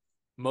that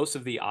most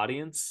of the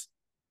audience,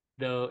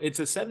 though it's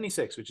a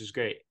 76, which is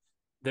great.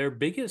 Their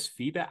biggest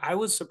feedback, I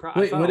was surprised.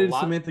 I Wait, thought what a did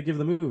lot Samantha give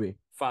the movie?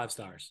 5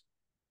 stars.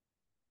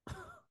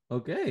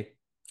 Okay.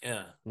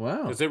 Yeah,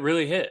 Wow. because it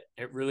really hit.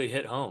 It really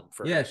hit home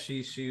for Yeah, her.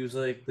 she was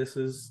like, this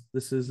is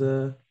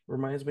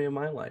reminds me of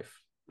my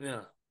life.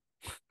 Yeah,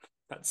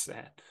 that's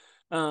sad.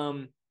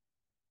 Um,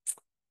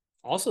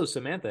 Also,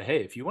 Samantha,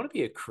 hey, if you want to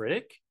be a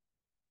critic,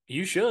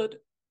 you should,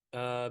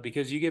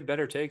 because you get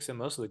better takes than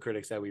most of the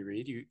critics that we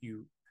read.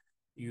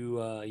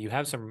 You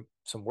have some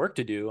work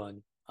to do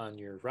on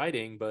your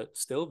writing, but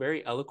still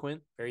very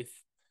eloquent.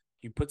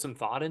 You put some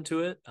thought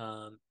into it.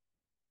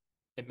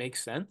 It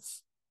makes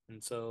sense.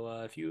 And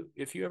so, if you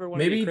ever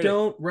want to be a Maybe critic,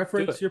 don't do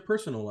reference it. your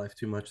personal life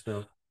too much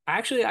though.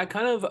 Actually, I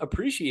kind of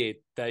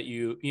appreciate that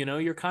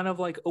you're kind of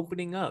like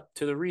opening up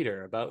to the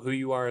reader about who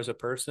you are as a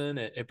person.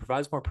 It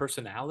provides more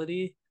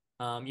personality.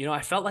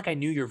 I felt like I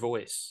knew your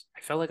voice.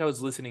 I felt like I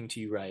was listening to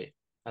you right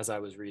as I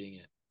was reading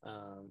it.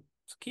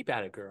 So keep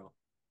at it, girl.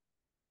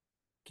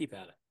 Keep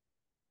at it.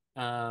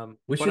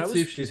 We But should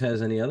see if she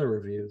has any other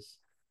reviews.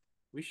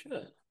 we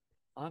should.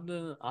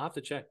 I'll have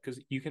to check because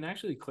you can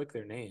actually click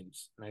their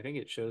names, and I think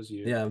it shows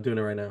you. Yeah, I'm doing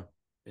it right now.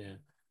 Yeah.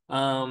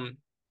 Um.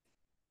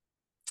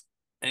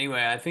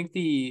 Anyway, I think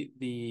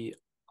the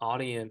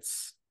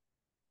audience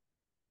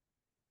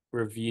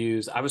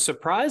reviews. I was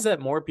surprised that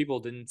more people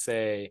didn't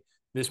say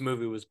this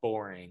movie was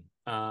boring.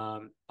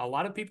 A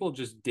lot of people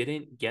just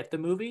didn't get the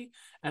movie,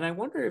 and I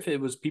wonder if it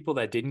was people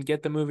that didn't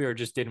get the movie or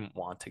just didn't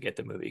want to get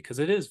the movie because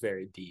it is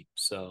very deep.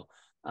 So,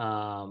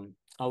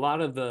 a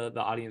lot of the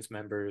audience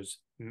members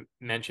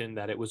mentioned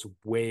that it was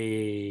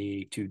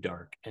way too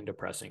dark and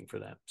depressing for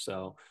them.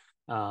 So,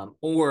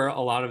 or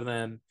a lot of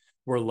them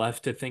were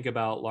left to think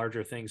about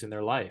larger things in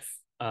their life.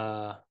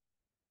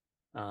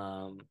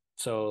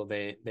 So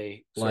they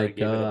sort of Like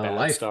gave it a bad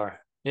life. star.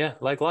 Yeah,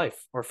 like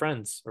life or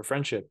friends or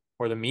friendship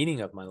or the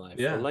meaning of my life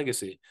or Yeah.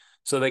 legacy.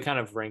 So they kind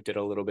of ranked it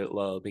a little bit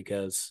low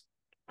because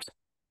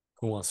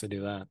who wants to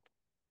do that?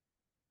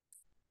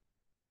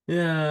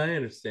 Yeah, I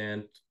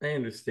understand. I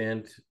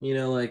understand.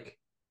 Like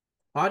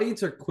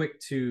audience are quick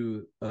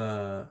to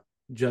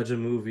judge a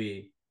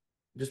movie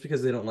just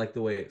because they don't like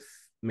the way it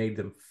made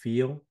them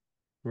feel, Mm,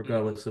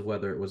 regardless of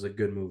whether it was a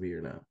good movie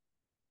or not.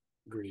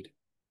 agreed.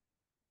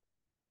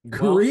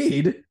 Well,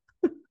 Greed.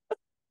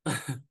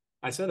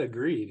 I said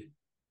agreed.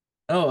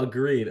 Oh,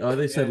 agreed. Oh,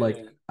 they said like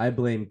Yeah. I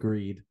blame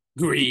greed.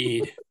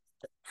 Greed.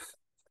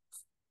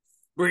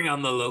 Bring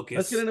on the Let's get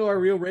locusts. into our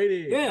real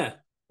rating. Yeah.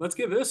 Let's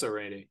give this a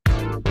rating.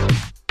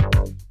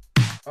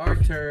 Our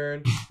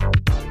turn.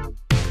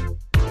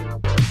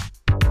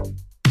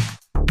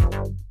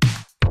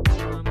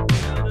 I'm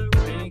gonna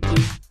rank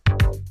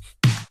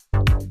it.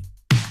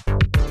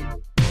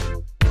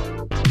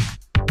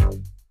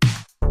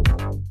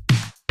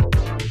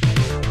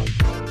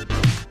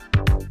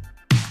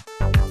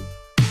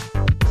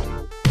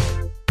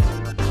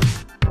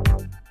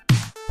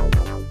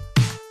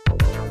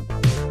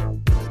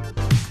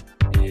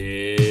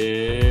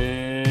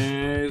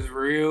 It's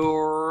real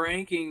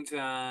ranking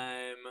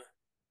time.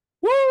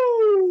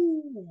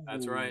 Woo!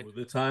 That's right.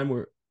 The time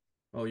where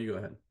Oh, you go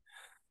ahead.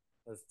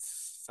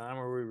 It's time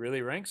where we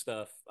really rank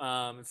stuff.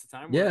 It's the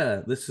time where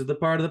Yeah, this is the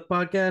part of the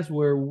podcast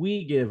where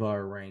we give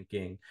our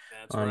ranking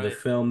that's on the right.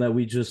 film that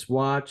we just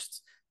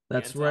watched.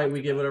 That's And right, talked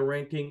we give it about. a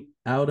ranking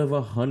out of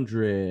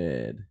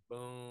 100.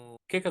 Boom.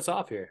 Kick us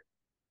off here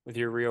with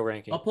your real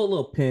ranking. I'll put a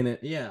little pin in.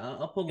 Yeah,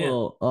 I'll put a Yeah.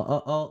 little.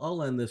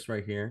 I'll end this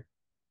right here.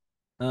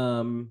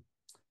 Um,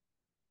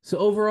 so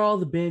overall,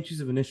 the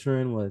Banshees of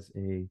Inisherin was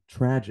a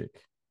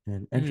tragic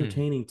and Mm.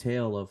 entertaining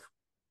tale of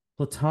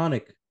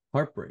platonic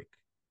heartbreak.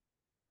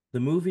 The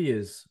movie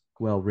is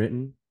well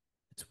written,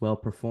 it's well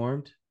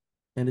performed,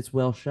 and it's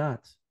well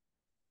shot.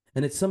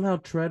 And it somehow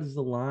treads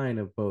the line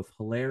of both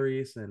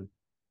hilarious and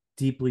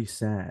deeply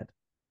sad,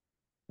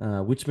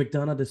 which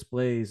McDonough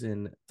displays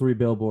in Three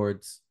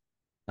Billboards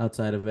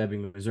Outside of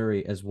Ebbing,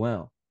 Missouri, as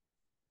well.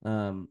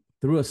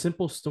 Through a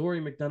simple story,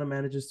 McDonough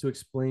manages to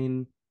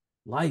explain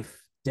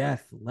life,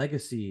 death,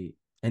 legacy,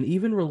 and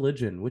even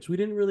religion, which we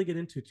didn't really get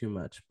into too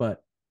much,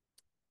 but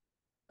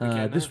We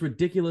can this now.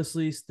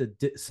 ridiculously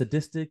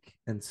sadistic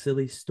and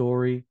silly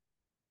story,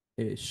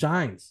 it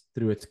shines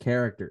through its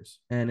characters,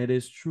 and it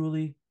is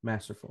truly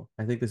masterful.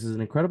 I think this is an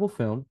incredible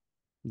film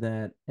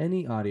that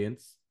any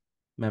audience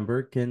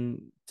member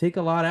can take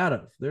a lot out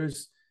of.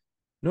 There's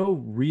no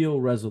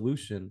real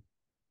resolution,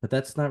 but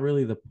that's not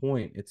really the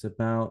point. It's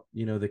about,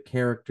 the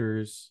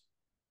characters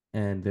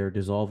and their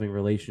dissolving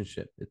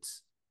relationship.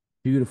 It's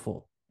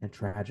beautiful and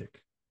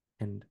tragic.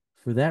 And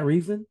for that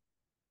reason,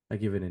 I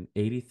give it an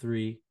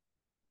 83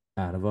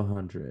 out of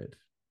 100.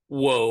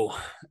 Whoa,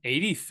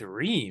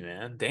 83,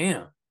 man.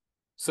 Damn.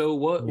 So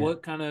what Yeah.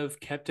 what kind of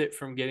kept it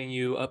from getting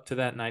you up to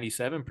that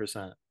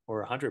 97%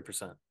 or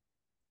 100%?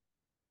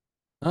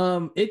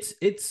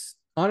 It's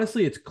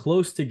honestly it's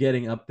close to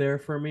getting up there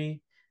for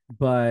me,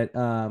 but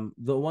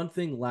the one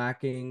thing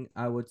lacking,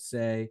 I would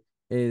say,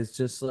 is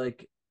just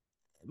like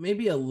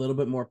maybe a little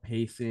bit more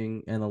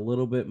pacing and a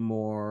little bit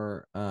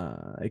more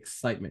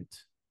excitement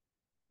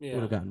would Yeah.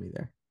 have gotten me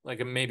there. Like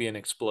maybe an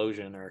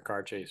explosion or a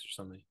car chase or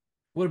something.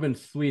 Would have been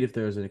sweet if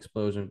there was an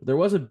explosion. There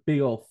was a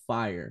big old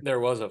fire. There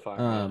was a fire,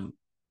 yeah. Um,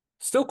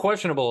 Still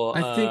questionable.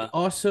 I think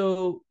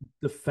also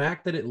the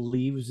fact that it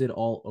leaves it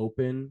all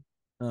open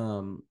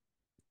um,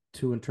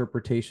 to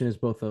interpretation is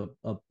both a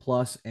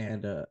plus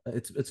and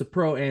it's a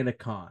pro and a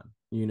con,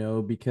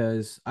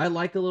 because I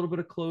like a little bit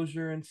of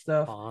closure and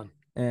stuff. on.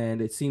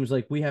 And it seems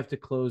like we have to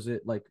close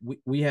it, like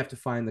we have to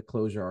find the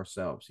closure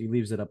ourselves. He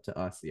leaves it up to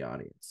us, the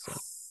audience. So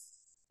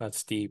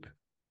That's deep.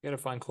 You gotta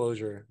find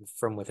closure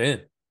from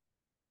within.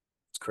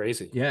 It's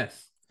crazy.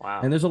 yes.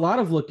 Wow. And there's a lot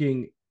of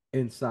looking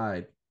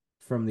inside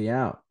from the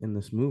out in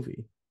this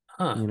movie,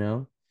 Huh. you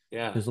know?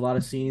 Yeah. There's a lot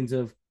of scenes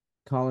of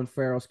Colin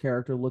Farrell's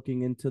character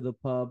looking into the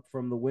pub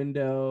from the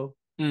window.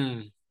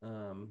 Mm.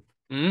 Um,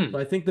 Mm. so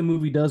I think the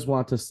movie does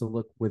want us to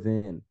look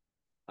within.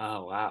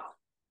 Oh wow.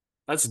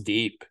 That's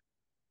deep.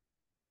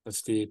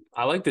 That's deep.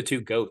 I like the two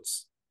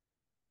goats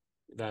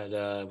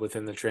that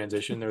within the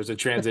transition. There was a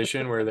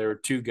transition where there were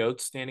two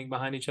goats standing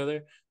behind each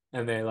other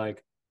and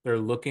they're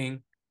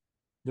looking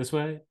this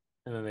way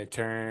and then they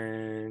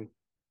turn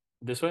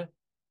this way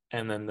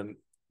and then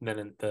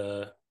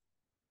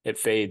it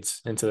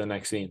fades into the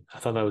next scene. I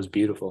thought that was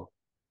beautiful.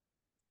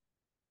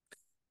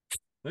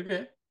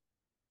 Okay.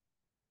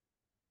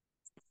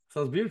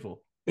 Sounds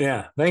beautiful.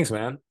 Yeah, thanks,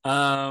 man.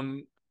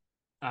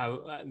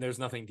 There's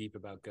nothing deep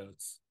about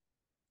goats,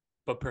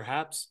 but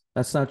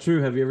That's not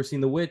true. Have you ever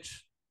seen The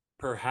Witch?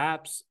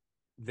 perhaps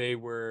they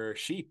were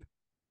sheep,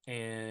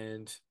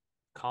 and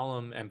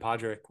Colum and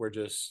Podrick were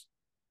just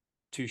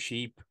two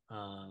sheep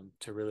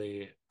to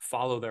really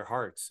follow their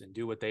hearts and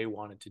do what they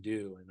wanted to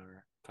do, and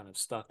are kind of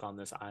stuck on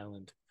this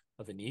island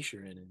of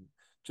Inisherin, and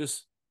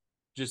just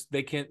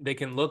they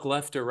can look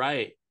left or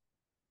right,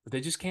 but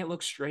they just can't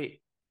look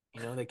straight.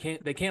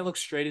 They can't look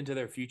straight into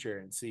their future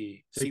and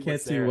see They see can't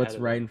what's see there ahead what's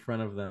of right them. in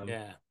front of them.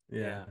 Yeah,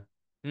 Yeah.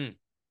 yeah.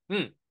 Hmm.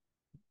 Hmm. Hmm.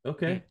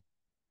 Okay.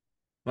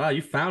 Wow,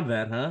 you found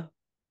that, huh?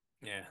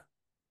 Yeah.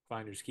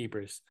 Finders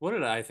keepers. What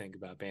did I think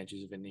about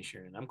Banshees of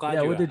Inisherin? I'm glad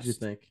Yeah, you what did you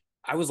asked. think?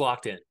 I was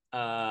locked in.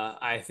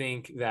 I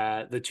think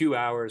that the 2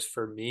 hours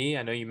for me,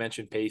 I know you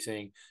mentioned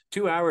pacing.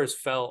 2 hours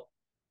felt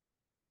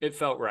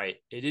right.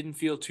 It didn't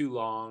feel too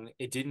long.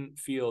 It didn't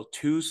feel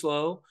too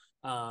slow.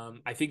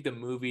 I think the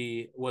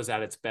movie was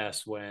at its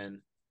best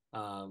when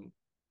um,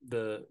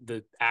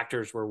 the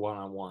actors were one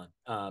on one.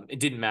 It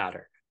didn't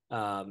matter.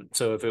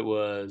 So if it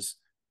was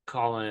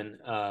Colin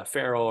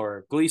Farrell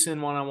or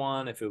Gleason one on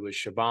one, if it was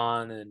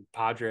Shaban and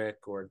Podrick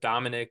or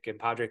Dominic and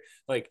Podrick,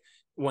 like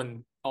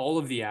when all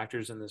of the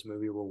actors in this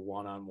movie were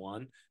one on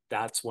one,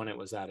 that's when it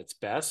was at its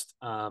best.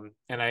 And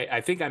I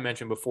think I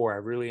mentioned before, I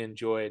really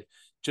enjoyed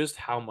just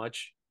how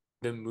much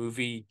the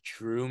movie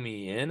drew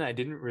me in. I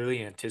didn't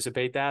really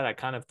anticipate that. I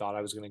kind of thought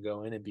I was going to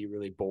go in and be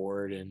really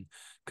bored, and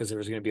because there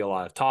was going to be a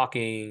lot of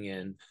talking,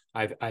 and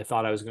I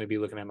thought I was going to be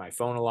looking at my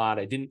phone a lot.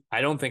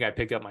 I don't think I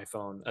picked up my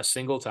phone a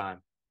single time.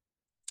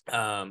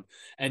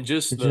 And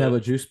just Did you have a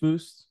juice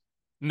boost?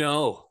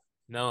 no,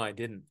 no, I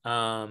didn't. Me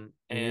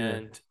neither.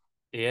 And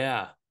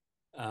yeah,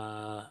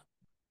 uh,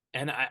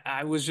 and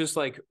I was just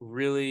like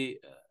really,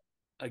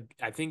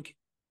 I think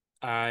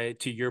to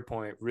your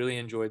point, really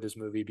enjoyed this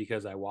movie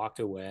because I walked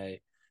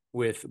away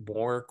with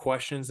more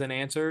questions than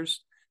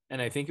answers.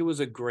 And I think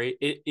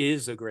it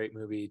is a great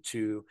movie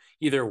to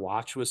either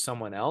watch with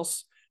someone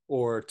else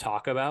or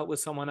talk about with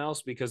someone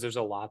else, because there's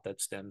a lot that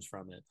stems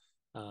from it,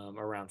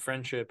 around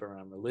friendship,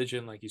 around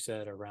religion, like you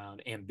said,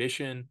 around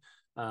ambition.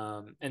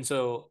 And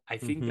so I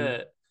think Mm-hmm.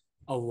 that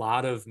a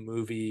lot of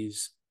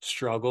movies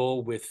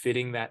struggle with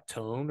fitting that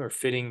tone or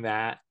fitting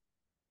that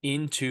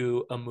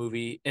into a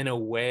movie in a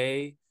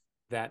way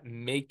that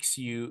makes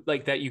you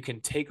like that you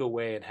can take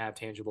away and have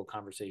tangible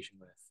conversation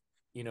with.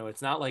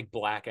 It's not like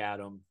Black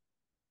Adam.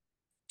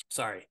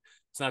 Sorry,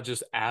 it's not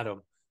just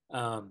Adam,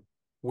 um,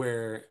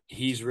 where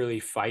he's really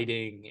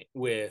fighting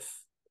with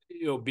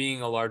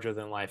being a larger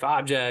than life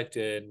object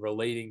and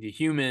relating to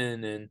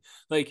human, and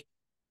like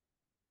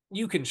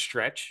you can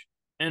stretch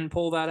and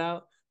pull that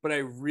out, but I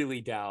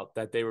really doubt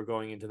that they were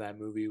going into that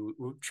movie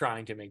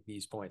trying to make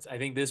these points. I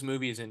think this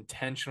movie is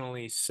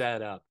intentionally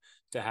set up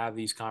to have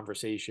these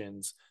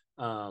conversations,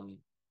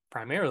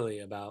 primarily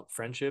about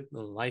friendship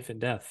and life and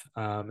death.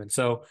 And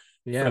so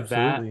Yeah, for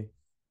that, absolutely.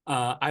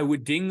 I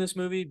would ding this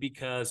movie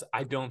because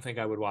I don't think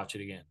I would watch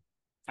it again.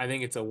 I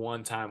think it's a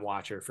one-time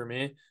watcher for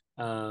me.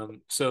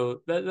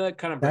 So that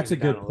kind of brings That's a it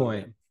down good a little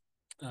point.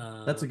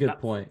 bit. That's a good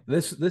Not point.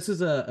 This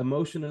is a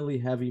emotionally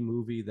heavy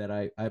movie that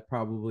I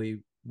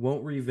probably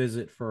won't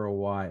revisit for a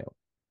while.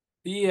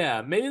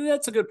 Yeah, maybe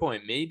that's a good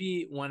point.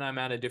 Maybe when I'm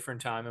at a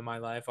different time in my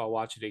life, I'll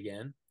watch it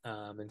again,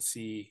 and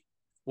see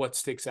what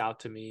sticks out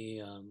to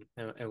me,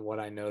 and what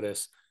I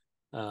notice,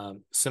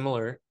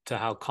 similar to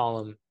how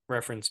Colin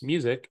referenced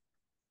music.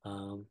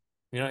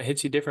 It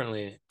hits you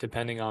differently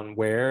depending on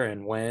where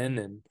and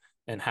when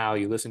and how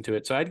you listen to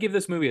it. So I'd give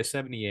this movie a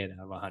 78 out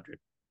of 100.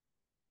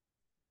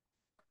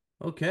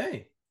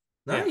 Okay.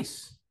 Yeah.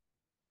 Nice.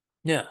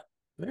 Yeah.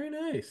 Very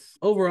nice.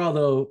 Overall,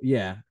 though,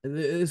 yeah,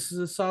 this is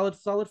a solid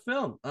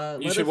film. You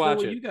Let should us know watch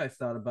what it. you guys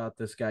thought about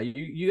this guy.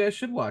 You guys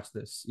should watch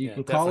this. You Yeah,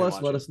 can call definitely us,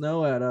 watch let it. us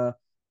know at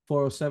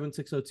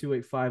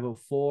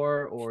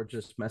 407-602-8504, or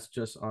just message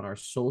us on our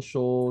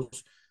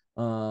socials.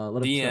 Let us know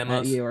DM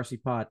at us.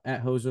 EARC Pod,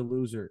 at Hoser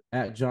Loser,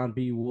 at John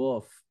B.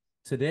 Wolf.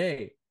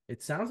 Today,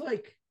 it sounds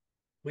like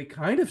we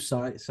kind of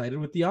sided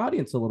with the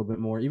audience a little bit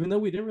more, even though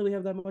we didn't really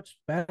have that much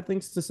bad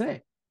things to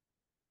say.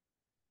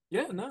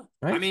 Yeah, no.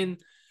 Right?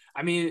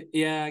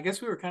 Yeah, I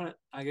guess we were kind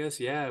of,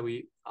 yeah,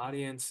 we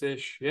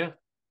audience-ish. Yeah.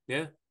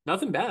 Yeah.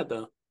 Nothing bad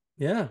though.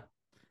 Yeah.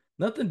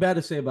 Nothing bad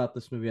to say about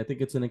this movie. I think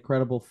it's an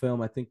incredible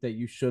film. I think that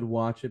you should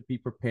watch it. Be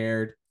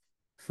prepared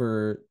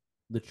for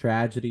the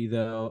tragedy,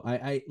 though.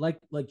 I like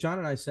John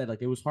and I said,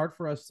 like it was hard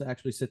for us to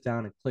actually sit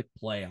down and click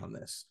play on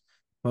this,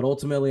 but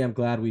ultimately, I'm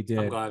glad we I'm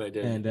did, glad I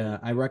did it. and Yeah.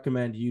 I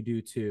recommend you do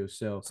too.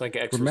 So It's like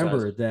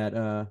remember exercising.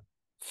 that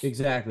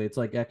exactly, it's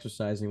like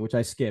exercising, which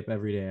I skip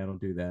every day. I don't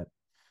do that.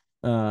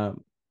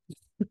 Um,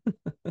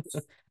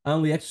 I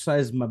only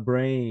exercise my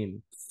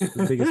brain,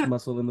 the biggest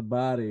muscle in the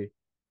body.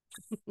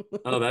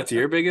 Oh, that's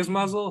your biggest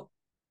muscle?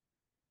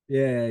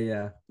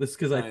 Yeah. This is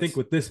because I think Nice.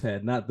 with this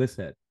head, not this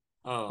head.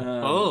 Oh. Um,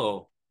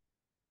 Oh.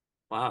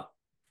 Wow.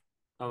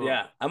 Oh.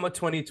 yeah, I'm a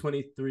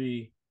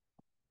 2023.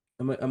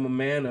 I'm a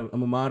man.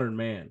 I'm a modern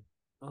man.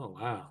 Oh,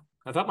 wow.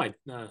 I thought my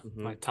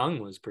Hmm. tongue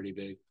was pretty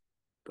big,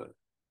 but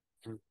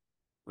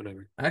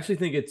whatever. I actually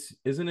think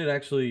isn't it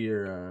actually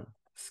your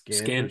skin or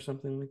Skin.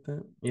 something like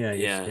that? Yeah, your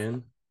Yeah.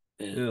 skin.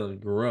 Yeah. Ew,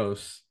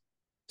 gross.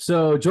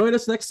 So join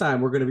us next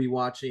time. We're going to be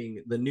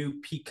watching the new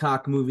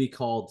Peacock movie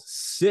called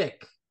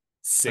Sick.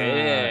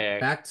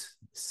 Sick.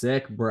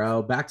 Sick,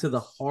 bro. Back to the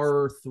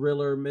horror,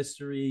 thriller,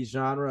 mystery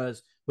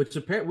genres,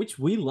 which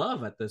we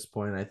love at this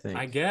point. I I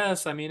think.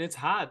 guess. I mean, it's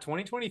hot.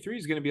 2023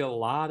 is going to be a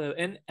lot of,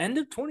 and end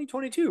of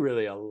 2022,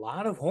 really, a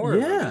lot of horror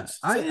Yeah, movies.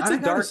 I It's a I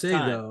gotta dark say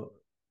time. though,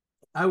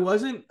 I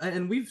wasn't,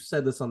 and we've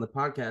said this on the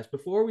podcast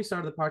before we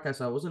started the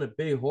podcast. I wasn't a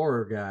big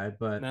horror guy,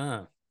 but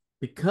Nah,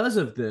 because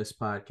of this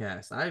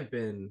podcast, I've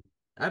been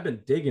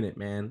digging it,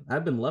 man.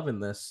 I've been loving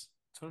this.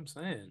 that's what I'm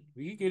saying.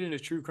 We could get into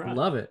true crime.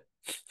 Love it.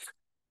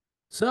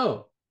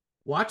 So,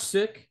 watch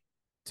Sick.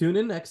 Tune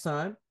in next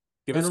time,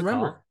 Give and us a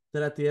remember call.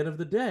 that at the end of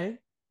the day, It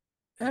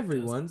doesn't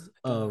everyone's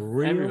a matter.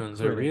 real Everyone's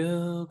a critic.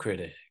 real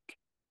critic,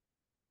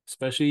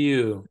 especially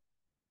you,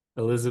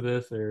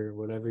 Elizabeth, or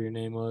whatever your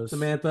name was.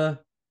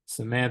 Samantha,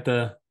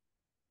 Samantha,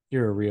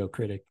 you're a real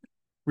critic.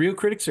 Real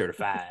critic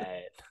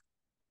certified.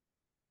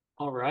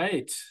 All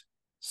right.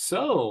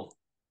 So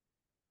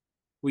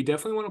we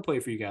definitely want to play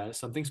for you guys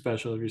something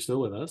special if you're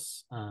still with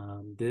us.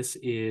 This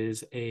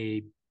is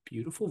a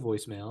beautiful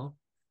voicemail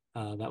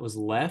that was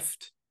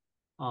left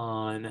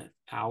on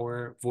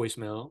our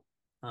voicemail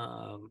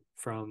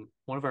from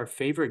one of our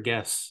favorite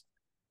guests.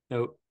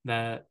 Note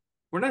that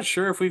we're not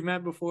sure if we've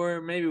met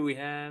before. Maybe we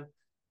have.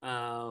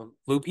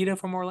 Lupita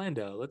from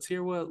Orlando. Let's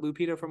hear what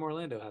Lupita from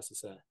Orlando has to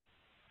say.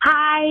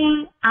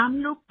 Hi,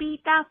 I'm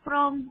Lupita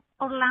from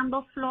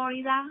Orlando,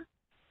 Florida.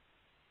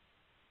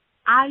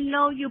 I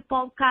love your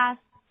podcast.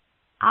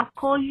 I'll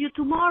call you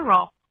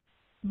tomorrow.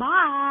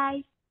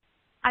 Bye.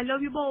 I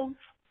love you both.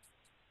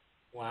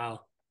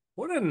 Wow.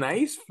 What a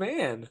nice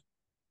fan.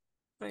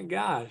 My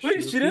gosh.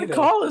 wait, she didn't Lupita.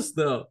 call us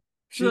though.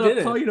 She She said,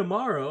 "I'll call didn't. you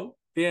tomorrow."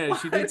 Yeah, Why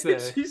she did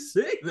did say. she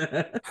say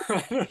that?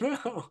 I don't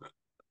know.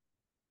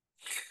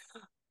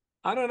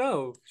 I don't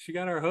know. She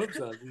got her hopes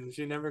up and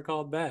she never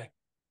called back.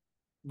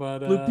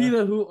 But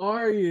Lupita, who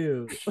are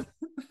you?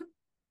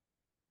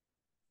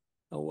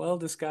 a well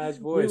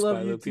disguised We voice love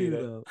by you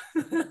too,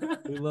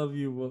 Lupita. though. We love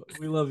you.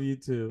 We love you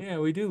too. Yeah,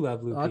 we do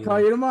love I'll call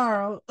Lupita. you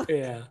tomorrow.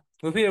 Yeah.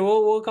 Lupita,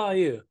 we'll call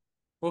you.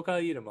 We'll call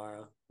you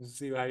tomorrow.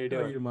 See how you're Call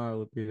you doing.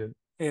 tomorrow, Lupita.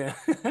 Yeah.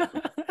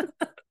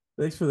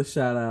 Thanks for the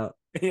shout out.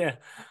 Yeah.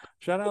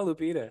 Shout out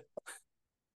Lupita.